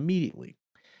on him immediately.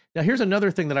 Now, here's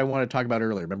another thing that I want to talk about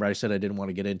earlier. Remember, I said I didn't want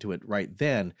to get into it right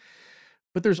then,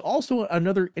 but there's also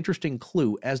another interesting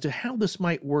clue as to how this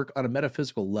might work on a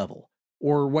metaphysical level,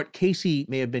 or what Cayce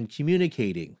may have been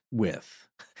communicating with.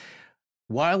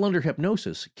 While under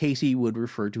hypnosis, Cayce would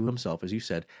refer to himself, as you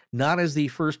said, not as the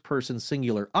first person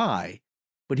singular I,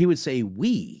 but he would say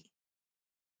we.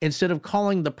 Instead of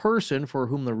calling the person for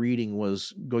whom the reading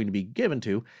was going to be given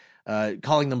to,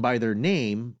 calling them by their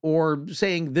name, or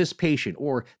saying this patient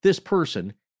or this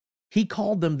person, he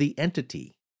called them the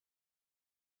entity.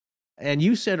 And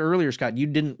you said earlier, Scott, you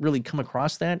didn't really come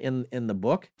across that in the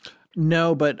book?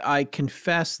 No, but I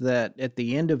confess that at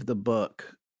the end of the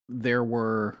book, there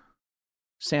were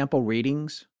sample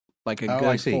readings, like a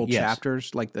good full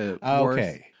chapters, like the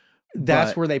okay.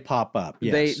 That's where they pop up.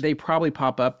 Yes. They probably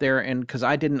pop up there, and because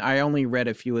I only read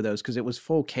a few of those because it was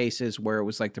full cases where it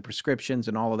was like the prescriptions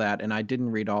and all of that, and I didn't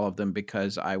read all of them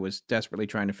because I was desperately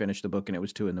trying to finish the book, and it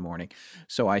was 2 a.m.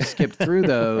 So I skipped through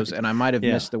those, and I might have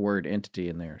missed the word entity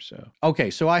in there. So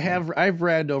so I've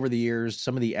read over the years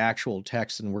some of the actual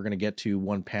texts, and we're going to get to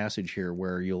one passage here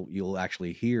where you'll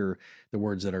actually hear the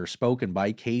words that are spoken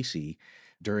by Cayce.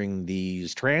 during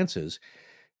these trances.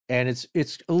 And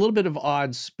it's a little bit of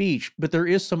odd speech, but there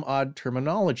is some odd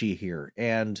terminology here.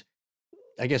 And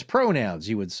I guess pronouns,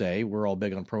 you would say. We're all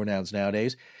big on pronouns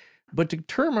nowadays. But to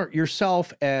term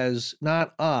yourself as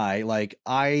not I, like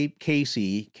I,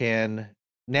 Cayce, can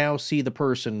now see the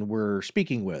person we're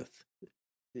speaking with,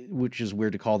 which is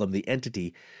weird to call them the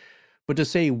entity. But to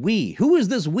say we, who is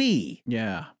this we?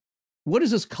 Yeah. What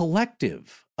is this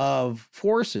collective of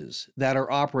forces that are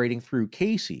operating through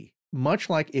Cayce? Much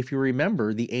like, if you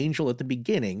remember, the angel at the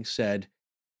beginning said,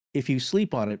 if you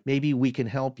sleep on it, maybe we can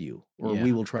help you, or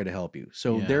we will try to help you.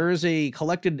 So there is a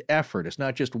collected effort. It's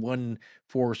not just one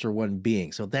force or one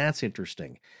being. So that's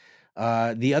interesting.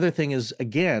 The other thing is,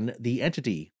 again, the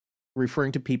entity,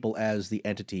 referring to people as the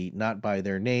entity, not by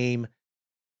their name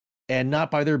and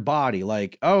not by their body.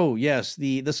 Like, oh, yes,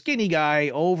 the skinny guy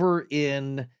over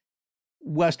in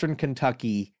Western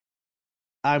Kentucky,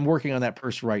 I'm working on that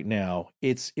person right now.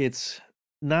 It's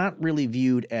not really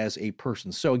viewed as a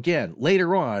person. So again,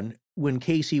 later on, when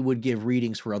Cayce would give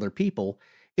readings for other people,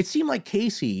 it seemed like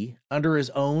Cayce, under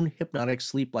his own hypnotic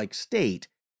sleep-like state,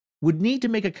 would need to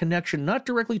make a connection not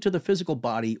directly to the physical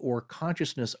body or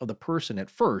consciousness of the person at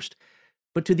first,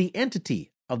 but to the entity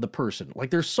of the person,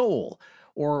 like their soul,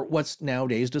 or what's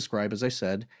nowadays described, as I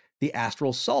said, the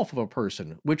astral self of a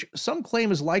person, which some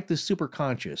claim is like the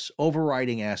superconscious,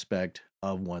 overriding aspect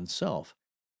of oneself.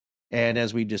 And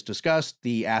as we just discussed,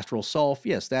 the astral self,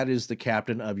 yes, that is the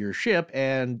captain of your ship,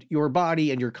 and your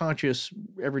body and your conscious,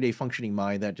 everyday functioning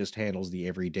mind, that just handles the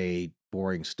everyday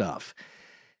boring stuff.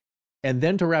 And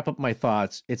then to wrap up my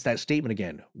thoughts, it's that statement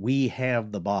again, we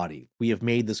have the body. We have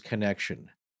made this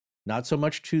connection. Not so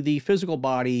much to the physical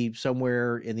body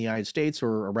somewhere in the United States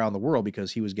or around the world,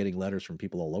 because he was getting letters from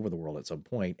people all over the world at some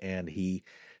point, and he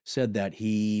said that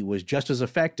he was just as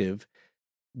effective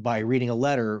by reading a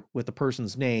letter with the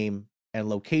person's name and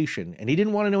location, and he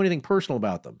didn't want to know anything personal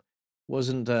about them. It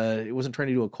wasn't trying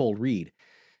to do a cold read.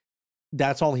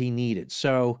 That's all he needed.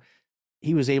 So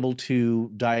he was able to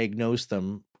diagnose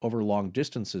them over long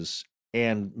distances,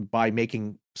 and by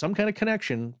making some kind of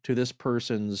connection to this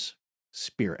person's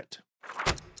spirit.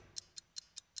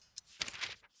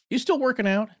 You still working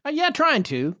out? Yeah, trying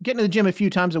to. Getting to the gym a few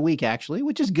times a week, actually,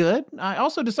 which is good. I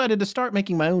also decided to start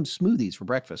making my own smoothies for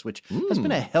breakfast, which has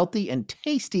been a healthy and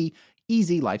tasty,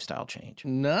 easy lifestyle change.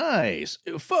 Nice.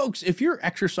 Folks, if you're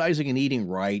exercising and eating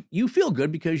right, you feel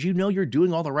good because you know you're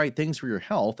doing all the right things for your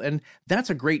health, and that's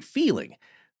a great feeling.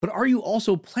 But are you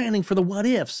also planning for the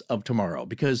what-ifs of tomorrow?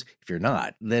 Because if you're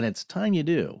not, then it's time you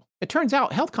do. It turns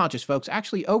out health-conscious folks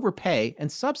actually overpay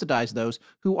and subsidize those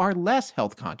who are less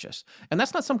health-conscious. And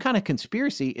that's not some kind of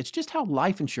conspiracy, it's just how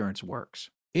life insurance works.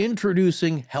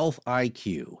 Introducing Health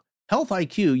IQ. Health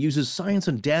IQ uses science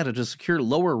and data to secure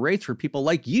lower rates for people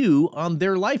like you on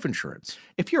their life insurance.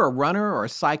 If you're a runner or a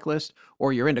cyclist,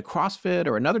 or you're into CrossFit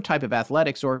or another type of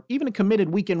athletics, or even a committed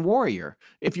weekend warrior,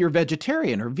 if you're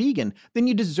vegetarian or vegan, then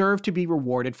you deserve to be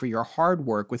rewarded for your hard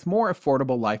work with more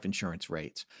affordable life insurance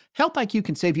rates. Health IQ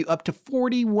can save you up to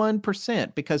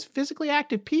 41% because physically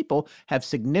active people have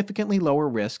significantly lower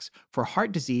risks for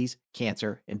heart disease,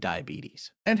 cancer, and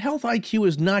diabetes. And Health IQ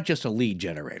is not just a lead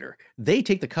generator. They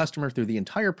take the customer through the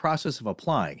entire process of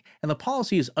applying, and the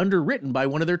policy is underwritten by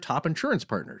one of their top insurance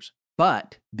partners.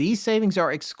 But these savings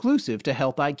are exclusive to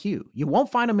Health IQ. You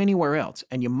won't find them anywhere else,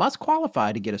 and you must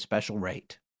qualify to get a special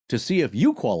rate. To see if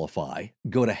you qualify,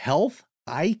 go to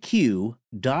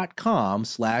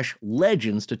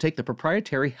healthiq.com/legends to take the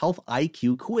proprietary Health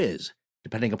IQ quiz.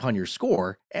 Depending upon your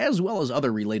score, as well as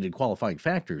other related qualifying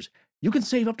factors, you can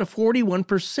save up to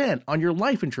 41% on your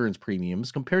life insurance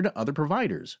premiums compared to other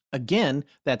providers. Again,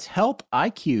 that's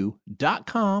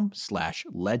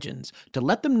healthiq.com/legends to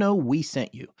let them know we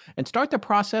sent you and start the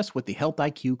process with the Health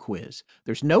IQ quiz.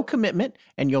 There's no commitment,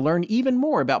 and you'll learn even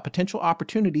more about potential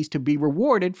opportunities to be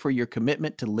rewarded for your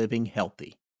commitment to living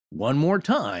healthy. One more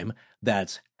time,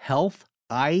 that's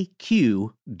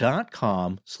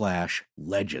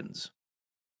healthiq.com/legends.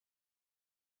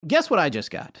 Guess what I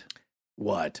just got?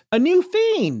 What? A new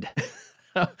fiend.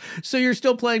 So you're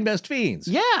still playing Best Fiends?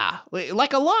 Yeah,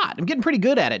 like a lot. I'm getting pretty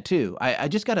good at it, too. I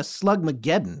just got a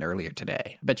Slugmageddon earlier today.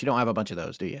 I bet you don't have a bunch of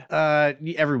those, do you?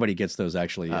 Everybody gets those,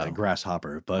 actually.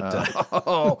 Grasshopper,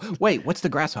 but... Wait, what's the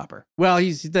Grasshopper? Well,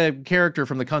 he's the character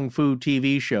from the Kung Fu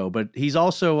TV show, but he's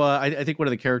also, I think one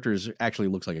of the characters actually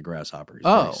looks like a grasshopper. He's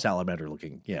very salamander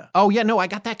looking, yeah. Oh, yeah, no, I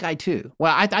got that guy, too.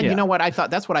 Well, you know what?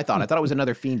 That's what I thought. I thought it was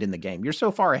another fiend in the game. You're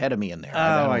so far ahead of me in there.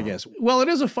 I guess. Well, it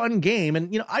is a fun game,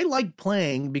 and, I like playing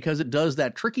playing because it does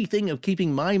that tricky thing of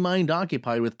keeping my mind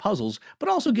occupied with puzzles, but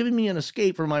also giving me an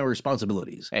escape from my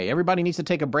responsibilities. Hey, everybody needs to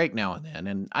take a break now and then.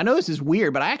 And I know this is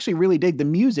weird, but I actually really dig the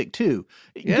music too.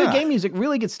 Yeah. Good game music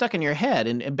really gets stuck in your head,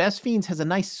 and Best Fiends has a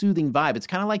nice soothing vibe. It's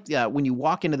kind of like when you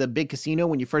walk into the big casino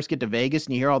when you first get to Vegas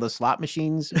and you hear all the slot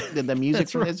machines, the music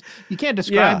from this. You can't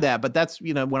describe that, but that's,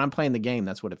 when I'm playing the game,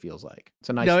 that's what it feels like. It's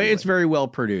a nice feeling. It's very well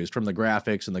produced from the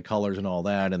graphics and the colors and all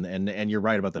that, and you're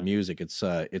right about the music. It's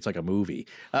like a movie.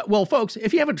 Well, folks,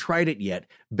 if you haven't tried it yet,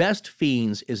 Best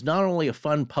Fiends is not only a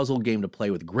fun puzzle game to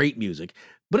play with great music,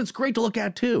 but it's great to look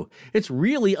at too. It's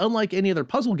really unlike any other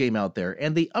puzzle game out there,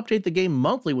 and they update the game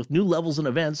monthly with new levels and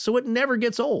events, so it never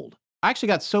gets old. I actually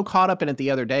got so caught up in it the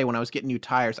other day when I was getting new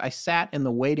tires. I sat in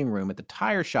the waiting room at the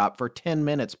tire shop for 10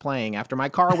 minutes playing after my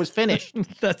car was finished.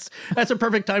 That's a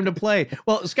perfect time to play.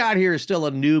 Well, Scott here is still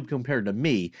a noob compared to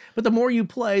me, but the more you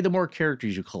play, the more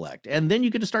characters you collect. And then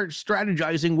you get to start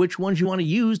strategizing which ones you want to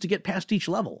use to get past each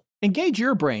level. Engage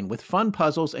your brain with fun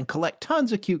puzzles and collect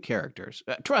tons of cute characters.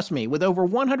 Trust me, with over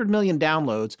 100 million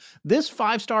downloads, this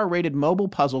 5-star rated mobile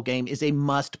puzzle game is a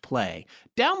must-play.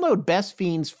 Download Best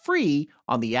Fiends free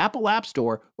on the Apple App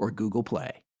Store or Google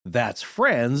Play. That's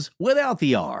friends without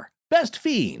the R. Best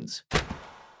Fiends.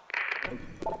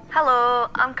 Hello,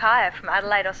 I'm Cayce from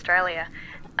Adelaide, Australia.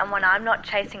 And when I'm not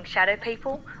chasing shadow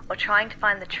people or trying to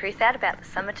find the truth out about the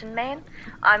Somerton Man,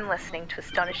 I'm listening to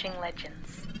Astonishing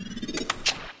Legends.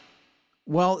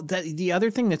 Well, the other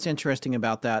thing that's interesting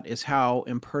about that is how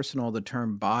impersonal the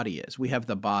term body is. We have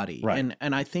the body. Right.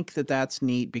 And I think that that's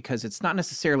neat because it's not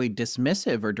necessarily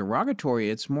dismissive or derogatory.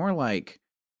 It's more like,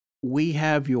 we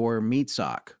have your meat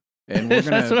sock. And we're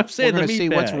going to see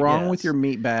what's wrong with your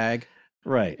meat bag.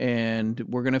 Right. And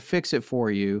we're going to fix it for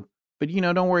you. But,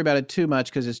 don't worry about it too much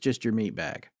because it's just your meat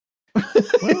bag.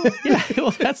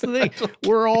 Well, that's the thing.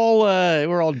 We're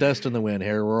all dust in the wind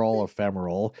here. We're all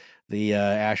ephemeral. The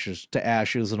ashes to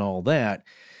ashes and all that.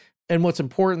 And what's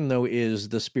important, though, is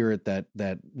the spirit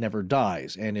that never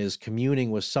dies and is communing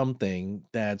with something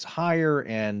that's higher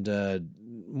and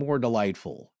more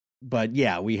delightful. But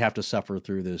yeah, we have to suffer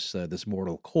through this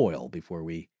mortal coil before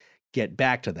we get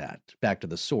back to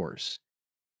the source.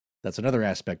 That's another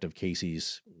aspect of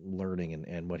Cayce's learning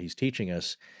and what he's teaching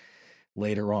us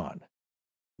later on.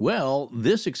 Well,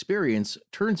 this experience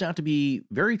turns out to be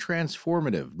very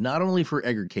transformative, not only for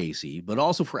Edgar Cayce, but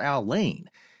also for Al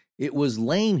Lane. It was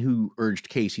Lane who urged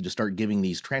Cayce to start giving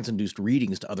these trance-induced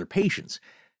readings to other patients.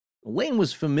 Lane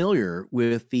was familiar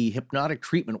with the hypnotic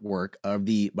treatment work of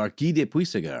the Marquis de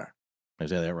Puysegur. Did I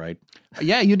say that right?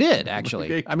 Yeah, you did,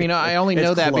 actually. I mean, I only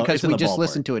know that because we just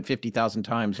listened to it 50,000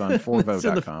 times on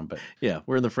 4vo.com. But yeah,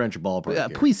 we're in the French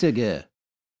ballpark. Puysegur.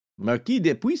 Marquis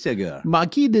de Puysegur.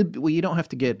 Well, you don't have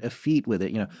to get a feat with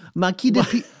it, Marquis de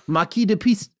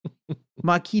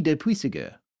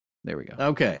Puysegur. There we go.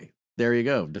 Okay. There you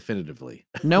go, definitively.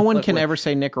 No one can ever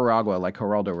say Nicaragua like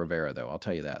Geraldo Rivera, though. I'll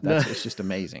tell you that. It's just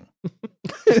amazing.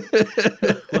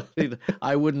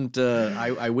 I wouldn't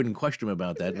question him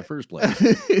about that in the first place.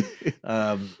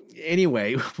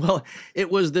 Anyway, well,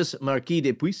 it was this Marquis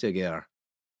de Puysegur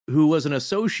who was an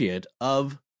associate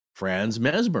of Franz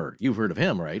Mesmer. You've heard of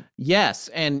him, right? Yes,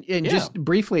 and just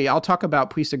briefly, I'll talk about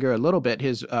Puysegur a little bit.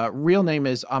 His real name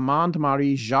is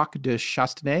Armand-Marie Jacques de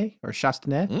Chastenay, or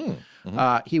Chastenay.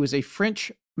 Mm-hmm. He was a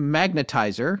French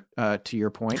magnetizer, to your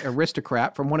point,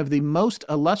 aristocrat from one of the most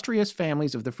illustrious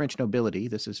families of the French nobility.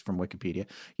 This is from Wikipedia.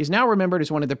 He's now remembered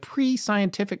as one of the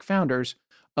pre-scientific founders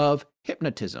of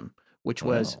hypnotism, which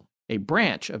was a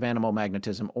branch of animal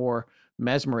magnetism, or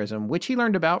mesmerism, which he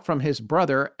learned about from his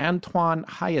brother Antoine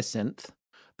Hyacinthe,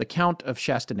 the Count of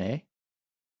Chastenay.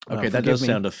 Okay, that does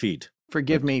sound a feat.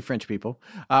 Forgive me, French people.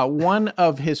 One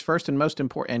of his first and most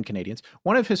important, and Canadians,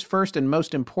 one of his first and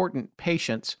most important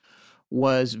patients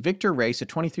was Victor Race, a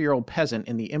 23-year-old peasant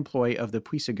in the employ of the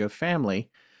Puysegur family.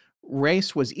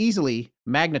 Race was easily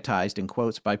magnetized, in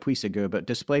quotes, by Puysegur, but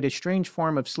displayed a strange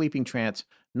form of sleeping trance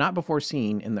not before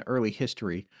seen in the early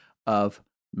history of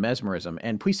mesmerism.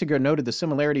 And Puysegur noted the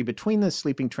similarity between the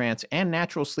sleeping trance and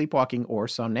natural sleepwalking, or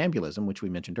somnambulism, which we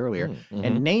mentioned earlier,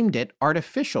 and named it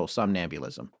artificial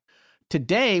somnambulism.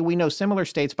 Today, we know similar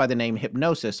states by the name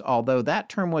hypnosis, although that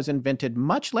term was invented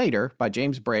much later by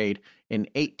James Braid in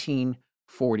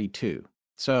 1842.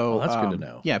 So that's good to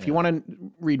know. Yeah, if you want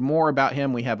to read more about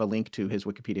him, we have a link to his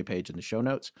Wikipedia page in the show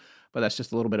notes. But that's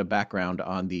just a little bit of background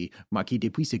on the Marquis de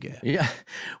Puysegur. Yeah.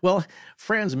 Well,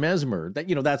 Franz Mesmer,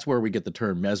 that's where we get the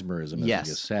term mesmerism, as you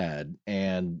just said.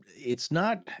 And it's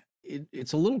not,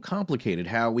 it's a little complicated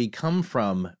how we come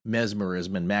from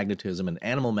mesmerism and magnetism and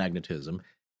animal magnetism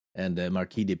and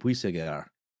Marquis de Puysegur.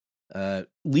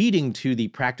 leading to the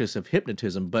practice of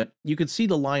hypnotism, but you could see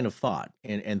the line of thought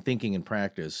and thinking and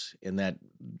practice in that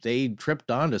they tripped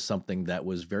onto something that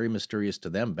was very mysterious to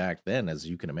them back then, as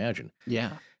you can imagine.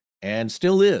 Yeah. And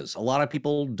still is. A lot of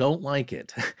people don't like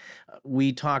it.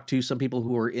 We talked to some people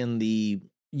who are in the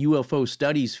UFO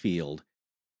studies field,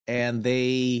 and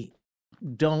they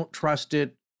don't trust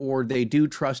it, or they do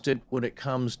trust it when it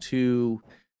comes to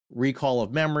recall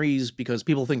of memories, because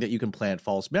people think that you can plant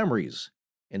false memories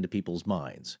into people's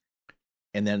minds.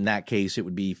 And then in that case, it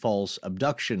would be false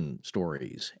abduction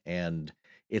stories, and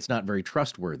it's not very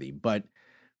trustworthy. But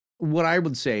what I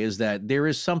would say is that there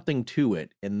is something to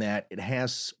it, in that it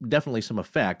has definitely some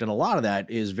effect. And a lot of that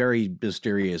is very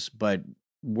mysterious, but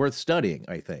worth studying,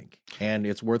 I think. And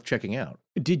it's worth checking out.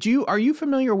 Are you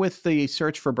familiar with the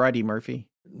search for Bridey Murphy?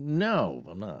 No,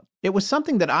 I'm not. It was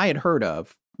something that I had heard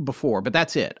of before, but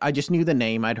that's it. I just knew the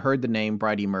name. I'd heard the name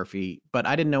Bridey Murphy, but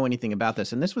I didn't know anything about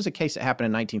this. And this was a case that happened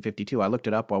in 1952. I looked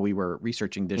it up while we were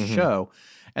researching this show.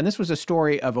 And this was a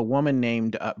story of a woman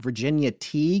named Virginia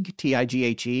Teague,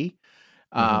 Tighe.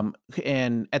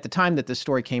 And at the time that this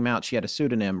story came out, she had a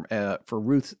pseudonym for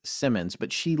Ruth Simmons,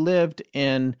 but she lived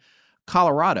in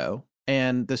Colorado.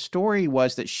 And the story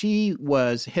was that she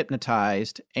was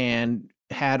hypnotized and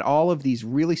had all of these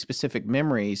really specific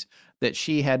memories that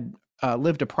she had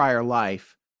lived a prior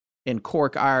life in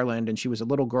Cork, Ireland, and she was a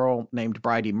little girl named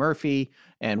Bridey Murphy,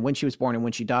 and when she was born and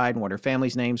when she died and what her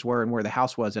family's names were and where the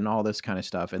house was and all this kind of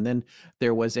stuff. And then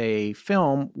there was a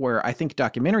film where, I think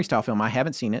documentary style film, I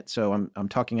haven't seen it, so I'm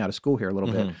talking out of school here a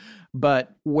little bit,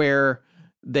 but where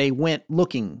they went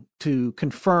looking to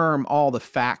confirm all the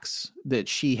facts that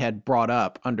she had brought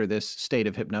up under this state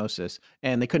of hypnosis,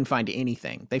 and they couldn't find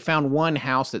anything. They found one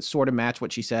house that sort of matched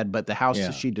what she said, but the house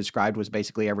that she described was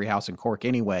basically every house in Cork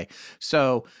anyway.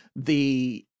 So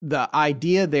the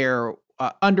idea there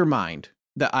undermined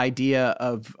the idea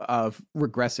of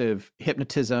regressive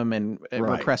hypnotism and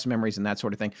repressed memories and that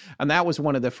sort of thing. And that was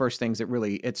one of the first things that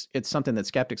really, it's something that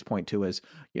skeptics point to as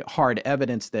hard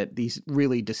evidence that these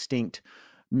really distinct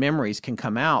memories can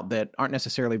come out that aren't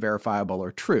necessarily verifiable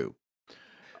or true.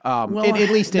 At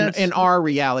least in our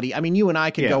reality. I mean, you and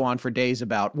I could go on for days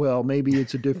about, well, maybe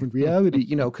it's a different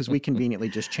reality, because we conveniently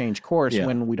just change course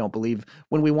when we don't believe,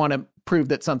 when we want to prove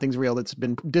that something's real that's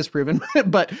been disproven.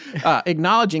 But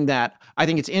acknowledging that, I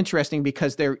think it's interesting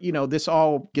because this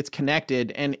all gets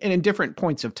connected and in different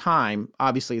points of time.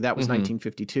 Obviously, that was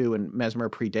 1952 and Mesmer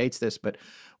predates this, but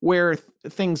where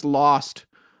things lost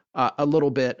a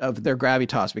little bit of their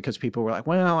gravitas because people were like,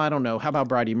 well, I don't know. How about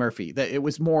Bridey Murphy? That it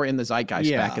was more in the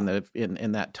zeitgeist back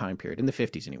in that time period, in the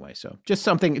 50s anyway. So just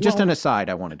an aside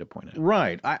I wanted to point out.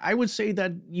 Right. I would say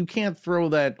that you can't throw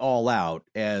that all out,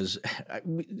 as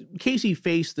Cayce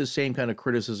faced the same kind of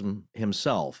criticism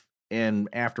himself and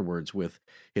afterwards with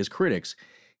his critics,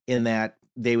 in that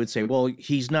they would say, well,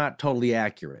 he's not totally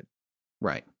accurate.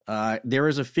 Right. There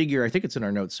is a figure, I think it's in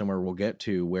our notes somewhere we'll get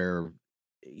to, where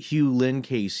Hugh Lynn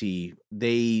Cayce,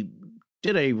 they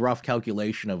did a rough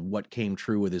calculation of what came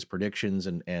true with his predictions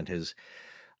and his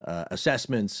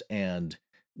assessments and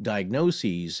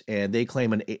diagnoses, and they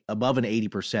claim above an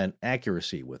 80%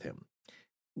 accuracy with him.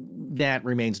 That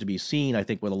remains to be seen, I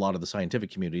think, with a lot of the scientific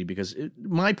community, because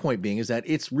my point being is that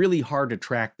it's really hard to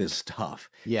track this stuff.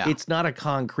 Yeah. It's not a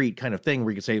concrete kind of thing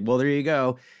where you can say, well, there you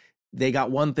go. They got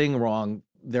one thing wrong,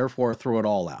 therefore throw it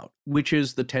all out, which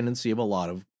is the tendency of a lot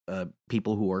of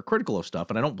people who are critical of stuff,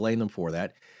 and I don't blame them for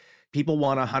that. People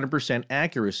want 100%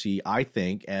 accuracy, I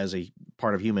think, as a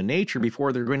part of human nature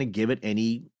before they're going to give it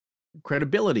any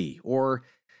credibility or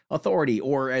authority,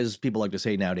 or, as people like to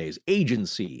say nowadays,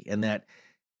 agency, and that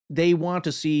they want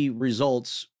to see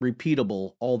results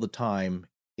repeatable all the time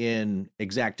in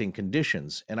exacting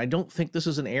conditions. And I don't think this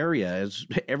is an area, as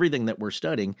everything that we're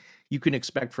studying, you can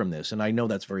expect from this. And I know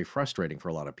that's very frustrating for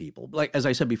a lot of people. Like, as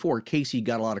I said before, Cayce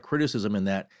got a lot of criticism in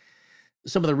that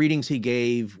some of the readings he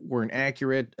gave weren't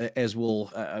accurate, as we're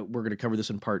going to cover this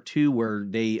in part 2, where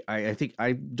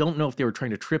I don't know if they were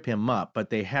trying to trip him up, but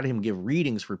they had him give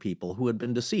readings for people who had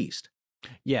been deceased.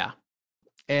 Yeah.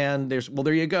 And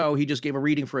there you go. He just gave a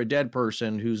reading for a dead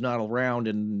person who's not around,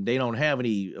 and they don't have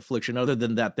any affliction other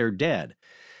than that they're dead.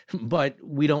 But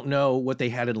we don't know what they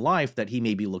had in life that he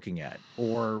may be looking at,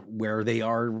 or where they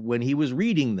are when he was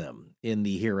reading them in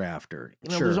the hereafter.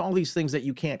 There's all these things that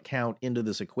you can't count into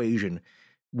this equation,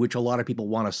 which a lot of people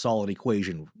want a solid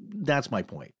equation. That's my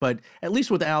point. But at least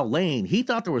with Al Lane, he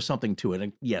thought there was something to it.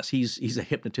 And yes, he's a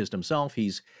hypnotist himself.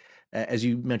 He's, as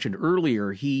you mentioned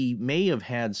earlier, he may have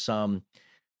had some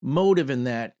motive in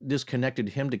that disconnected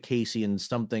him to Cayce in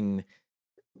something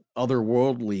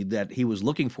otherworldly that he was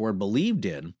looking for and believed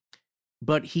in.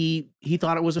 but he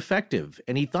thought it was effective,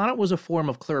 and he thought it was a form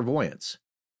of clairvoyance,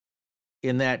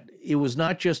 in that it was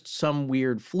not just some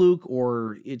weird fluke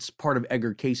or it's part of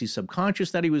Edgar Cayce's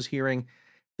subconscious that he was hearing,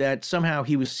 that somehow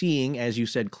he was seeing, as you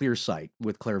said, clear sight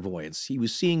with clairvoyance. He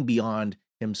was seeing beyond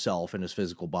himself and his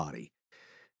physical body.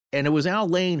 And it was Al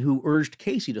Lane who urged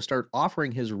Cayce to start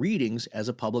offering his readings as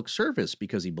a public service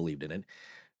because he believed in it.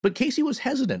 But Cayce was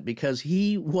hesitant because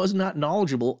he was not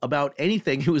knowledgeable about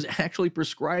anything he was actually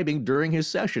prescribing during his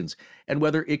sessions and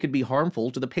whether it could be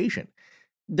harmful to the patient.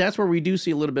 That's where we do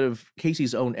see a little bit of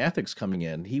Cayce's own ethics coming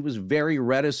in. He was very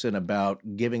reticent about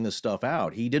giving the stuff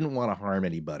out. He didn't want to harm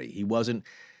anybody.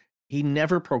 He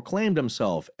never proclaimed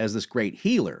himself as this great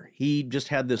healer. He just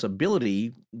had this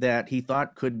ability that he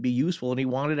thought could be useful, and he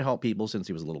wanted to help people since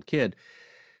he was a little kid.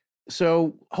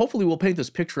 So hopefully we'll paint this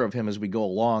picture of him as we go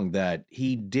along, that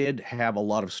he did have a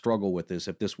lot of struggle with this,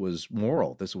 if this was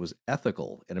moral, this was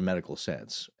ethical in a medical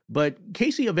sense. But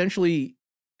Cayce eventually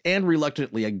and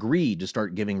reluctantly agreed to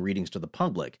start giving readings to the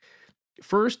public.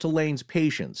 First to Lane's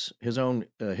patients, his own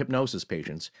hypnosis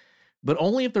patients, but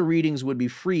only if the readings would be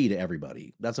free to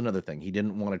everybody. That's another thing. He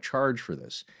didn't want to charge for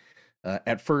this,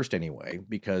 at first anyway,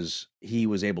 because he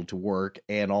was able to work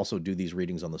and also do these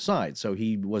readings on the side. So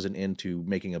he wasn't into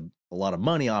making a lot of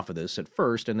money off of this at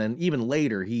first. And then even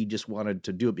later, he just wanted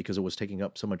to do it because it was taking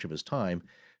up so much of his time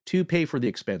to pay for the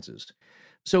expenses.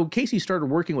 So Cayce started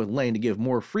working with Lane to give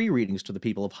more free readings to the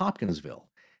people of Hopkinsville.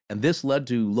 And this led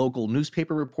to local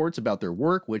newspaper reports about their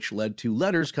work, which led to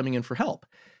letters coming in for help.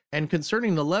 And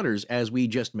concerning the letters, as we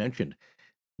just mentioned,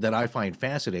 that I find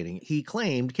fascinating, he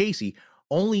claimed Cayce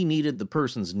only needed the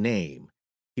person's name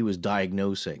he was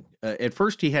diagnosing. At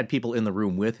first, he had people in the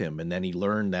room with him, and then he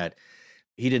learned that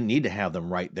he didn't need to have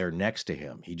them right there next to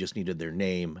him. He just needed their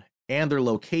name and their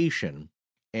location,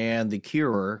 and the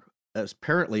cure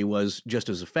apparently was just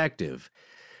as effective.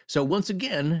 So once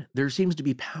again, there seems to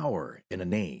be power in a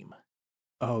name.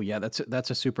 Oh yeah, that's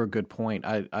a super good point.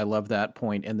 I love that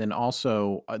point. And then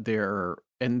also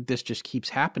and this just keeps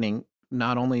happening,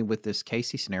 not only with this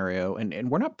Cayce scenario, and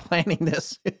we're not planning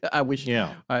this. I wish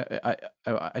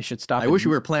I should stop. I wish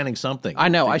we were planning something. I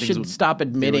know I should stop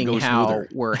admitting how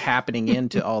we're happening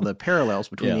into all the parallels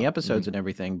between the episodes and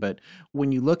everything. But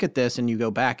when you look at this and you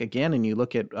go back again and you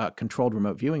look at controlled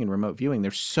remote viewing and remote viewing,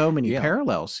 there's so many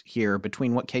parallels here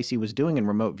between what Cayce was doing and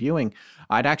remote viewing.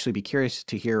 I'd actually be curious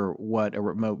to hear what a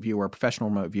remote viewer, a professional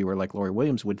remote viewer like Lori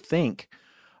Williams would think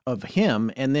of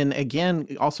him. And then again,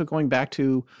 also going back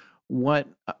to what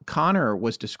Connor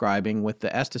was describing with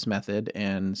the Estes method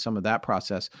and some of that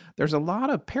process, there's a lot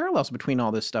of parallels between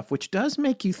all this stuff, which does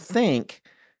make you think,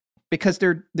 because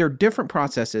they're different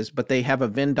processes, but they have a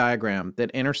Venn diagram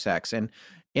that intersects. And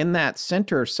in that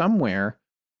center somewhere,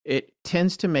 it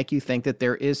tends to make you think that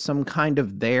there is some kind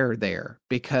of there,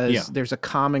 because there's a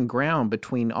common ground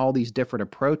between all these different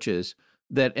approaches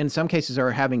that in some cases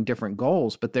are having different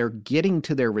goals, but they're getting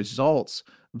to their results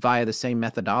via the same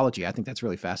methodology. I think that's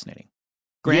really fascinating.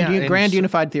 Grand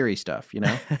unified theory stuff, you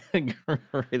know?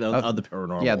 Of the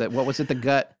paranormal. Yeah, what was it? The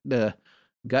gut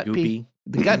P?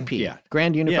 The gut P.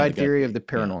 Grand unified theory of the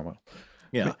paranormal.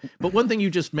 Yeah. But one thing you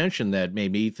just mentioned that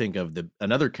made me think of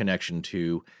another connection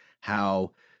to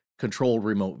how controlled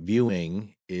remote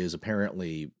viewing is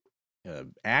apparently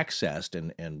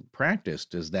accessed and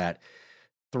practiced is that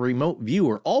the remote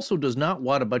viewer also does not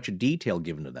want a bunch of detail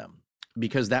given to them,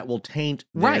 because that will taint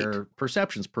their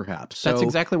perceptions, perhaps. That's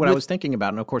exactly what I was thinking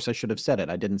about. And of course, I should have said it.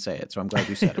 I didn't say it, so I'm glad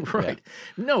you said it. Right.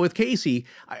 Yeah. No, with Cayce,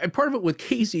 part of it with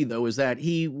Cayce, though, is that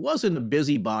he wasn't a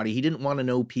busybody. He didn't want to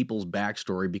know people's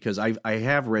backstory, because I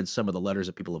have read some of the letters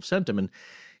that people have sent him. And,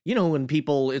 you know, when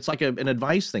people, it's like an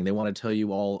advice thing. They want to tell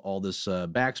you all this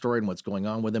backstory and what's going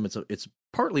on with them. It's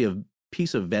partly a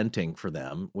piece of venting for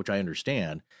them, which I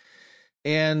understand.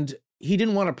 And he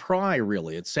didn't want to pry,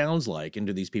 really, it sounds like,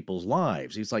 into these people's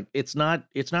lives. He's like, it's not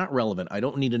relevant. I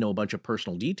don't need to know a bunch of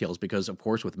personal details, because, of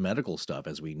course, with medical stuff,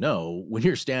 as we know, when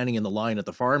you're standing in the line at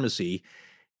the pharmacy,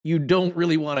 you don't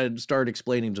really want to start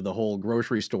explaining to the whole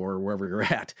grocery store or wherever you're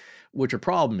at what your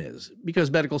problem is, because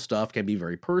medical stuff can be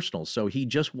very personal. So he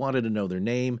just wanted to know their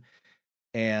name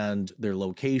and their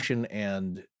location,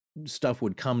 and stuff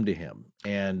would come to him.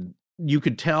 And you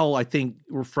could tell, I think,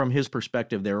 from his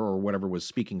perspective there, or whatever was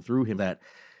speaking through him, that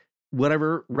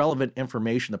whatever relevant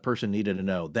information the person needed to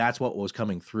know, that's what was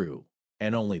coming through,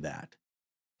 and only that.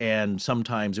 And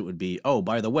sometimes it would be, oh,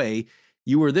 by the way,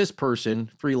 you were this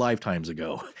person 3 lifetimes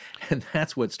ago. And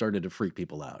that's what started to freak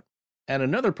people out. And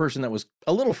another person that was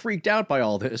a little freaked out by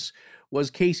all this was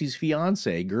Cayce's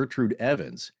fiancée, Gertrude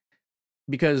Evans,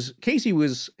 because Cayce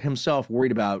was himself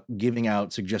worried about giving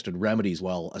out suggested remedies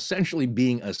while essentially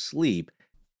being asleep,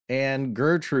 And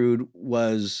Gertrude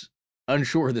was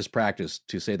unsure of this practice,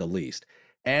 to say the least,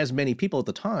 as many people at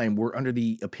the time were under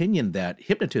the opinion that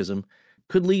hypnotism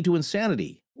could lead to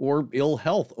insanity or ill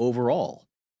health overall.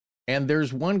 And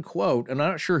there's one quote, and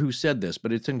I'm not sure who said this,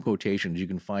 but it's in quotations. You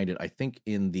can find it, I think,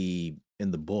 in the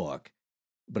book,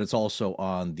 but it's also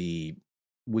on the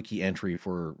wiki entry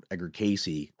for Edgar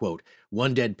Cayce. Quote,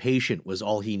 "One dead patient was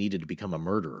all he needed to become a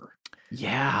murderer."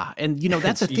 Yeah, and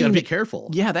that's a theme. You gotta be careful.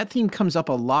 Yeah, that theme comes up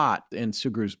a lot in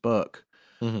Sugrú's book.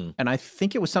 Mm-hmm. And I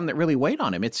think it was something that really weighed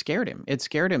on him. It scared him.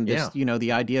 This,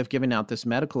 the idea of giving out this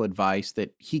medical advice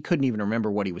that he couldn't even remember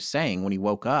what he was saying when he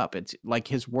woke up. It's like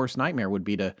his worst nightmare would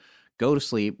be to go to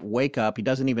sleep, wake up, he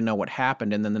doesn't even know what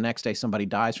happened, and then the next day somebody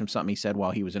dies from something he said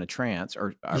while he was in a trance.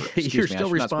 Or you're still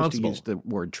responsible. Not supposed to use the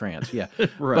word trance, yeah.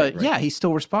 right. Yeah, he's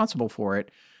still responsible for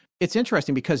it. It's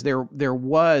interesting because there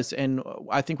was, and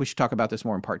I think we should talk about this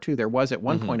more in part 2, there was at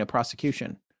one point a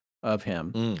prosecution of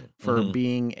him for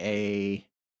being a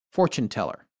fortune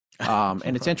teller.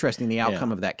 And it's interesting, the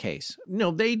outcome of that case. No,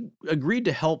 they agreed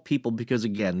to help people because,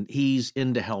 again, he's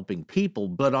into helping people.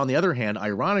 But on the other hand,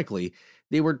 ironically,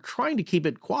 they were trying to keep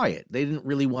it quiet. They didn't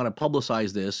really want to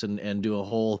publicize this and do a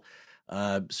whole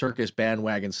circus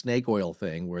bandwagon snake oil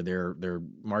thing where they're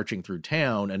marching through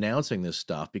town announcing this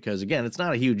stuff because, again, it's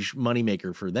not a huge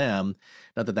moneymaker for them.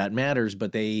 Not that that matters,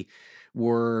 but they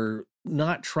were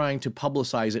not trying to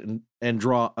publicize it and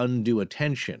draw undue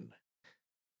attention.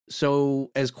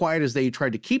 So as quiet as they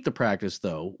tried to keep the practice,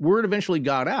 though, word eventually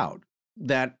got out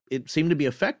that it seemed to be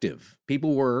effective.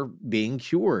 People were being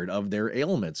cured of their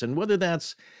ailments. And whether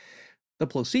that's the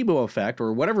placebo effect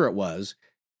or whatever it was,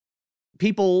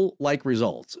 people like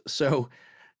results. So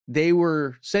they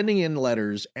were sending in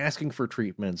letters asking for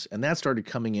treatments, and that started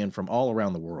coming in from all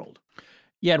around the world.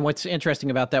 Yeah, and what's interesting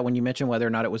about that when you mention whether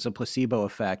or not it was a placebo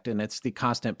effect, and it's the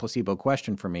constant placebo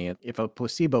question for me. If a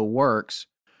placebo works,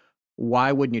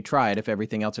 why wouldn't you try it if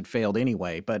everything else had failed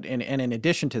anyway? But in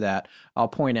addition to that, I'll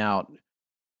point out,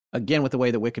 again, with the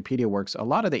way that Wikipedia works, a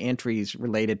lot of the entries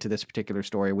related to this particular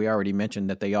story, we already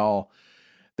mentioned that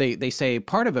they say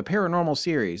part of a paranormal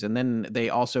series, and then they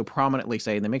also prominently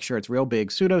say, and they make sure it's real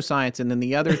big, pseudoscience, and then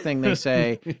the other thing they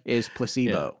say is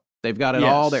placebo. Yeah. They've got it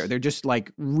all there. They're just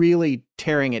like really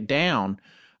tearing it down.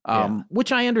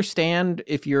 Which I understand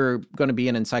if you're going to be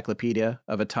an encyclopedia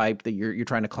of a type that you're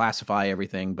trying to classify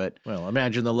everything, but well,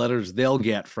 imagine the letters they'll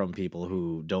get from people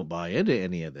who don't buy into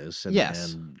any of this, and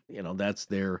that's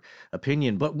their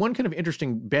opinion. But one kind of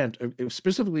interesting bent,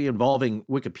 specifically involving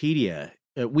Wikipedia,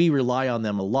 we rely on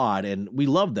them a lot, and we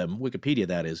love them. Wikipedia,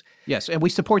 that is. Yes, and we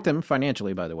support them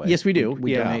financially, by the way. Yes, we do.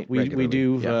 We donate we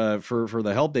do for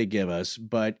the help they give us.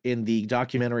 But in the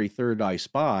documentary Third Eye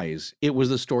Spies, it was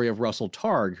the story of Russell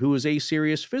Targ, who is a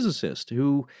serious physicist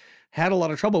who had a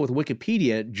lot of trouble with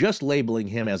Wikipedia just labeling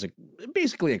him as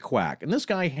basically a quack. And this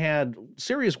guy had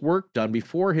serious work done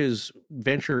before his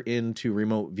venture into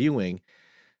remote viewing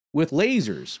with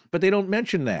lasers, but they don't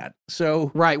mention that. So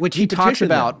right, which he talks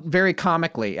about very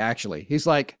comically, actually. He's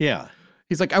like,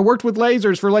 I worked with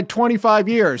lasers for like 25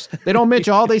 years. They don't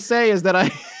mention, all they say is that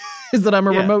I'm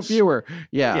a remote viewer.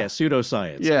 Yeah,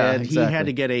 pseudoscience. Yeah, and he had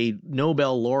to get a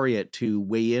Nobel laureate to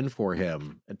weigh in for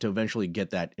him to eventually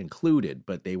get that included,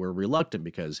 but they were reluctant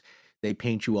because they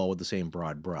paint you all with the same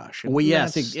broad brush. And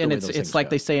and it's like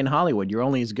they say in Hollywood, you're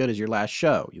only as good as your last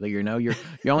show.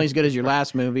 You're only as good as your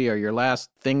last movie or your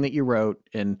last thing that you wrote.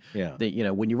 And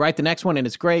when you write the next one and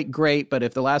it's great, but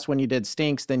if the last one you did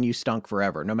stinks, then you stunk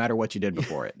forever, no matter what you did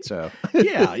before it. So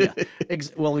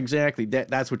well, exactly.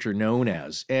 That's what you're known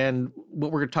as. And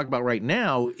what we're going to talk about right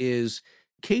now is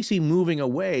Cayce moving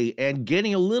away and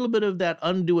getting a little bit of that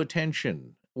undue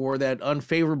attention or that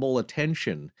unfavorable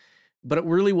attention. But it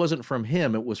really wasn't from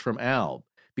him, it was from Al.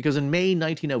 Because in May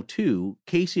 1902,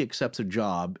 Cayce accepts a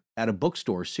job at a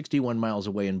bookstore 61 miles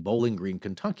away in Bowling Green,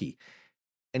 Kentucky.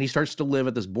 And he starts to live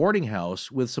at this boarding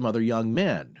house with some other young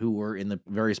men who were in the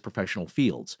various professional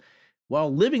fields.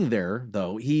 While living there,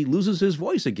 though, he loses his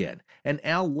voice again. And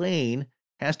Al Lane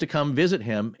has to come visit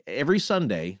him every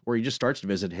Sunday, or he just starts to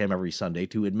visit him every Sunday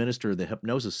to administer the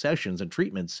hypnosis sessions and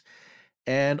treatments,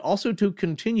 and also to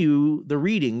continue the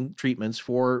reading treatments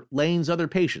for Lane's other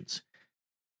patients.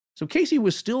 So Cayce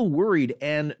was still worried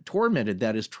and tormented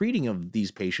that his treating of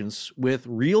these patients with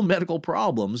real medical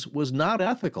problems was not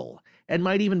ethical and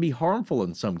might even be harmful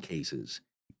in some cases.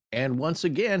 And once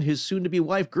again, his soon-to-be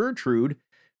wife Gertrude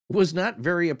was not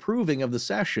very approving of the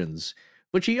sessions,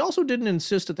 but she also didn't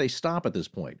insist that they stop at this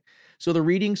point. So the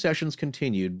reading sessions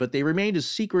continued, but they remained as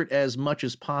secret as much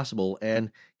as possible,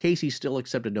 and Cayce still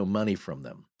accepted no money from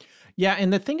them. Yeah,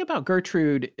 and the thing about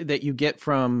Gertrude that you get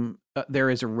from There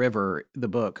Is a River, the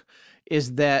book,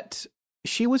 is that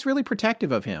she was really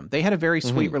protective of him. They had a very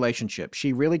sweet relationship.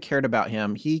 She really cared about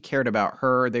him. He cared about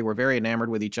her. They were very enamored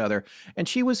with each other. And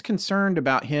she was concerned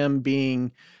about him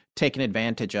being taken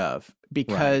advantage of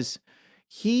because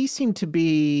he seemed to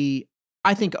be,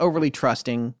 I think, overly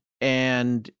trusting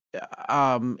and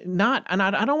I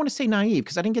don't want to say naive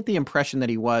because I didn't get the impression that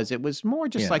he was. It was more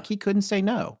just like he couldn't say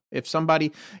no. If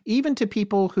somebody, even to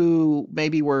people who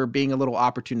maybe were being a little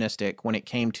opportunistic when it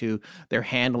came to their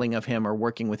handling of him or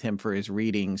working with him for his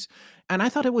readings. And I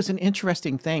thought it was an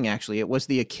interesting thing, actually. It was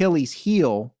the Achilles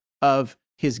heel of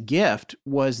his gift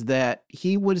was that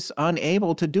he was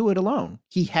unable to do it alone.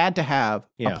 He had to have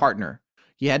a partner.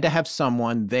 He had to have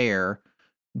someone there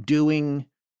doing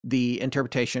the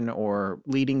interpretation or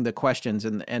leading the questions,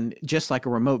 and just like a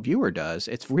remote viewer does,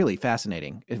 it's really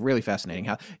fascinating. It's really fascinating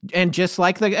how, and just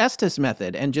like the Estes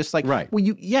method, and just like well,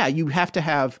 you have to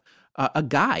have a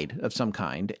guide of some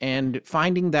kind, and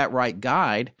finding that right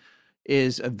guide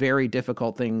is a very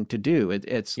difficult thing to do.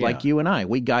 It's like you and I,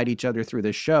 we guide each other through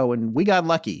this show, and we got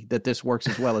lucky that this works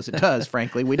as well as it does.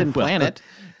 Frankly, we didn't plan it,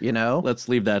 Let's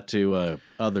leave that to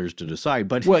others to decide.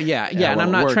 But and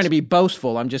I'm not trying to be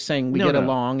boastful. I'm just saying we get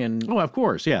along, and of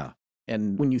course,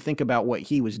 And when you think about what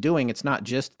he was doing, it's not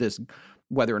just this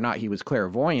whether or not he was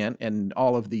clairvoyant and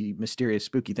all of the mysterious,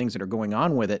 spooky things that are going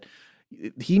on with it.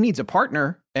 He needs a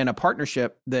partner and a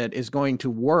partnership that is going to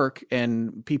work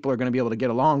and people are going to be able to get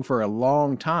along for a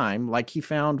long time. Like he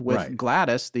found with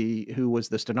Gladys, who was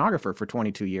the stenographer for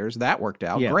 22 years. That worked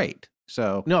out great.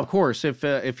 So no, of course,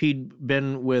 if he'd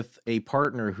been with a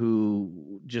partner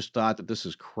who just thought that this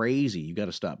is crazy, you got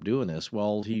to stop doing this.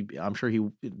 Well, I'm sure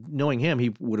knowing him,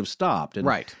 he would have stopped. And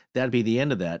that'd be the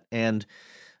end of that. And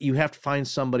you have to find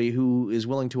somebody who is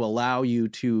willing to allow you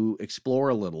to explore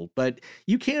a little. But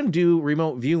you can do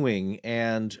remote viewing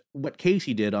and what Cayce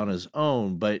did on his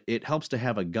own, but it helps to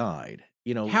have a guide.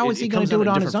 How is he going to do it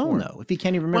on his own, though? If he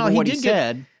can't even remember what he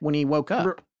said when he woke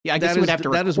up. I guess he would have to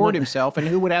record himself, and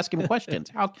who would ask him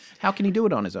questions? How can he do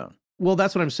it on his own? Well,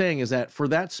 that's what I'm saying is that for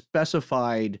that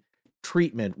specified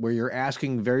treatment where you're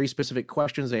asking very specific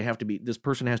questions, this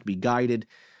person has to be guided,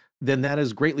 then that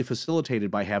is greatly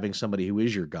facilitated by having somebody who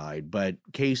is your guide. But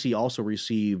Cayce also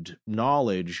received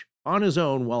knowledge on his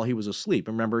own while he was asleep.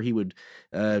 Remember, he would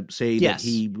say that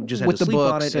he just had to sleep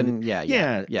on it. And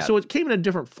So it came in a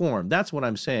different form. That's what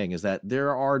I'm saying is that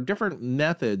there are different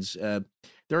methods. There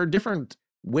are different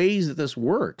ways that this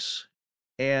works.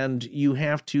 And you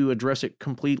have to address it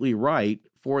completely right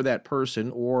for that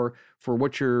person or for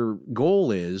what your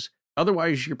goal is.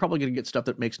 Otherwise, you're probably going to get stuff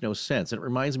that makes no sense. And it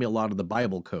reminds me a lot of the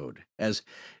Bible code, as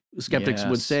skeptics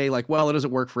would say, like, well, it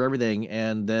doesn't work for everything.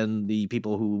 And then the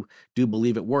people who do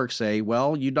believe it works say,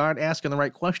 well, you're not asking the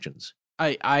right questions.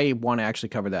 I want to actually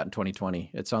cover that in 2020.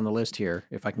 It's on the list here.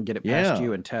 If I can get it past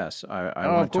you and Tess, I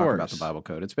want to talk about the Bible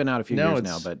code. It's been out a few years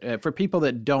now, but for people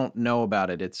that don't know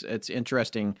about it, it's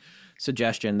interesting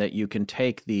suggestion that you can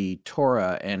take the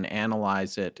Torah and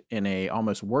analyze it in a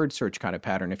almost word search kind of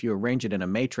pattern. If you arrange it in a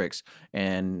matrix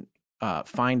and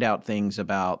find out things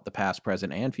about the past,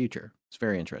 present, and future. It's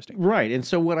very interesting. Right. And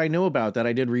so what I know about that,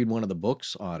 I did read one of the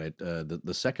books on it,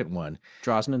 the second one.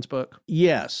 Drosnin's book?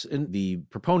 Yes. And the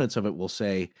proponents of it will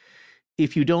say,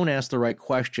 if you don't ask the right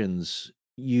questions,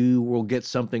 you will get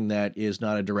something that is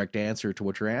not a direct answer to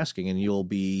what you're asking, and you'll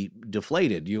be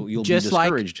deflated. You'll be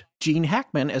discouraged. Like Gene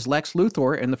Hackman as Lex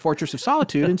Luthor in The Fortress of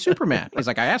Solitude in Superman. He's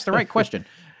like, I asked the right question.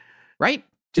 Right?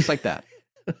 Just like that.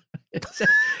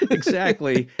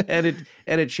 Exactly. And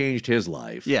it changed his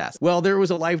life. Yes. Well, there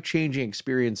was a life-changing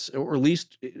experience, or at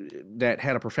least that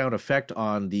had a profound effect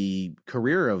on the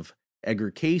career of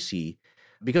Edgar Cayce,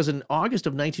 because in August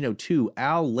of 1902,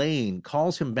 Al Lane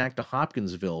calls him back to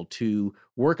Hopkinsville to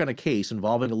work on a case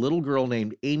involving a little girl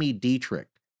named Amy Dietrich.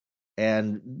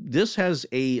 And this has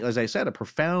as I said, a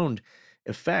profound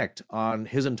effect on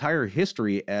his entire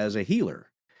history as a healer.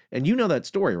 And you know that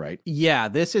story, right? Yeah,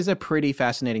 this is a pretty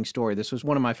fascinating story. This was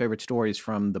one of my favorite stories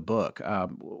from the book.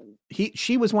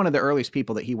 She was one of the earliest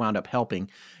people that he wound up helping,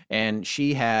 and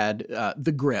she had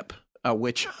the grip,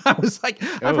 which I was like,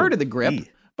 I've heard of the grip,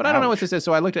 but I don't know what this is.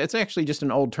 So I looked at it. It's actually just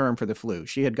an old term for the flu.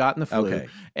 She had gotten the flu,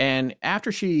 and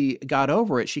after she got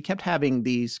over it, she kept having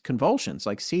these convulsions,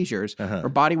 like seizures. Her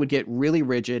body would get really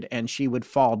rigid, and she would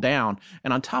fall down.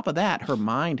 And on top of that, her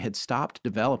mind had stopped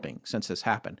developing since this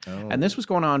happened. And this was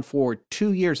going on for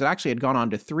 2 years. It actually had gone on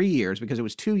to 3 years because it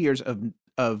was 2 years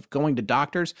of going to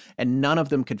doctors, and none of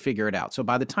them could figure it out. So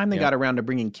by the time they got around to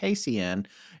bringing Cayce in,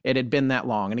 it had been that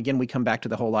long. And again, we come back to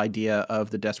the whole idea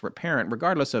of the desperate parent,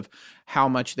 regardless of how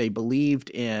much they believed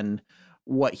in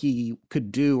what he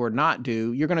could do or not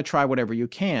do. You're going to try whatever you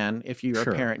can if you're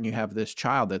a parent and you have this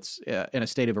child that's in a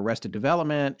state of arrested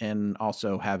development and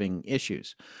also having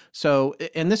issues. So,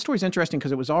 and this story is interesting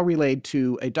because it was all relayed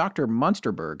to a Dr.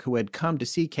 Munsterberg who had come to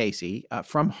see Cayce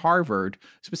from Harvard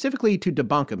specifically to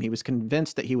debunk him. He was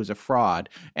convinced that he was a fraud.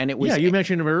 And it was... Yeah, you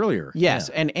mentioned him earlier. Yes,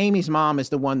 and Amy's mom is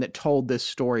the one that told this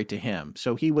story to him.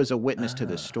 So he was a witness to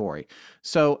this story.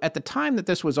 So at the time that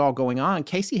this was all going on,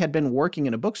 Cayce had been working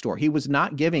in a bookstore. He was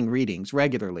not giving readings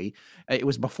regularly. It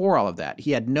was before all of that.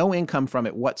 He had no income from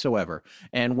it whatsoever.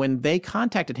 And when they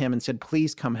contacted him and said,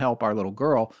 please come help our little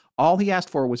girl, all he asked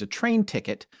for was a train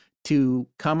ticket to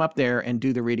come up there and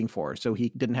do the reading for her, so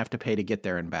he didn't have to pay to get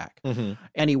there and back.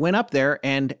 And he went up there,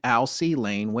 and Alcee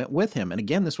Lane went with him. And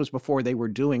again, this was before they were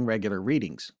doing regular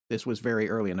readings. This was very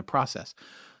early in the process.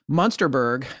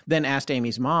 Munsterberg then asked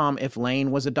Amy's mom if Lane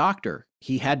was a doctor.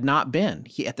 He had not been.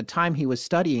 At the time, he was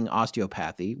studying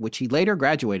osteopathy, which he later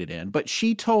graduated in, but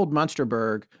she told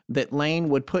Munsterberg that Lane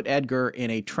would put Edgar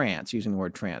in a trance, using the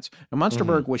word trance. And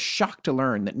Munsterberg was shocked to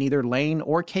learn that neither Lane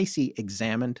or Cayce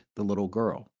examined the little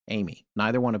girl, Amy.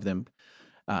 Neither one of them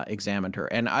examined her.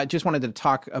 And I just wanted to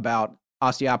talk about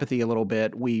osteopathy a little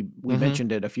bit. We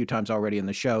mentioned it a few times already in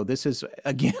the show. This is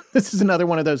another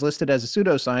one of those listed as a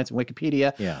pseudoscience in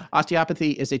Wikipedia. Yeah.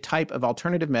 Osteopathy is a type of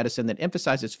alternative medicine that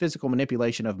emphasizes physical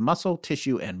manipulation of muscle,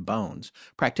 tissue, and bones.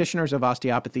 Practitioners of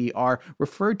osteopathy are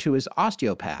referred to as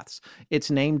osteopaths.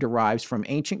 Its name derives from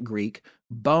ancient Greek,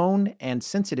 bone and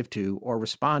sensitive to or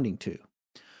responding to.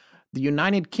 The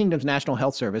United Kingdom's National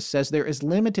Health Service says there is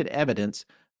limited evidence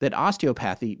that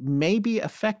osteopathy may be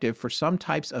effective for some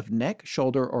types of neck,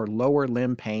 shoulder, or lower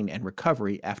limb pain and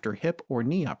recovery after hip or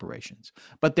knee operations.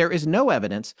 But there is no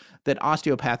evidence that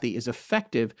osteopathy is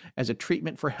effective as a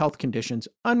treatment for health conditions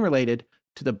unrelated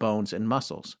to the bones and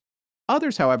muscles.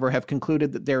 Others, however, have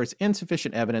concluded that there is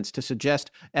insufficient evidence to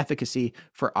suggest efficacy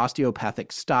for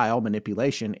osteopathic style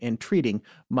manipulation in treating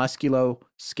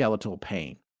musculoskeletal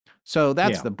pain. So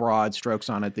that's the broad strokes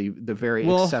on it, the very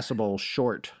accessible,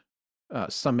 short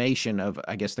summation of,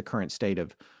 I guess, the current state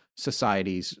of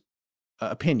society's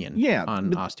opinion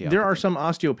on osteopathy. There are some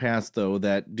osteopaths, though,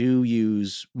 that do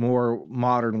use more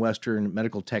modern Western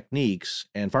medical techniques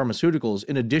and pharmaceuticals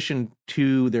in addition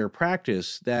to their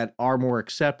practice that are more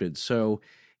accepted. So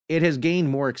it has gained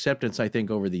more acceptance, I think,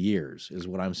 over the years, is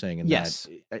what I'm saying. Yes.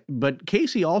 But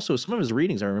Cayce also, some of his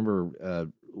readings, I remember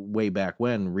way back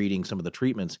when reading some of the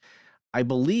treatments, I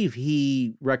believe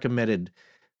he recommended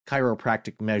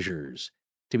chiropractic measures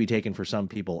to be taken for some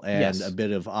people and a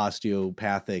bit of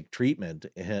osteopathic treatment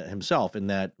himself, in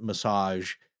that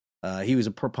massage. He was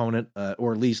a proponent,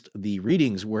 or at least the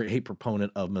readings were a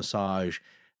proponent of massage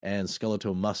and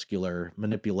skeletal-muscular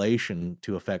manipulation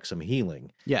to affect some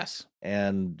healing. Yes.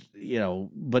 And,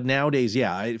 but nowadays,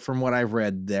 from what I've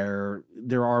read, there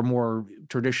are more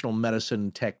traditional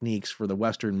medicine techniques for the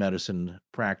Western medicine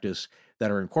practice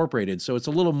that are incorporated. So it's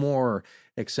a little more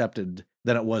accepted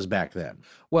than it was back then.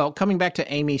 Well, coming back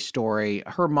to Amy's story,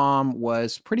 her mom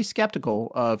was pretty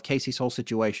skeptical of Cayce's whole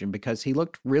situation because he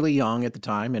looked really young at the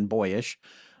time and boyish,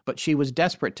 but she was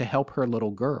desperate to help her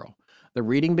little girl. The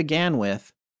reading began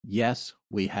with, "Yes,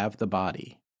 we have the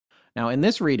body." Now, in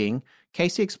this reading,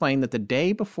 Cayce explained that the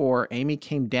day before Amy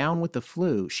came down with the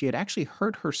flu, she had actually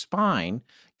hurt her spine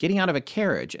getting out of a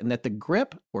carriage, and that the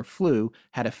grip or flu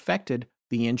had affected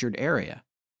the injured area.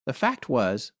 The fact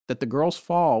was that the girl's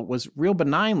fall was real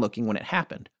benign looking when it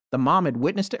happened. The mom had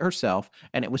witnessed it herself,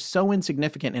 and it was so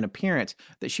insignificant in appearance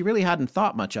that she really hadn't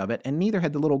thought much of it, and neither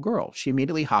had the little girl. She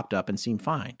immediately hopped up and seemed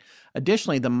fine.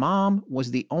 Additionally, the mom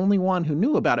was the only one who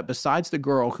knew about it besides the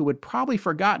girl, who had probably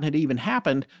forgotten it even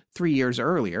happened 3 years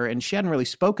earlier, and she hadn't really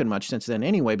spoken much since then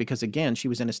anyway, because again, she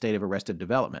was in a state of arrested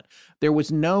development. There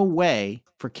was no way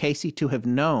for Cayce to have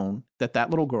known that that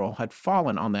little girl had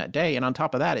fallen on that day, and on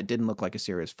top of that, it didn't look like a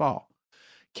serious fall.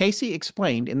 Cayce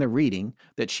explained in the reading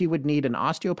that she would need an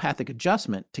osteopathic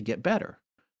adjustment to get better.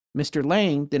 Mr.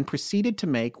 Lane then proceeded to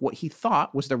make what he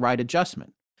thought was the right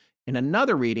adjustment. In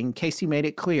another reading, Cayce made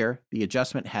it clear the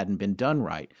adjustment hadn't been done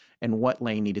right and what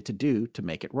Lane needed to do to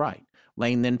make it right.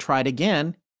 Lane then tried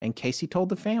again, and Cayce told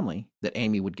the family that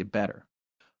Amy would get better.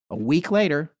 A week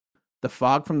later, the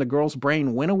fog from the girl's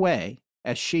brain went away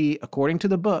as she, according to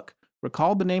the book,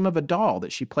 recalled the name of a doll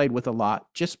that she played with a lot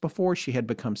just before she had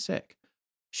become sick.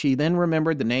 She then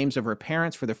remembered the names of her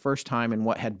parents for the first time in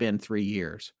what had been 3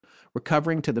 years,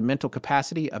 recovering to the mental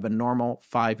capacity of a normal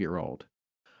 5-year-old.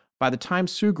 By the time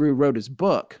Sugru wrote his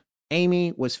book,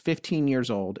 Amy was 15 years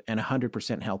old and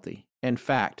 100% healthy. In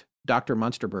fact, Dr.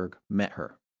 Munsterberg met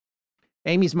her.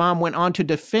 Amy's mom went on to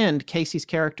defend Cayce's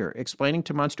character, explaining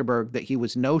to Munsterberg that he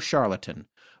was no charlatan,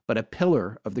 but a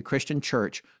pillar of the Christian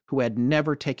church who had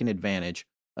never taken advantage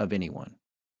of anyone.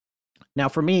 Now,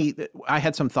 for me, I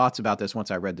had some thoughts about this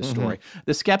once I read the story.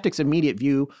 The skeptic's immediate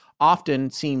view often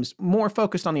seems more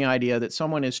focused on the idea that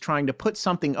someone is trying to put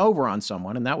something over on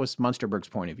someone, and that was Munsterberg's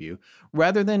point of view,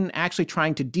 rather than actually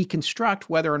trying to deconstruct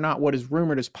whether or not what is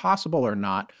rumored is possible or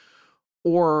not,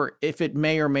 or if it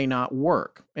may or may not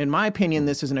work. In my opinion,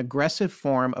 this is an aggressive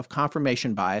form of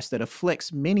confirmation bias that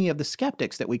afflicts many of the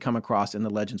skeptics that we come across in the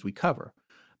legends we cover.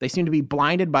 They seem to be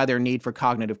blinded by their need for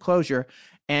cognitive closure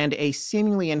and a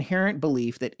seemingly inherent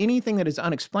belief that anything that is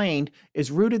unexplained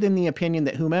is rooted in the opinion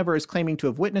that whomever is claiming to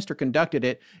have witnessed or conducted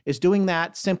it is doing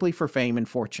that simply for fame and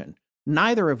fortune,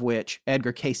 neither of which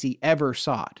Edgar Cayce ever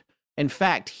sought. In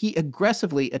fact, he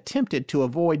aggressively attempted to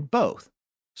avoid both.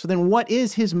 So then what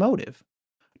is his motive?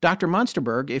 Dr.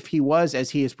 Munsterberg, if he was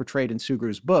as he is portrayed in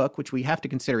Sugru's book, which we have to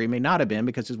consider he may not have been,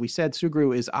 because as we said,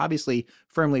 Sugru is obviously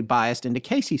firmly biased into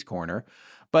Cayce's corner,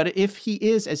 but if he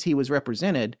is as he was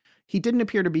represented, he didn't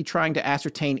appear to be trying to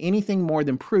ascertain anything more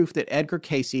than proof that Edgar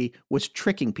Cayce was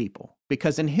tricking people,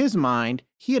 because in his mind,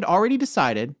 he had already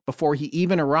decided, before he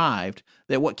even arrived,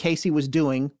 that what Cayce was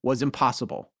doing was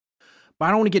impossible. But I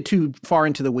don't want to get too far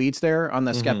into the weeds there on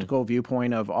the skeptical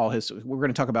viewpoint of all his. We're going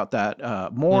to talk about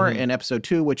that more in episode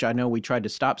 2, which I know we tried to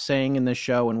stop saying in this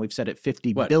show, and we've said it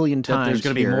 50 billion times. There's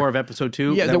going to be more of episode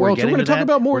 2? Yeah, we're going to talk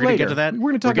about more later. We're going to get to that?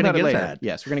 We're going to talk about it later.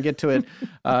 Yes, we're going to get to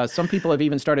it. Some people have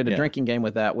even started a drinking game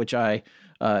with that, which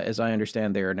as I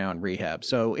understand, they are now in rehab.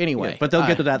 So anyway. But they'll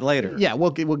get to that later. Yeah, we'll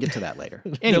get to that later.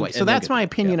 Anyway, so that's my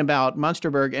opinion about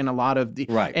Munsterberg and a lot of the.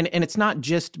 Right. And it's not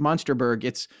just Munsterberg,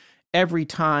 it's every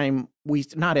time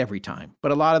not every time,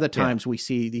 but a lot of the times we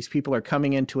see these people are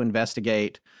coming in to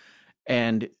investigate,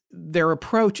 and their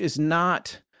approach is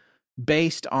not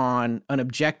based on an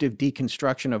objective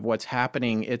deconstruction of what's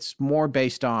happening. It's more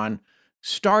based on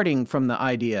starting from the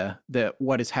idea that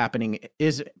what is happening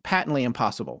is patently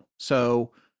impossible.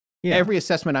 So every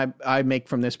assessment I make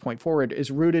from this point forward is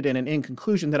rooted in an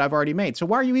in-conclusion that I've already made. So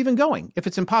why are you even going? If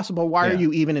it's impossible, why are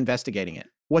you even investigating it?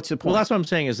 What's the point? Well, that's what I'm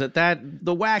saying is that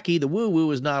the wacky, the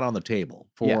woo-woo is not on the table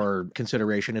for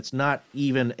consideration. It's not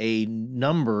even a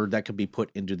number that could be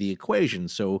put into the equation.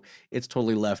 So it's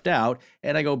totally left out.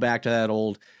 And I go back to that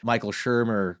old Michael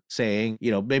Shermer saying,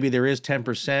 maybe there is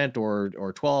 10%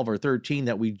 or 12 or 13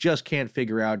 that we just can't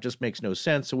figure out, just makes no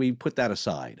sense. So we put that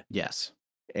aside. Yes.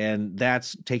 And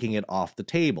that's taking it off the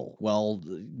table. Well,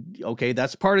 okay,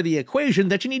 that's part of the equation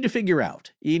that you need to figure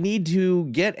out. You need to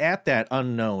get at that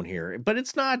unknown here. But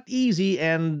it's not easy,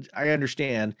 and I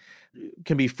understand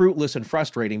can be fruitless and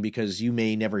frustrating because you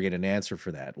may never get an answer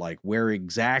for that. Like, where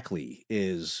exactly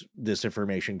is this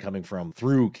information coming from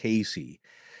through Cayce?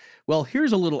 Well,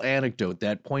 here's a little anecdote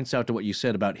that points out to what you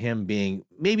said about him being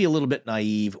maybe a little bit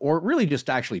naive, or really just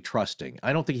actually trusting.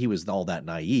 I don't think he was all that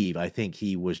naive. I think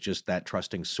he was just that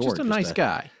trusting sort. Just a nice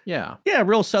guy. Yeah. Yeah, a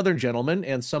real Southern gentleman,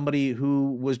 and somebody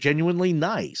who was genuinely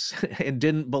nice and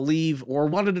didn't believe or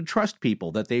wanted to trust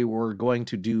people that they were going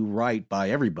to do right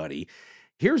by everybody.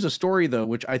 Here's a story, though,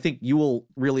 which I think you will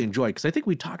really enjoy, because I think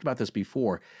we talked about this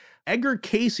before. Edgar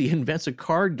Cayce invents a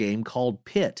card game called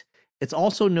Pit. It's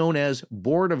also known as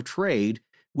Board of Trade,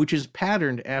 which is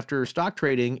patterned after stock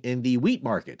trading in the wheat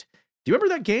market. Do you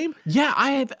remember that game? Yeah,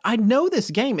 I know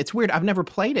this game. It's weird. I've never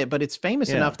played it, but it's famous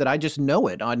enough that I just know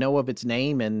it. I know of its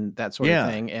name and that sort of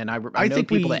thing. And I know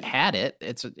people that had it.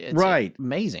 It's right.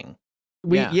 Amazing.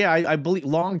 I believe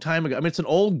long time ago. I mean, it's an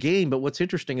old game, but what's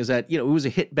interesting is that, it was a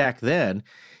hit back then.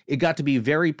 It got to be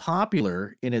very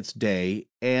popular in its day,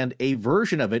 and a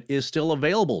version of it is still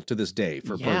available to this day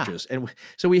for purchase. And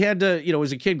so we had to,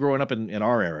 as a kid growing up in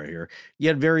our era here, you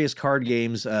had various card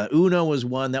games. Uno was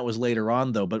one that was later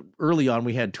on, though, but early on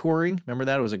we had Touring. Remember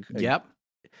that? It was Yep.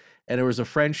 And there was a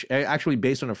French, actually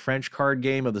based on a French card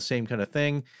game of the same kind of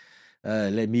thing.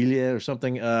 L'Emilia or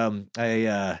something.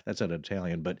 That's an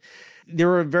Italian, but there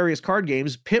were various card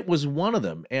games. Pitt was one of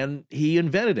them, and he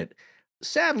invented it.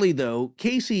 Sadly, though,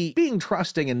 Cayce, being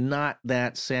trusting and not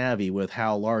that savvy with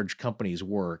how large companies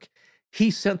work, he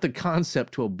sent the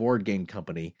concept to a board game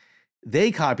company.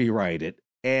 They copyrighted it,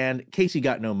 and Cayce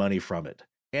got no money from it.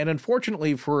 And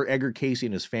unfortunately for Edgar Cayce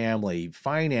and his family,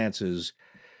 finances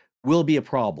will be a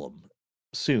problem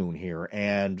soon here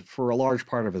and for a large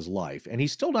part of his life. And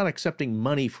he's still not accepting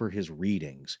money for his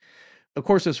readings. Of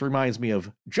course, this reminds me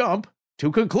of Jump,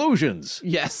 to conclusions.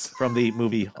 Yes. From the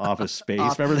movie Office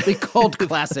Space. Remember that? The cult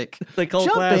classic. The cult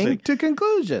Jumping classic. to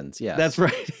conclusions. Yes. That's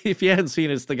right. If you hadn't seen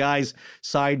it, it's the guy's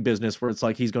side business where it's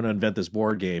like he's going to invent this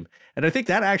board game. And I think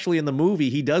that actually in the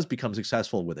movie, he does become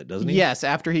successful with it, doesn't he? Yes.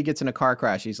 After he gets in a car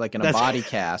crash, he's like in a body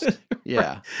cast.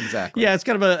 Yeah, right. Exactly. Yeah, it's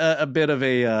kind of a bit of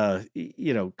a,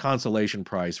 consolation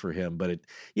prize for him. But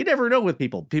you never know with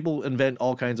people. People invent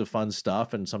all kinds of fun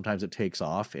stuff, and sometimes it takes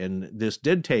off. And this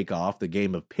did take off, the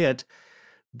game of Pit,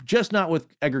 just not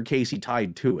with Edgar Cayce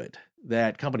tied to it.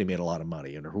 That company made a lot of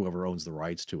money, and whoever owns the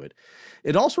rights to it.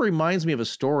 It also reminds me of a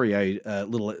story, a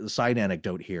little side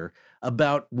anecdote here,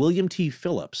 about William T.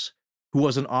 Phillips, who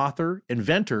was an author,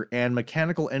 inventor, and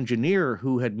mechanical engineer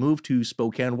who had moved to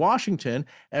Spokane, Washington,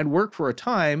 and worked for a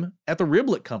time at the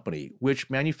Riblet Company, which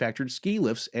manufactured ski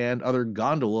lifts and other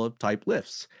gondola-type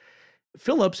lifts.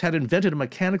 Phillips had invented a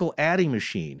mechanical adding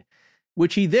machine,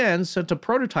 which he then sent a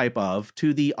prototype of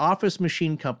to the office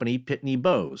machine company Pitney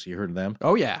Bowes. You heard of them?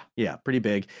 Oh, yeah. Yeah, pretty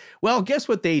big. Well, guess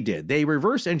what they did? They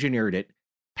reverse engineered it,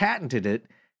 patented it,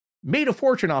 made a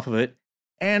fortune off of it,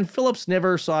 and Phillips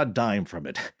never saw a dime from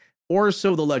it. Or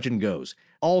so the legend goes.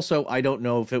 Also, I don't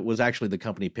know if it was actually the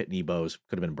company Pitney Bowes.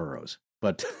 Could have been Burroughs.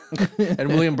 But and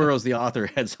William Burroughs, the author,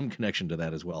 had some connection to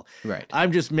that as well. Right.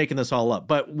 I'm just making this all up.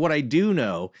 But what I do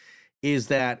know is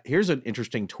that, here's an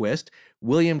interesting twist,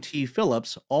 William T.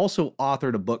 Phillips also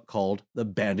authored a book called The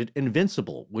Bandit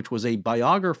Invincible, which was a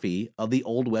biography of the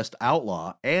Old West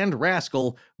outlaw and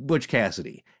rascal Butch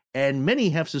Cassidy. And many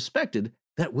have suspected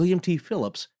that William T.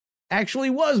 Phillips actually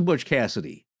was Butch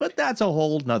Cassidy. But that's a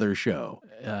whole nother show.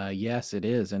 Yes, it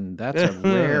is. And that's a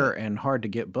rare and hard to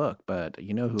get book. But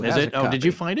you know who has it? Oh, did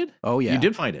you find it? Oh, yeah. You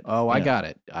did find it? Oh, yeah.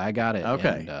 I got it.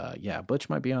 Okay. And, Butch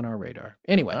might be on our radar.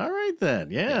 Anyway. All right,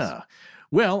 then. Yeah. Yes.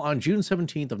 Well, on June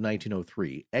 17th of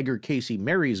 1903, Edgar Cayce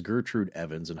marries Gertrude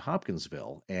Evans in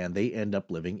Hopkinsville, and they end up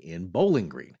living in Bowling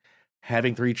Green,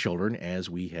 having 3 children,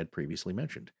 as we had previously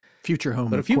mentioned. Future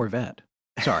home of Corvette.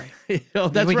 Sorry.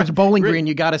 That's right. It's Bowling Green,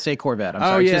 you got to say Corvette. I'm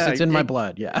sorry. It's in my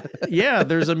blood. Yeah. Yeah,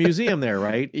 there's a museum there,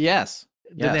 right? Yes.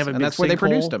 They have a and that's where they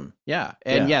produced them. Yeah.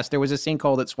 And yes, there was a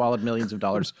sinkhole that swallowed millions of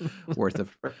dollars worth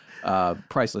of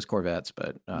priceless Corvettes.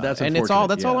 But that's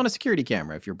all on a security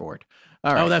camera if you're bored.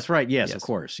 All right. Oh, that's right. Yes, of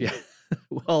course. Yeah.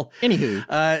 Well, anywho,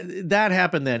 that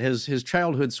happened then. His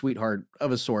childhood sweetheart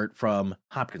of a sort from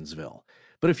Hopkinsville.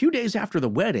 But a few days after the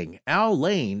wedding, Al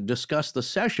Lane discussed the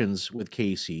sessions with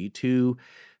Cayce to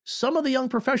some of the young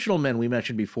professional men we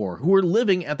mentioned before who were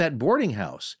living at that boarding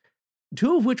house,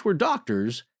 2 of which were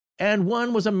doctors, and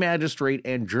one was a magistrate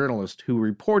and journalist who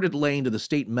reported Lane to the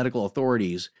state medical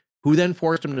authorities, who then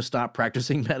forced him to stop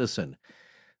practicing medicine.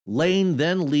 Lane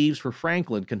then leaves for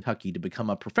Franklin, Kentucky, to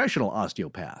become a professional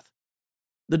osteopath.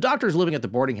 The doctors living at the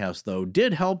boarding house, though,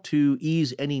 did help to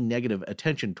ease any negative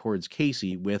attention towards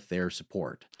Cayce with their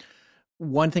support.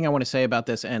 One thing I want to say about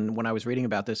this, and when I was reading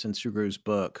about this in Sugrew's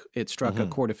book, it struck a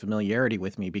chord of familiarity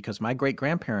with me because my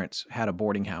great-grandparents had a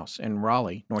boarding house in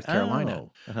Raleigh, North Carolina.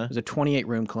 It was a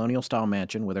 28-room colonial-style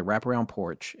mansion with a wraparound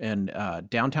porch in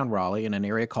downtown Raleigh in an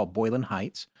area called Boylan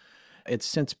Heights. It's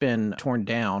since been torn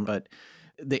down, but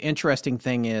the interesting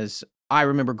thing is, I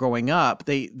remember growing up,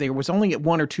 there was only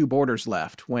 1 or 2 boarders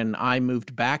left when I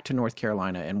moved back to North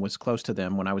Carolina and was close to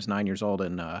them when I was 9 years old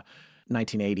in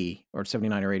 1980 or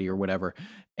 79 or 80 or whatever.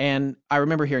 And I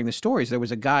remember hearing the stories. There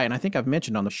was a guy, and I think I've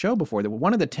mentioned on the show before, that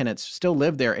one of the tenants still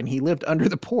lived there, and he lived under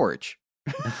the porch.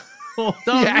 Well,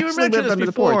 he actually lived under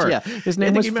the porch. Yeah, his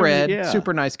name was Fred.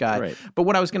 Super nice guy. Right. But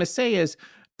what I was going to say is,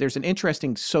 there's an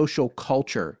interesting social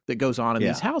culture that goes on in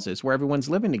these houses where everyone's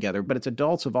living together, but it's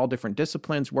adults of all different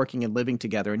disciplines working and living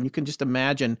together. And you can just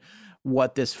imagine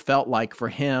what this felt like for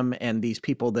him and these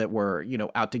people that were,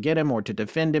 out to get him or to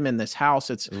defend him in this house.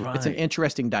 It's an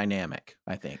interesting dynamic,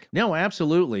 I think. No,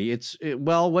 absolutely.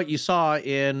 What you saw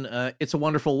in It's a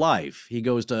Wonderful Life. He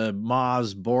goes to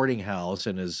Ma's boarding house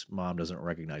and his mom doesn't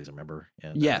recognize him, remember?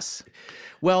 And, yes.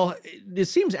 Well, it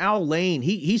seems Al Lane,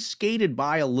 he skated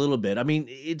by a little bit. I mean,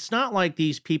 it's not like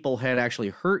these people had actually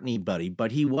hurt anybody,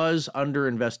 but he was under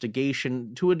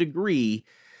investigation to a degree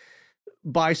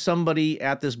by somebody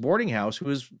at this boarding house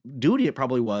whose duty it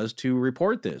probably was to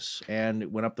report this. And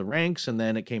it went up the ranks and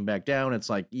then it came back down. It's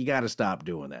like, you got to stop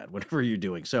doing that, whatever you're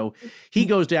doing. So he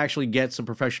goes to actually get some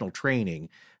professional training,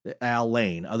 Al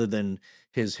Lane, other than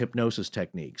his hypnosis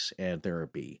techniques and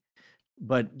therapy.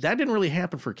 But that didn't really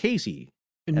happen for Cayce.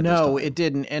 No, it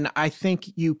didn't. And I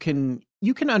think you can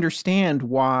understand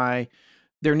why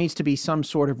there needs to be some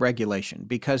sort of regulation,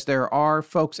 because there are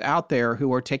folks out there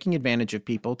who are taking advantage of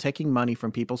people, taking money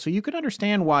from people. So you could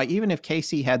understand why, even if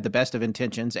Cayce had the best of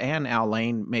intentions, and Al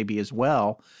Lane maybe as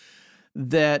well,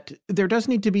 that there does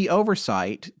need to be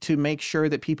oversight to make sure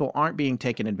that people aren't being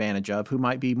taken advantage of who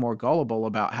might be more gullible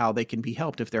about how they can be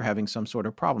helped if they're having some sort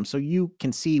of problem. So you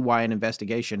can see why an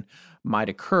investigation might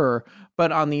occur.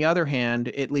 But on the other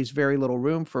hand, it leaves very little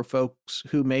room for folks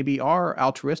who maybe are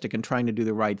altruistic and trying to do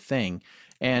the right thing.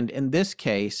 And in this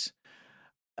case,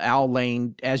 Al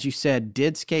Lane, as you said,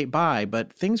 did skate by,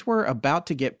 but things were about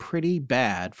to get pretty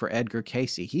bad for Edgar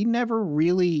Cayce. He never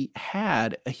really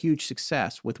had a huge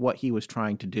success with what he was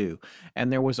trying to do,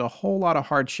 and there was a whole lot of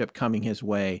hardship coming his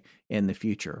way in the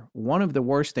future. One of the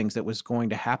worst things that was going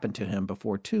to happen to him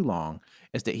before too long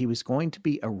is that he was going to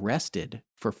be arrested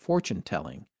for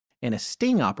fortune-telling in a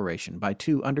sting operation by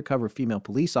 2 undercover female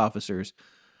police officers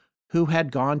who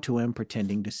had gone to him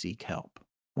pretending to seek help.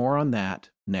 More on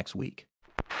that next week.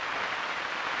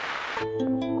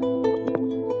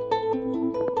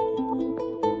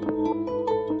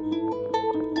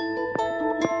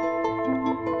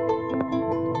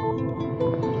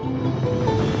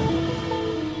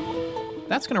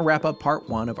 That's going to wrap up part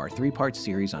 1 of our 3-part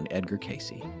series on Edgar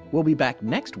Cayce. We'll be back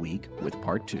next week with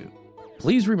part 2.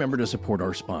 Please remember to support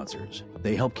our sponsors.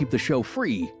 They help keep the show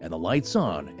free and the lights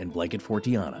on in Blanket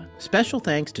Fortiana. Special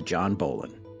thanks to John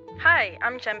Bolin. Hi,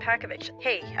 I'm Jen Pakovich.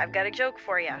 Hey, I've got a joke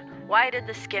for you. Why did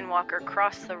the skinwalker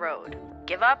cross the road?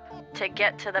 Give up to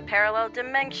get to the parallel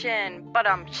dimension.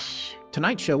 Ba-dum-tsh.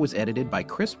 Tonight's show was edited by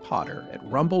Chris Potter at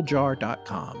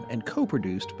rumblejar.com and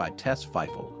co-produced by Tess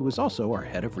Feifel, who is also our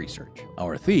head of research.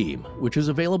 Our theme, which is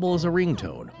available as a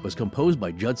ringtone, was composed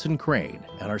by Judson Crane,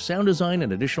 and our sound design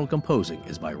and additional composing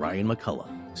is by Ryan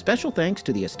McCullough. Special thanks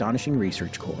to the Astonishing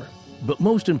Research Corps. But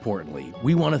most importantly,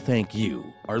 we want to thank you,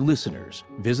 our listeners.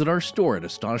 Visit our store at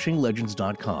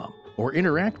astonishinglegends.com or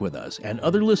interact with us and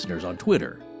other listeners on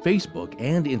Twitter, Facebook,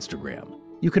 and Instagram.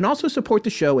 You can also support the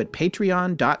show at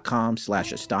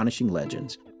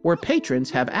patreon.com/astonishinglegends, where patrons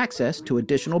have access to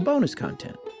additional bonus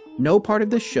content. No part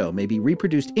of this show may be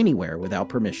reproduced anywhere without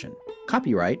permission.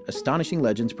 Copyright Astonishing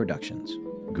Legends Productions.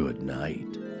 Good night.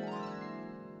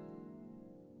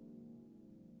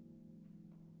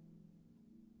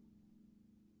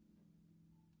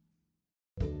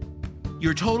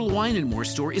 Your Total Wine & More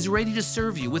store is ready to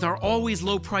serve you with our always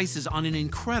low prices on an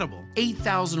incredible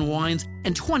 8,000 wines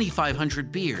and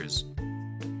 2,500 beers.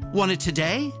 Want it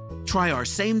today? Try our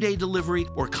same-day delivery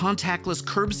or contactless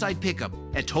curbside pickup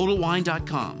at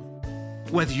TotalWine.com.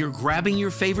 Whether you're grabbing your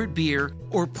favorite beer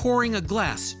or pouring a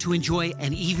glass to enjoy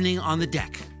an evening on the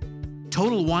deck,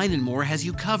 Total Wine & More has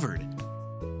you covered.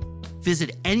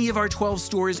 Visit any of our 12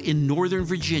 stores in Northern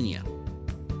Virginia